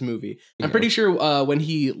contributed to this movie. I'm pretty sure when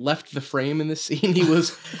he left the frame in this scene, he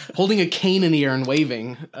was holding a cane in the air and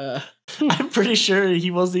waving. I'm pretty sure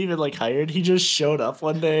he wasn't even like hired. He just showed up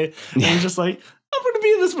one day and was just like, I'm going to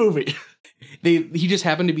be in this movie. He just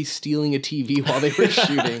happened to be stealing a TV while they were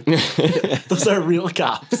shooting. Those are real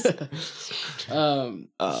cops.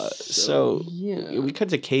 So yeah. we cut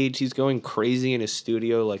to Cage. He's going crazy in his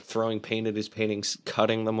studio, like throwing paint at his paintings,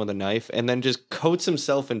 cutting them with a knife, and then just coats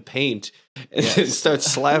himself in paint and then starts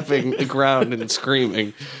slapping the ground and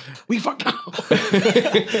screaming. We fucked up.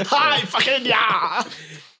 Hi, fucking yeah.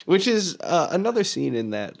 Which is another scene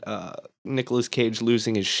in that Nicolas Cage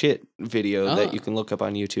losing his shit video that you can look up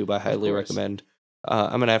on YouTube. I highly course. recommend.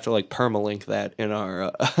 I'm gonna have to like permalink that in our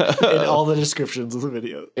In all the descriptions of the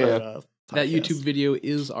video. Yeah. That podcast. YouTube video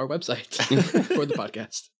is our website for the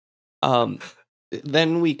podcast.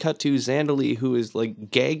 Then we cut to Zandalee, who is like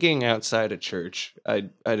gagging outside a church. I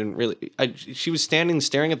didn't really. She was standing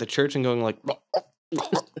staring at the church and going like,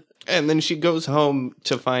 and then she goes home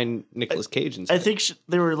to find Nicolas Cage instead. I think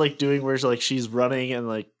they were like doing where like she's running and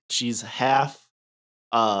like she's half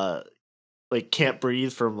like can't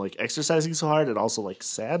breathe from like exercising so hard and also like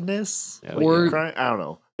sadness. Yeah, Like, or- crying. I don't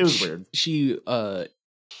know. It was weird. She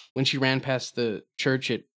when she ran past the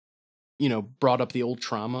church, it brought up the old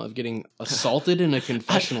trauma of getting assaulted in a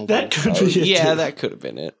confessional. That booth. could be it. Yeah, too. that could have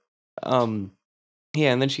been it.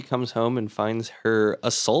 Yeah, and then she comes home and finds her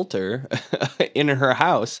assaulter in her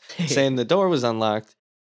house, saying the door was unlocked,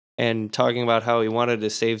 and talking about how he wanted to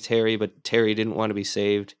save Terry, but Terry didn't want to be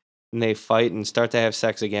saved. And they fight and start to have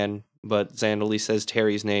sex again, but Zandalee says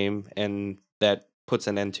Terry's name, and that puts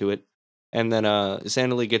an end to it. And then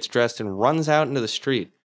Zandalee gets dressed and runs out into the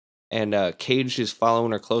street. And Cage is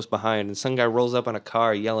following her close behind, and some guy rolls up on a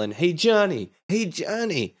car yelling, "Hey, Johnny! Hey,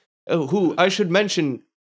 Johnny!" who I should mention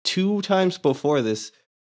 2 times before this.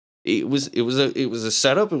 It was a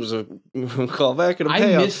setup. It was a callback and a I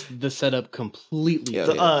payoff. missed the setup completely.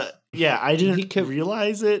 Yeah, Yeah, I didn't He kept-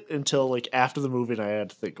 realize it until like after the movie, and I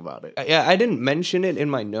had to think about it. Yeah, I didn't mention it in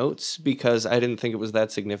my notes because I didn't think it was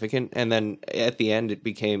that significant. And then at the end, it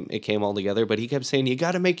came all together. But he kept saying, "You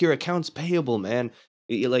got to make your accounts payable, man.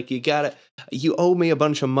 You owe me a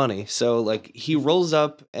bunch of money." So like he rolls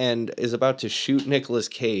up and is about to shoot Nicolas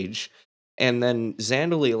Cage. And then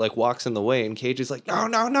Zandalee like walks in the way, and Cage is like, "No,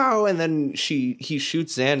 no, no!" And then he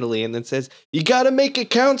shoots Zandalee, and then says, "You got to make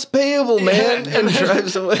accounts payable, man," and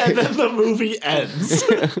drives away. And then the movie ends.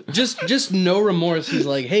 Just no remorse. He's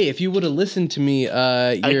like, hey, if you would have listened to me,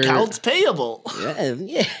 your Accounts payable.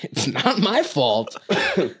 yeah, it's not my fault.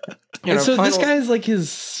 And And our so this final- guy's like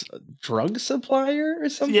his drug supplier or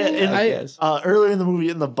something. Yeah, and I guess. earlier in the movie,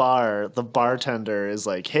 in the bar, the bartender is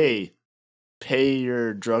like, "Hey, pay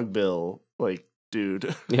your drug bill." Like,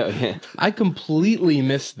 dude. yeah. I completely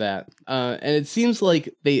missed that. And it seems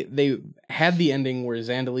like they had the ending where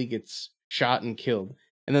Zandalee gets shot and killed.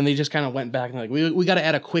 And then they just kind of went back and like, we got to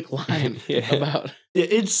add a quick line Yeah. about. Yeah,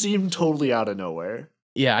 it seemed totally out of nowhere.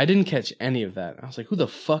 Yeah, I didn't catch any of that. I was like, who the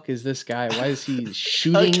fuck is this guy? Why is he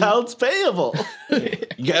shooting? Accounts payable.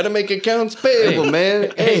 You got to make accounts payable,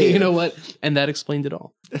 man. Hey, you know what? And that explained it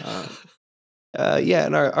all. Yeah,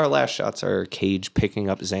 and our last shots are Cage picking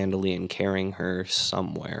up Zandalee and carrying her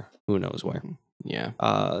somewhere. Who knows where? Yeah.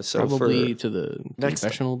 So Probably for to the Next-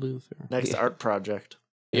 confessional booth. Or... Next Yeah. art project.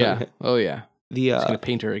 Yeah. Oh, yeah. the He's going to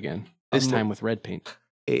paint her again. This um, time with red paint.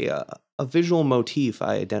 a visual motif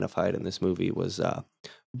I identified in this movie was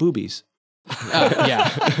boobies.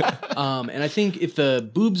 Yeah. And I think if the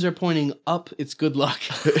boobs are pointing up, it's good luck.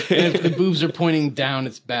 And if the boobs are pointing down,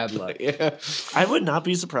 it's bad luck. Yeah. I would not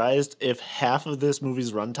be surprised if half of this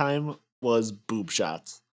movie's runtime was boob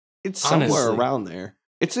shots. It's somewhere Honestly. around there.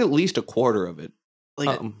 It's at least a quarter of it.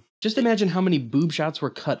 Like, Just imagine how many boob shots were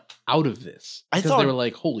cut out of this. I Because thought- they were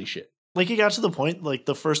like, holy shit. like it got to the point, like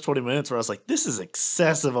the first 20 minutes where I was like, this is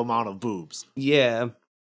excessive amount of boobs. Yeah.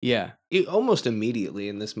 Yeah. Almost immediately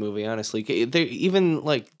in this movie, honestly. There even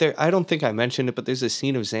like there I don't think I mentioned it, but there's a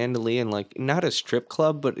scene of Zandalee in like not a strip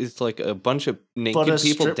club, but it's like a bunch of naked a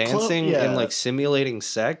people strip club? dancing Yeah. and like simulating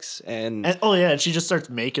sex and, And oh yeah, and she just starts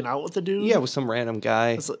making out with the dude. yeah, with some random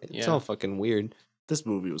guy. It's like- It's Yeah. all fucking weird. This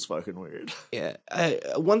movie was fucking weird. Yeah.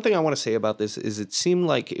 One thing I want to say about this is it seemed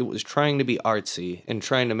like it was trying to be artsy and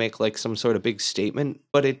trying to make like some sort of big statement,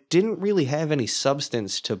 but it didn't really have any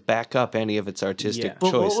substance to back up any of its artistic Yeah.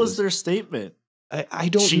 But choices. what was their statement? I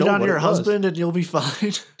don't Cheat know on what your it was. husband and you'll be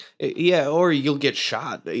fine. Yeah, or you'll get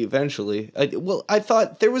shot eventually. I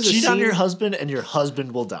thought there was a Cheat scene. on your husband and your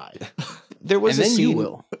husband will die. There was And a then scene you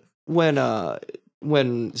will.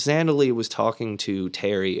 when Zandalee was talking to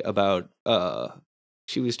Terry about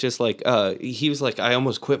she was just like he was like, I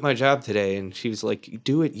almost quit my job today, and she was like,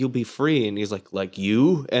 do it, you'll be free, and he's like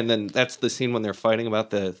you, and then that's the scene when they're fighting about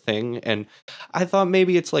the thing, and I thought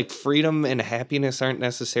maybe it's like freedom and happiness aren't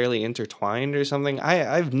necessarily intertwined or something. I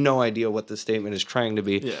have no idea what the statement is trying to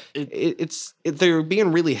be. Yeah, They're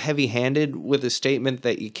being really heavy-handed with a statement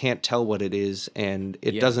that you can't tell what it is, and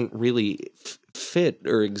it Yeah. doesn't really fit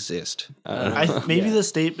or exist. maybe Yeah. the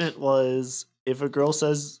statement was, if a girl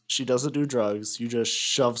says she doesn't do drugs, you just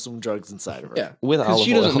shove some drugs inside of her. Yeah. with Because olive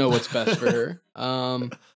she doesn't oil. know what's best for her.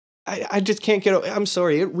 I just can't get. I'm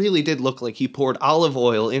sorry. It really did look like he poured olive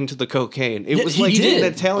oil into the cocaine. It Yeah, was he like did.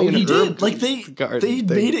 an Italian Oh, he herb did. Like they garden they thing.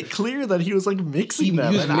 made it clear that he was like mixing He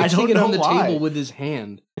them, was and I mixing don't it know on the why. table with his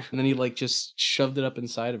hand. And then he like just shoved it up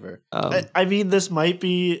inside of her. I mean, this might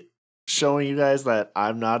be showing you guys that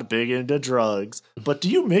I'm not big into drugs, but do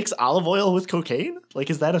you mix olive oil with cocaine? Like,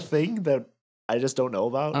 is that a thing that I just don't know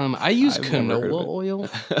about? I use I've never heard of canola it.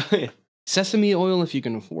 oil. Sesame oil if you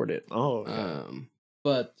can afford it. Oh, okay.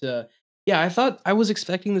 But yeah, I thought I was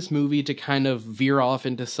expecting this movie to kind of veer off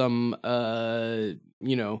into some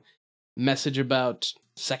message about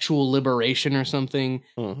sexual liberation or something.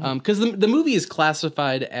 Mhm. Because the movie is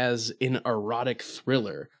classified as an erotic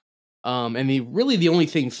thriller. And the only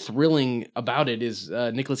thing thrilling about it is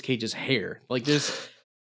Nicolas Cage's hair. Like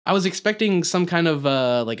I was expecting some kind of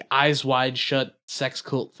like Eyes Wide Shut sex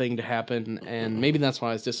cult thing to happen, and maybe that's why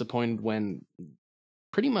I was disappointed when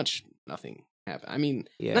pretty much nothing happened. I mean,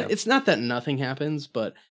 Yeah. it's not that nothing happens,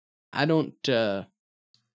 but I don't.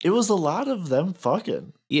 It was a lot of them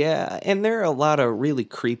fucking. Yeah, and there are a lot of really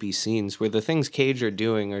creepy scenes where the things Cage are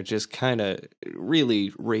doing are just kind of really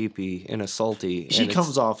rapey and assaulty. She and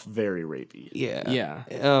comes off very rapey. Yeah.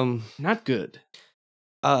 Yeah, not good.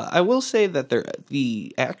 I will say that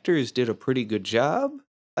the actors did a pretty good job.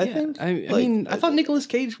 I Yeah, think. I Like, mean, I thought Nicolas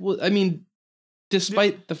Cage was. I mean,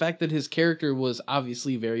 despite the fact that his character was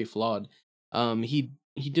obviously very flawed,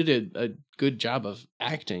 he did a good job of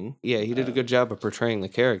acting. Yeah, he did a good job of portraying the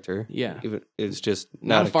character. Yeah. Even it's just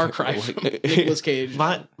Not, not a far cry from like- Nicolas Cage.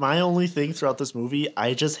 My only thing throughout this movie,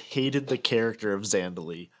 I just hated the character of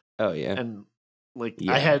Zandali, Oh yeah. and like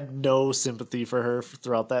Yeah. I had no sympathy for her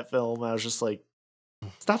throughout that film. I was just like,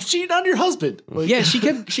 stop cheating on your husband. Like, Yeah, she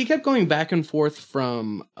kept going back and forth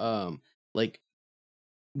from like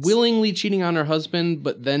willingly cheating on her husband,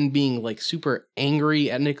 but then being like super angry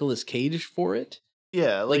at Nicolas Cage for it.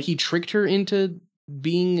 yeah, Like he tricked her into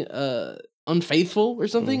being unfaithful or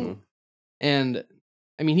something. Mhm. And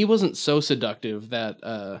I mean, he wasn't so seductive that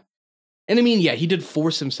and I mean, yeah, he did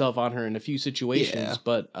force himself on her in a few situations, Yeah.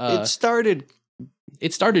 but It started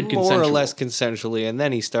it started more or consensual. less consensually, and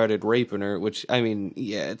then he started raping her. Which I mean,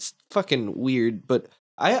 yeah, it's fucking weird. But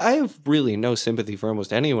I have really no sympathy for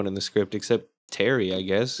almost anyone in the script except Terry, I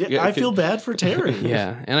guess. yeah, I feel bad for Terry.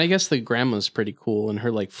 Yeah, and I guess the grandma's pretty cool, and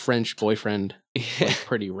her like French boyfriend Yeah. like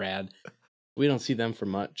pretty rad. We don't see them for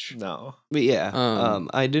much. No. But yeah, Um,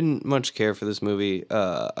 I didn't much care for this movie.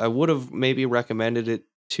 I would have maybe recommended it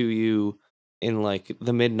to you in like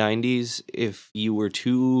the mid 90s if you were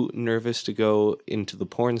too nervous to go into the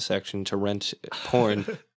porn section to rent porn.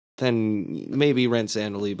 Then maybe rent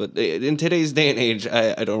Zandali, but in today's day and age,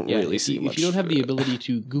 I don't Yeah, really if see you, much. if you don't have the ability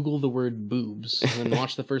to Google the word boobs, then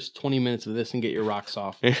watch the first 20 minutes of this and get your rocks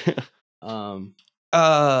off. Um,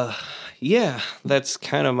 Yeah, that's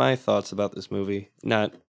kind of my thoughts about this movie.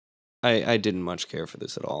 I didn't much care for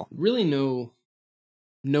this at all. really no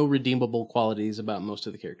redeemable qualities about most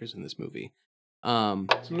of the characters in this movie. Some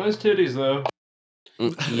nice titties though.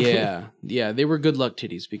 Yeah, they were good luck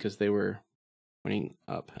titties because they were pointing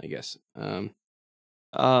up, I guess.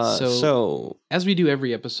 So As we do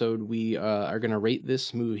every episode, we are going to rate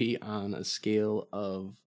this movie on a scale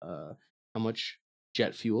of how much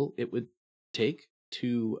jet fuel it would take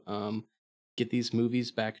to get these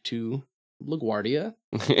movies back to LaGuardia.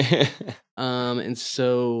 And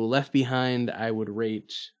so Left Behind, I would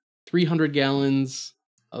rate 300 gallons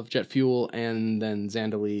of jet fuel, and then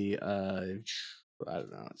Zandali, I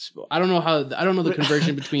don't know. I don't know the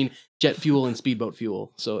conversion between jet fuel and speedboat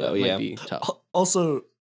fuel, so that might be tough. Also,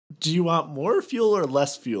 do you want more fuel or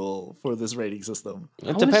less fuel for this rating system? it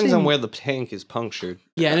wanna depends say- on where the tank is punctured.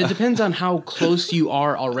 Yeah, and it depends on how close you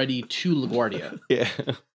are already to LaGuardia. Yeah.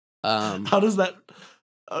 How does that?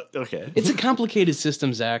 Okay. It's a complicated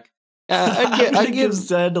system, Zach. I'd give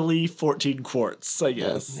Zandali 14 quarts, I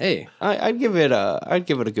guess. Hey, I'd give it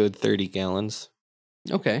a good 30 gallons.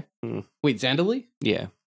 okay. Hmm. Wait, Zandali? Yeah.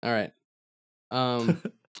 All right.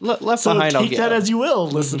 Left So behind. I'll take get that as you will,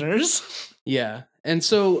 listeners. Yeah. And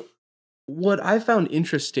so what I found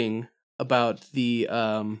interesting about the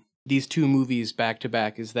these two movies back to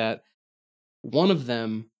back is that one of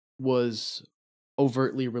them was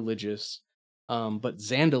overtly religious, but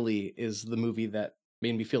Zandali is the movie that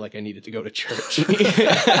made me feel like I needed to go to church.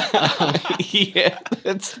 yeah,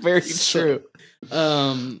 that's very So, true.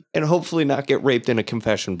 Um And hopefully not get raped in a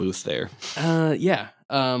confession booth there. yeah.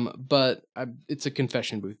 But it's a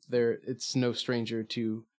confession booth. It's no stranger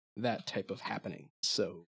to that type of happening.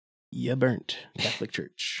 So you burnt Catholic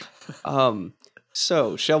Church.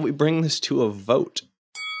 So shall we bring this to a vote?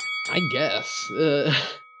 I guess.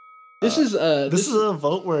 This is This is a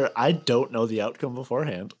vote where I don't know the outcome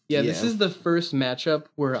beforehand. this Yeah. is the first matchup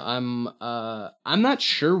where I'm not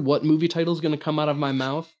sure what movie title is going to come out of my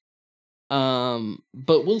mouth.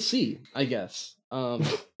 But we'll see, I guess.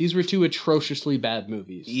 These were two atrociously bad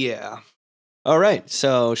movies. Yeah. All right.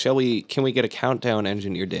 So can we get a countdown,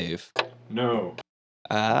 Engineer Dave? No.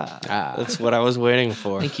 That's what I was waiting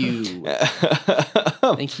for. Thank you.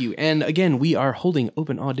 Thank you. And again, we are holding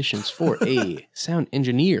open auditions for a sound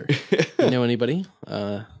engineer. You know anybody?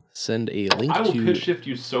 Send a link I will to. pitch shift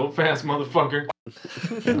you so fast, motherfucker.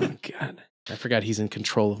 Oh God, I forgot he's in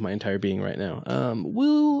control of my entire being right now.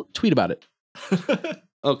 We'll tweet about it.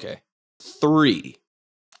 Okay. 3,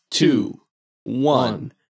 2,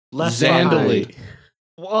 1. Left Zandali. behind.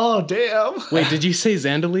 Oh, damn. Wait, did you say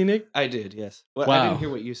Zandali, Nick? I did, yes. Well, I Wow. didn't hear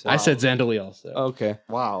what you said. I said Zandali also. Okay.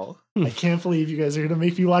 Wow. I can't believe you guys are going to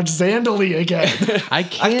make me watch Zandali again. I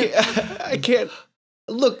can't. I can't.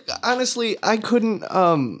 Look, honestly, I couldn't.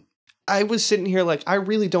 I was sitting here like, I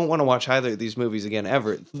really don't want to watch either of these movies again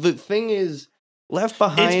ever. The thing is, Left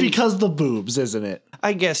Behind. It's because the boobs, isn't it?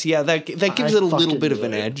 I guess, yeah, that gives I it a little fucking bit of knew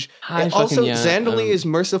an it. edge. I And also, fucking, yeah, Zandali is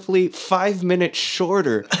mercifully 5 minutes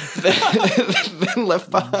shorter than Left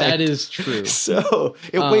Behind. That is true. So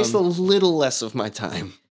it wastes a Um, little less of my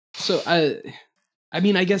time. So I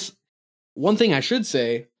mean, I guess one thing I should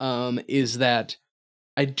say is that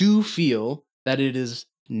I do feel that it is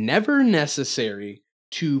never necessary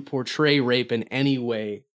to portray rape in any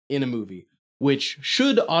way in a movie, which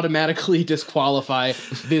should automatically disqualify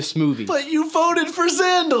this movie. But you voted for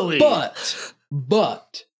Zandalee.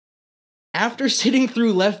 But after sitting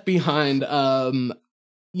through Left Behind,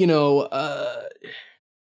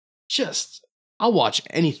 just I'll watch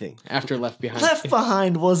anything after Left Behind. Left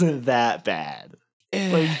Behind wasn't that bad.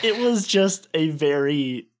 Like, it was just a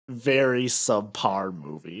very, very subpar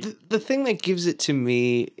movie. The thing that gives it to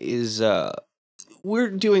me is we're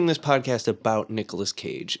doing this podcast about Nicolas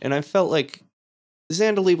Cage, and I felt like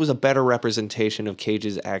Zandalee was a better representation of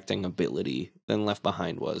Cage's acting ability than Left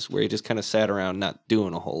Behind was, where he just kind of sat around not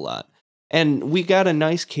doing a whole lot. And we got a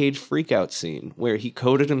nice Cage freakout scene where he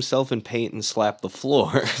coated himself in paint and slapped the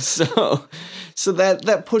floor. so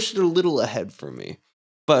that pushed it a little ahead for me.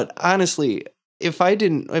 But honestly, if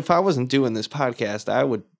I wasn't doing this podcast,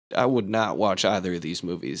 I would not watch either of these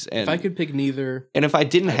movies. And if I could pick neither, and if I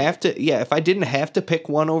didn't have to pick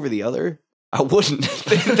one over the other, I wouldn't.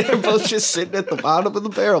 They're both just sitting at the bottom of the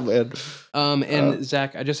barrel, man. And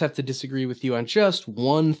Zach, I just have to disagree with you on just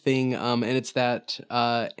one thing, and it's that,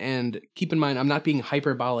 and keep in mind, I'm not being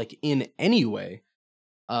hyperbolic in any way.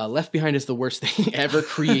 Left Behind is the worst thing ever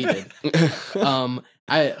created.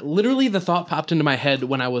 I literally, the thought popped into my head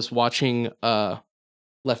when I was watching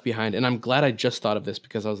Left Behind, and I'm glad I just thought of this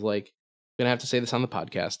because I was like, I'm gonna have to say this on the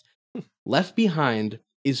podcast. Left Behind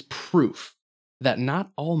is proof that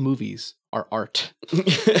not all movies are art.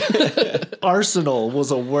 Arsenal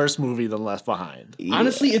was a worse movie than Left Behind.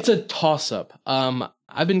 Honestly, it's a toss-up.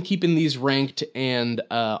 I've been keeping these ranked, and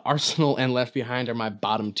Arsenal and Left Behind are my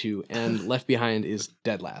bottom two, and Left Behind is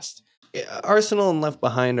dead last. Yeah, Arsenal and Left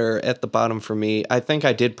Behind are at the bottom for me. I think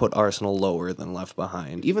I did put Arsenal lower than Left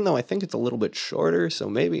Behind, even though I think it's a little bit shorter, so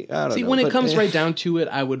maybe, I don't know. See, when it comes right down to it,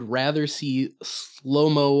 I would rather see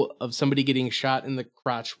slow-mo of somebody getting shot in the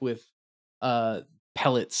crotch with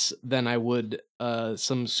pellets than I would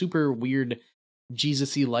some super weird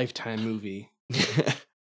Jesus-y Lifetime movie.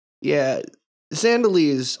 Yeah, Zandalee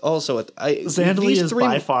is also Zandalee is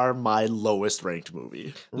by far my lowest ranked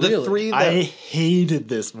movie. The three that I hated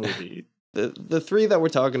this movie. the three that we're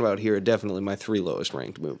talking about here are definitely my three lowest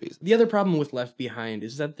ranked movies. The other problem with Left Behind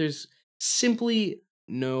is that there's simply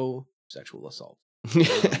no sexual assault.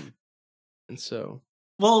 And so,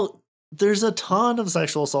 well, there's a ton of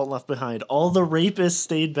sexual assault left behind. All the rapists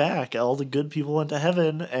stayed back. All the good people went to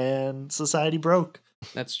heaven, and society broke.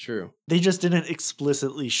 that's true. They just didn't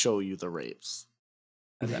explicitly show you the rapes.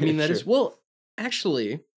 I mean, that is, well,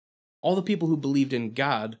 actually, all the people who believed in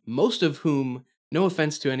God, most of whom, no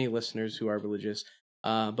offense to any listeners who are religious,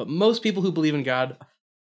 but most people who believe in God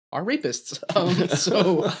are rapists.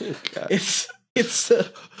 So it's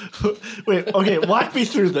Wait, okay, walk me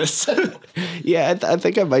through this. Yeah, I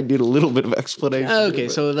think I might need a little bit of explanation. okay.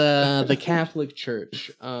 So the Catholic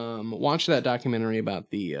Church, watch that documentary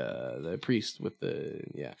about the priest with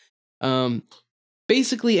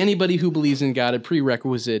basically anybody who believes in God, a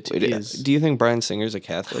prerequisite is. Do you think Bryan Singer's a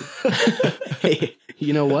Catholic? Hey,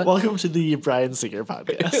 you know what? Welcome to the Bryan Singer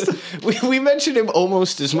podcast. we mentioned him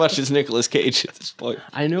almost as much as Nicolas Cage at this point.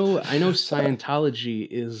 I know Scientology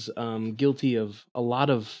is guilty of a lot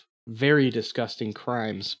of very disgusting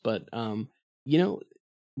crimes, but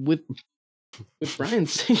with Bryan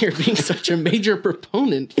Singer being such a major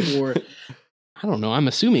proponent for, I don't know, I'm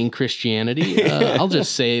assuming Christianity. I'll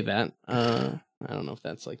just say that. I don't know if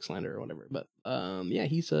that's like slander or whatever, but yeah,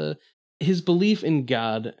 his belief in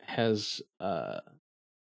God has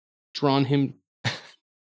drawn him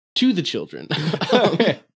to the children.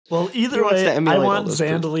 Well, either way, I want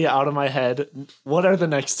Zandalee out of my head. What are the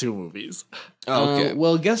next two movies? Okay.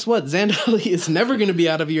 Well, guess what? Zandalee is never going to be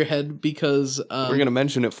out of your head because we're going to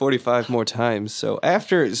mention it 45 more times. So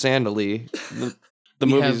after Zandalee, the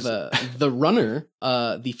we movies... have The Runner,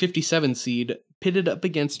 the 57 seed, pitted up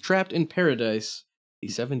against Trapped in Paradise, the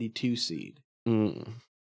 72 seed.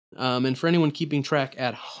 And for anyone keeping track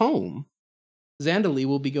at home, Zandalee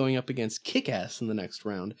will be going up against Kick-Ass in the next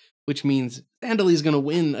round, which means Zandalee is going to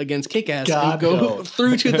win against Kick-Ass and go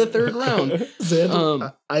through to the third round.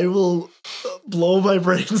 I will blow my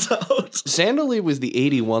brains out. Zandalee was the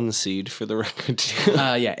 81 seed for the record.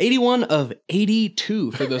 Yeah, 81 of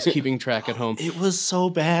 82 for those keeping track at home. It was so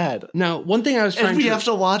bad. Now, one thing I was trying and we have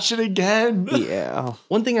to watch it again. Yeah.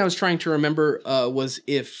 One thing I was trying to remember was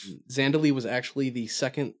if Zandalee was actually the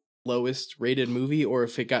second lowest rated movie, or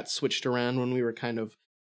if it got switched around when we were kind of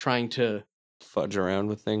trying to fudge around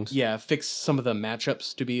with things. Yeah, fix some of the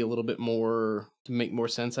matchups to be a little bit more, to make more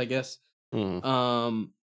sense, I guess.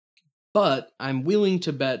 but I'm willing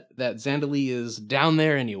to bet that Zandali is down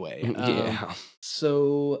there anyway. Yeah.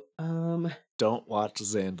 So, Don't watch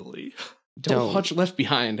Zandali. don't watch Left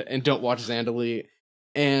Behind and don't watch Zandali.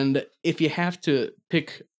 And if you have to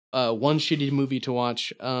pick one shitty movie to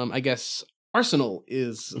watch, I guess Arsenal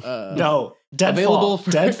is No, Deadfall. available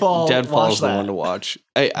for- Deadfall. Deadfall watch is the that. one to watch.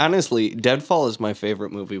 Honestly, Deadfall is my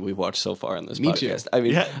favorite movie we've watched so far in this Me too. podcast. I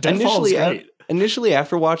mean, Yeah, Deadfall's great. initially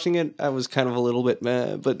after watching it, I was kind of a little bit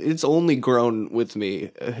meh, but it's only grown with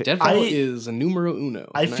me. Deadfall is a numero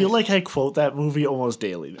uno. I feel like I quote that movie almost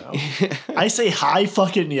daily now. I say hi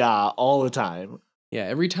fucking yeah all the time. yeah,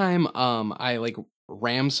 every time I like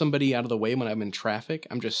ram somebody out of the way when I'm in traffic,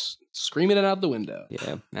 I'm just screaming it out the window.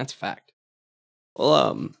 Yeah. That's fact.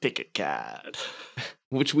 Well, Pick a cat.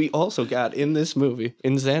 which we also got in this movie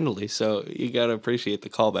in Zandali, so you gotta appreciate the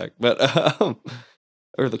callback, but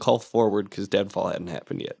or the call forward because Deadfall hadn't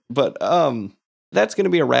happened yet. But that's gonna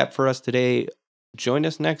be a wrap for us today. Join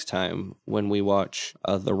us next time when we watch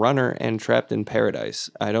The Runner and Trapped in Paradise.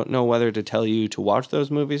 I don't know whether to tell you to watch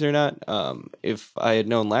those movies or not. If I had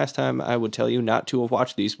known last time, I would tell you not to have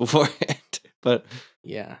watched these beforehand. But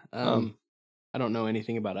Yeah. I don't know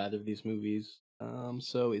anything about either of these movies.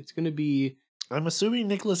 So it's gonna be I'm assuming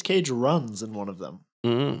Nicolas Cage runs in one of them.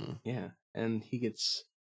 yeah, and he gets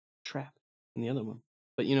trapped in the other one.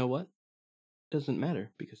 But you know what? Doesn't matter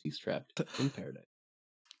because he's trapped in paradise.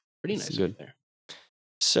 Pretty That's nice good. right there.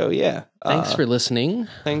 so yeah, Thanks for listening.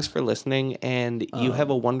 thanks for listening, and you have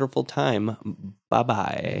a wonderful time. Bye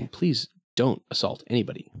bye. And please don't assault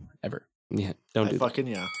anybody ever. Yeah, don't I do that. fucking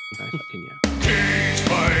yeah. I fucking yeah. Cage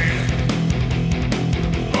fight.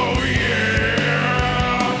 Oh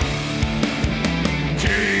yeah.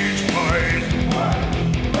 Cage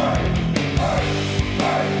fight.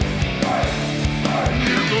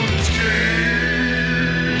 Nicolas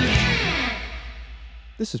Cage.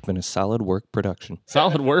 This has been a Solid Work production.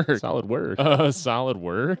 Solid work. Solid work. Solid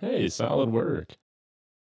work. Hey, solid work.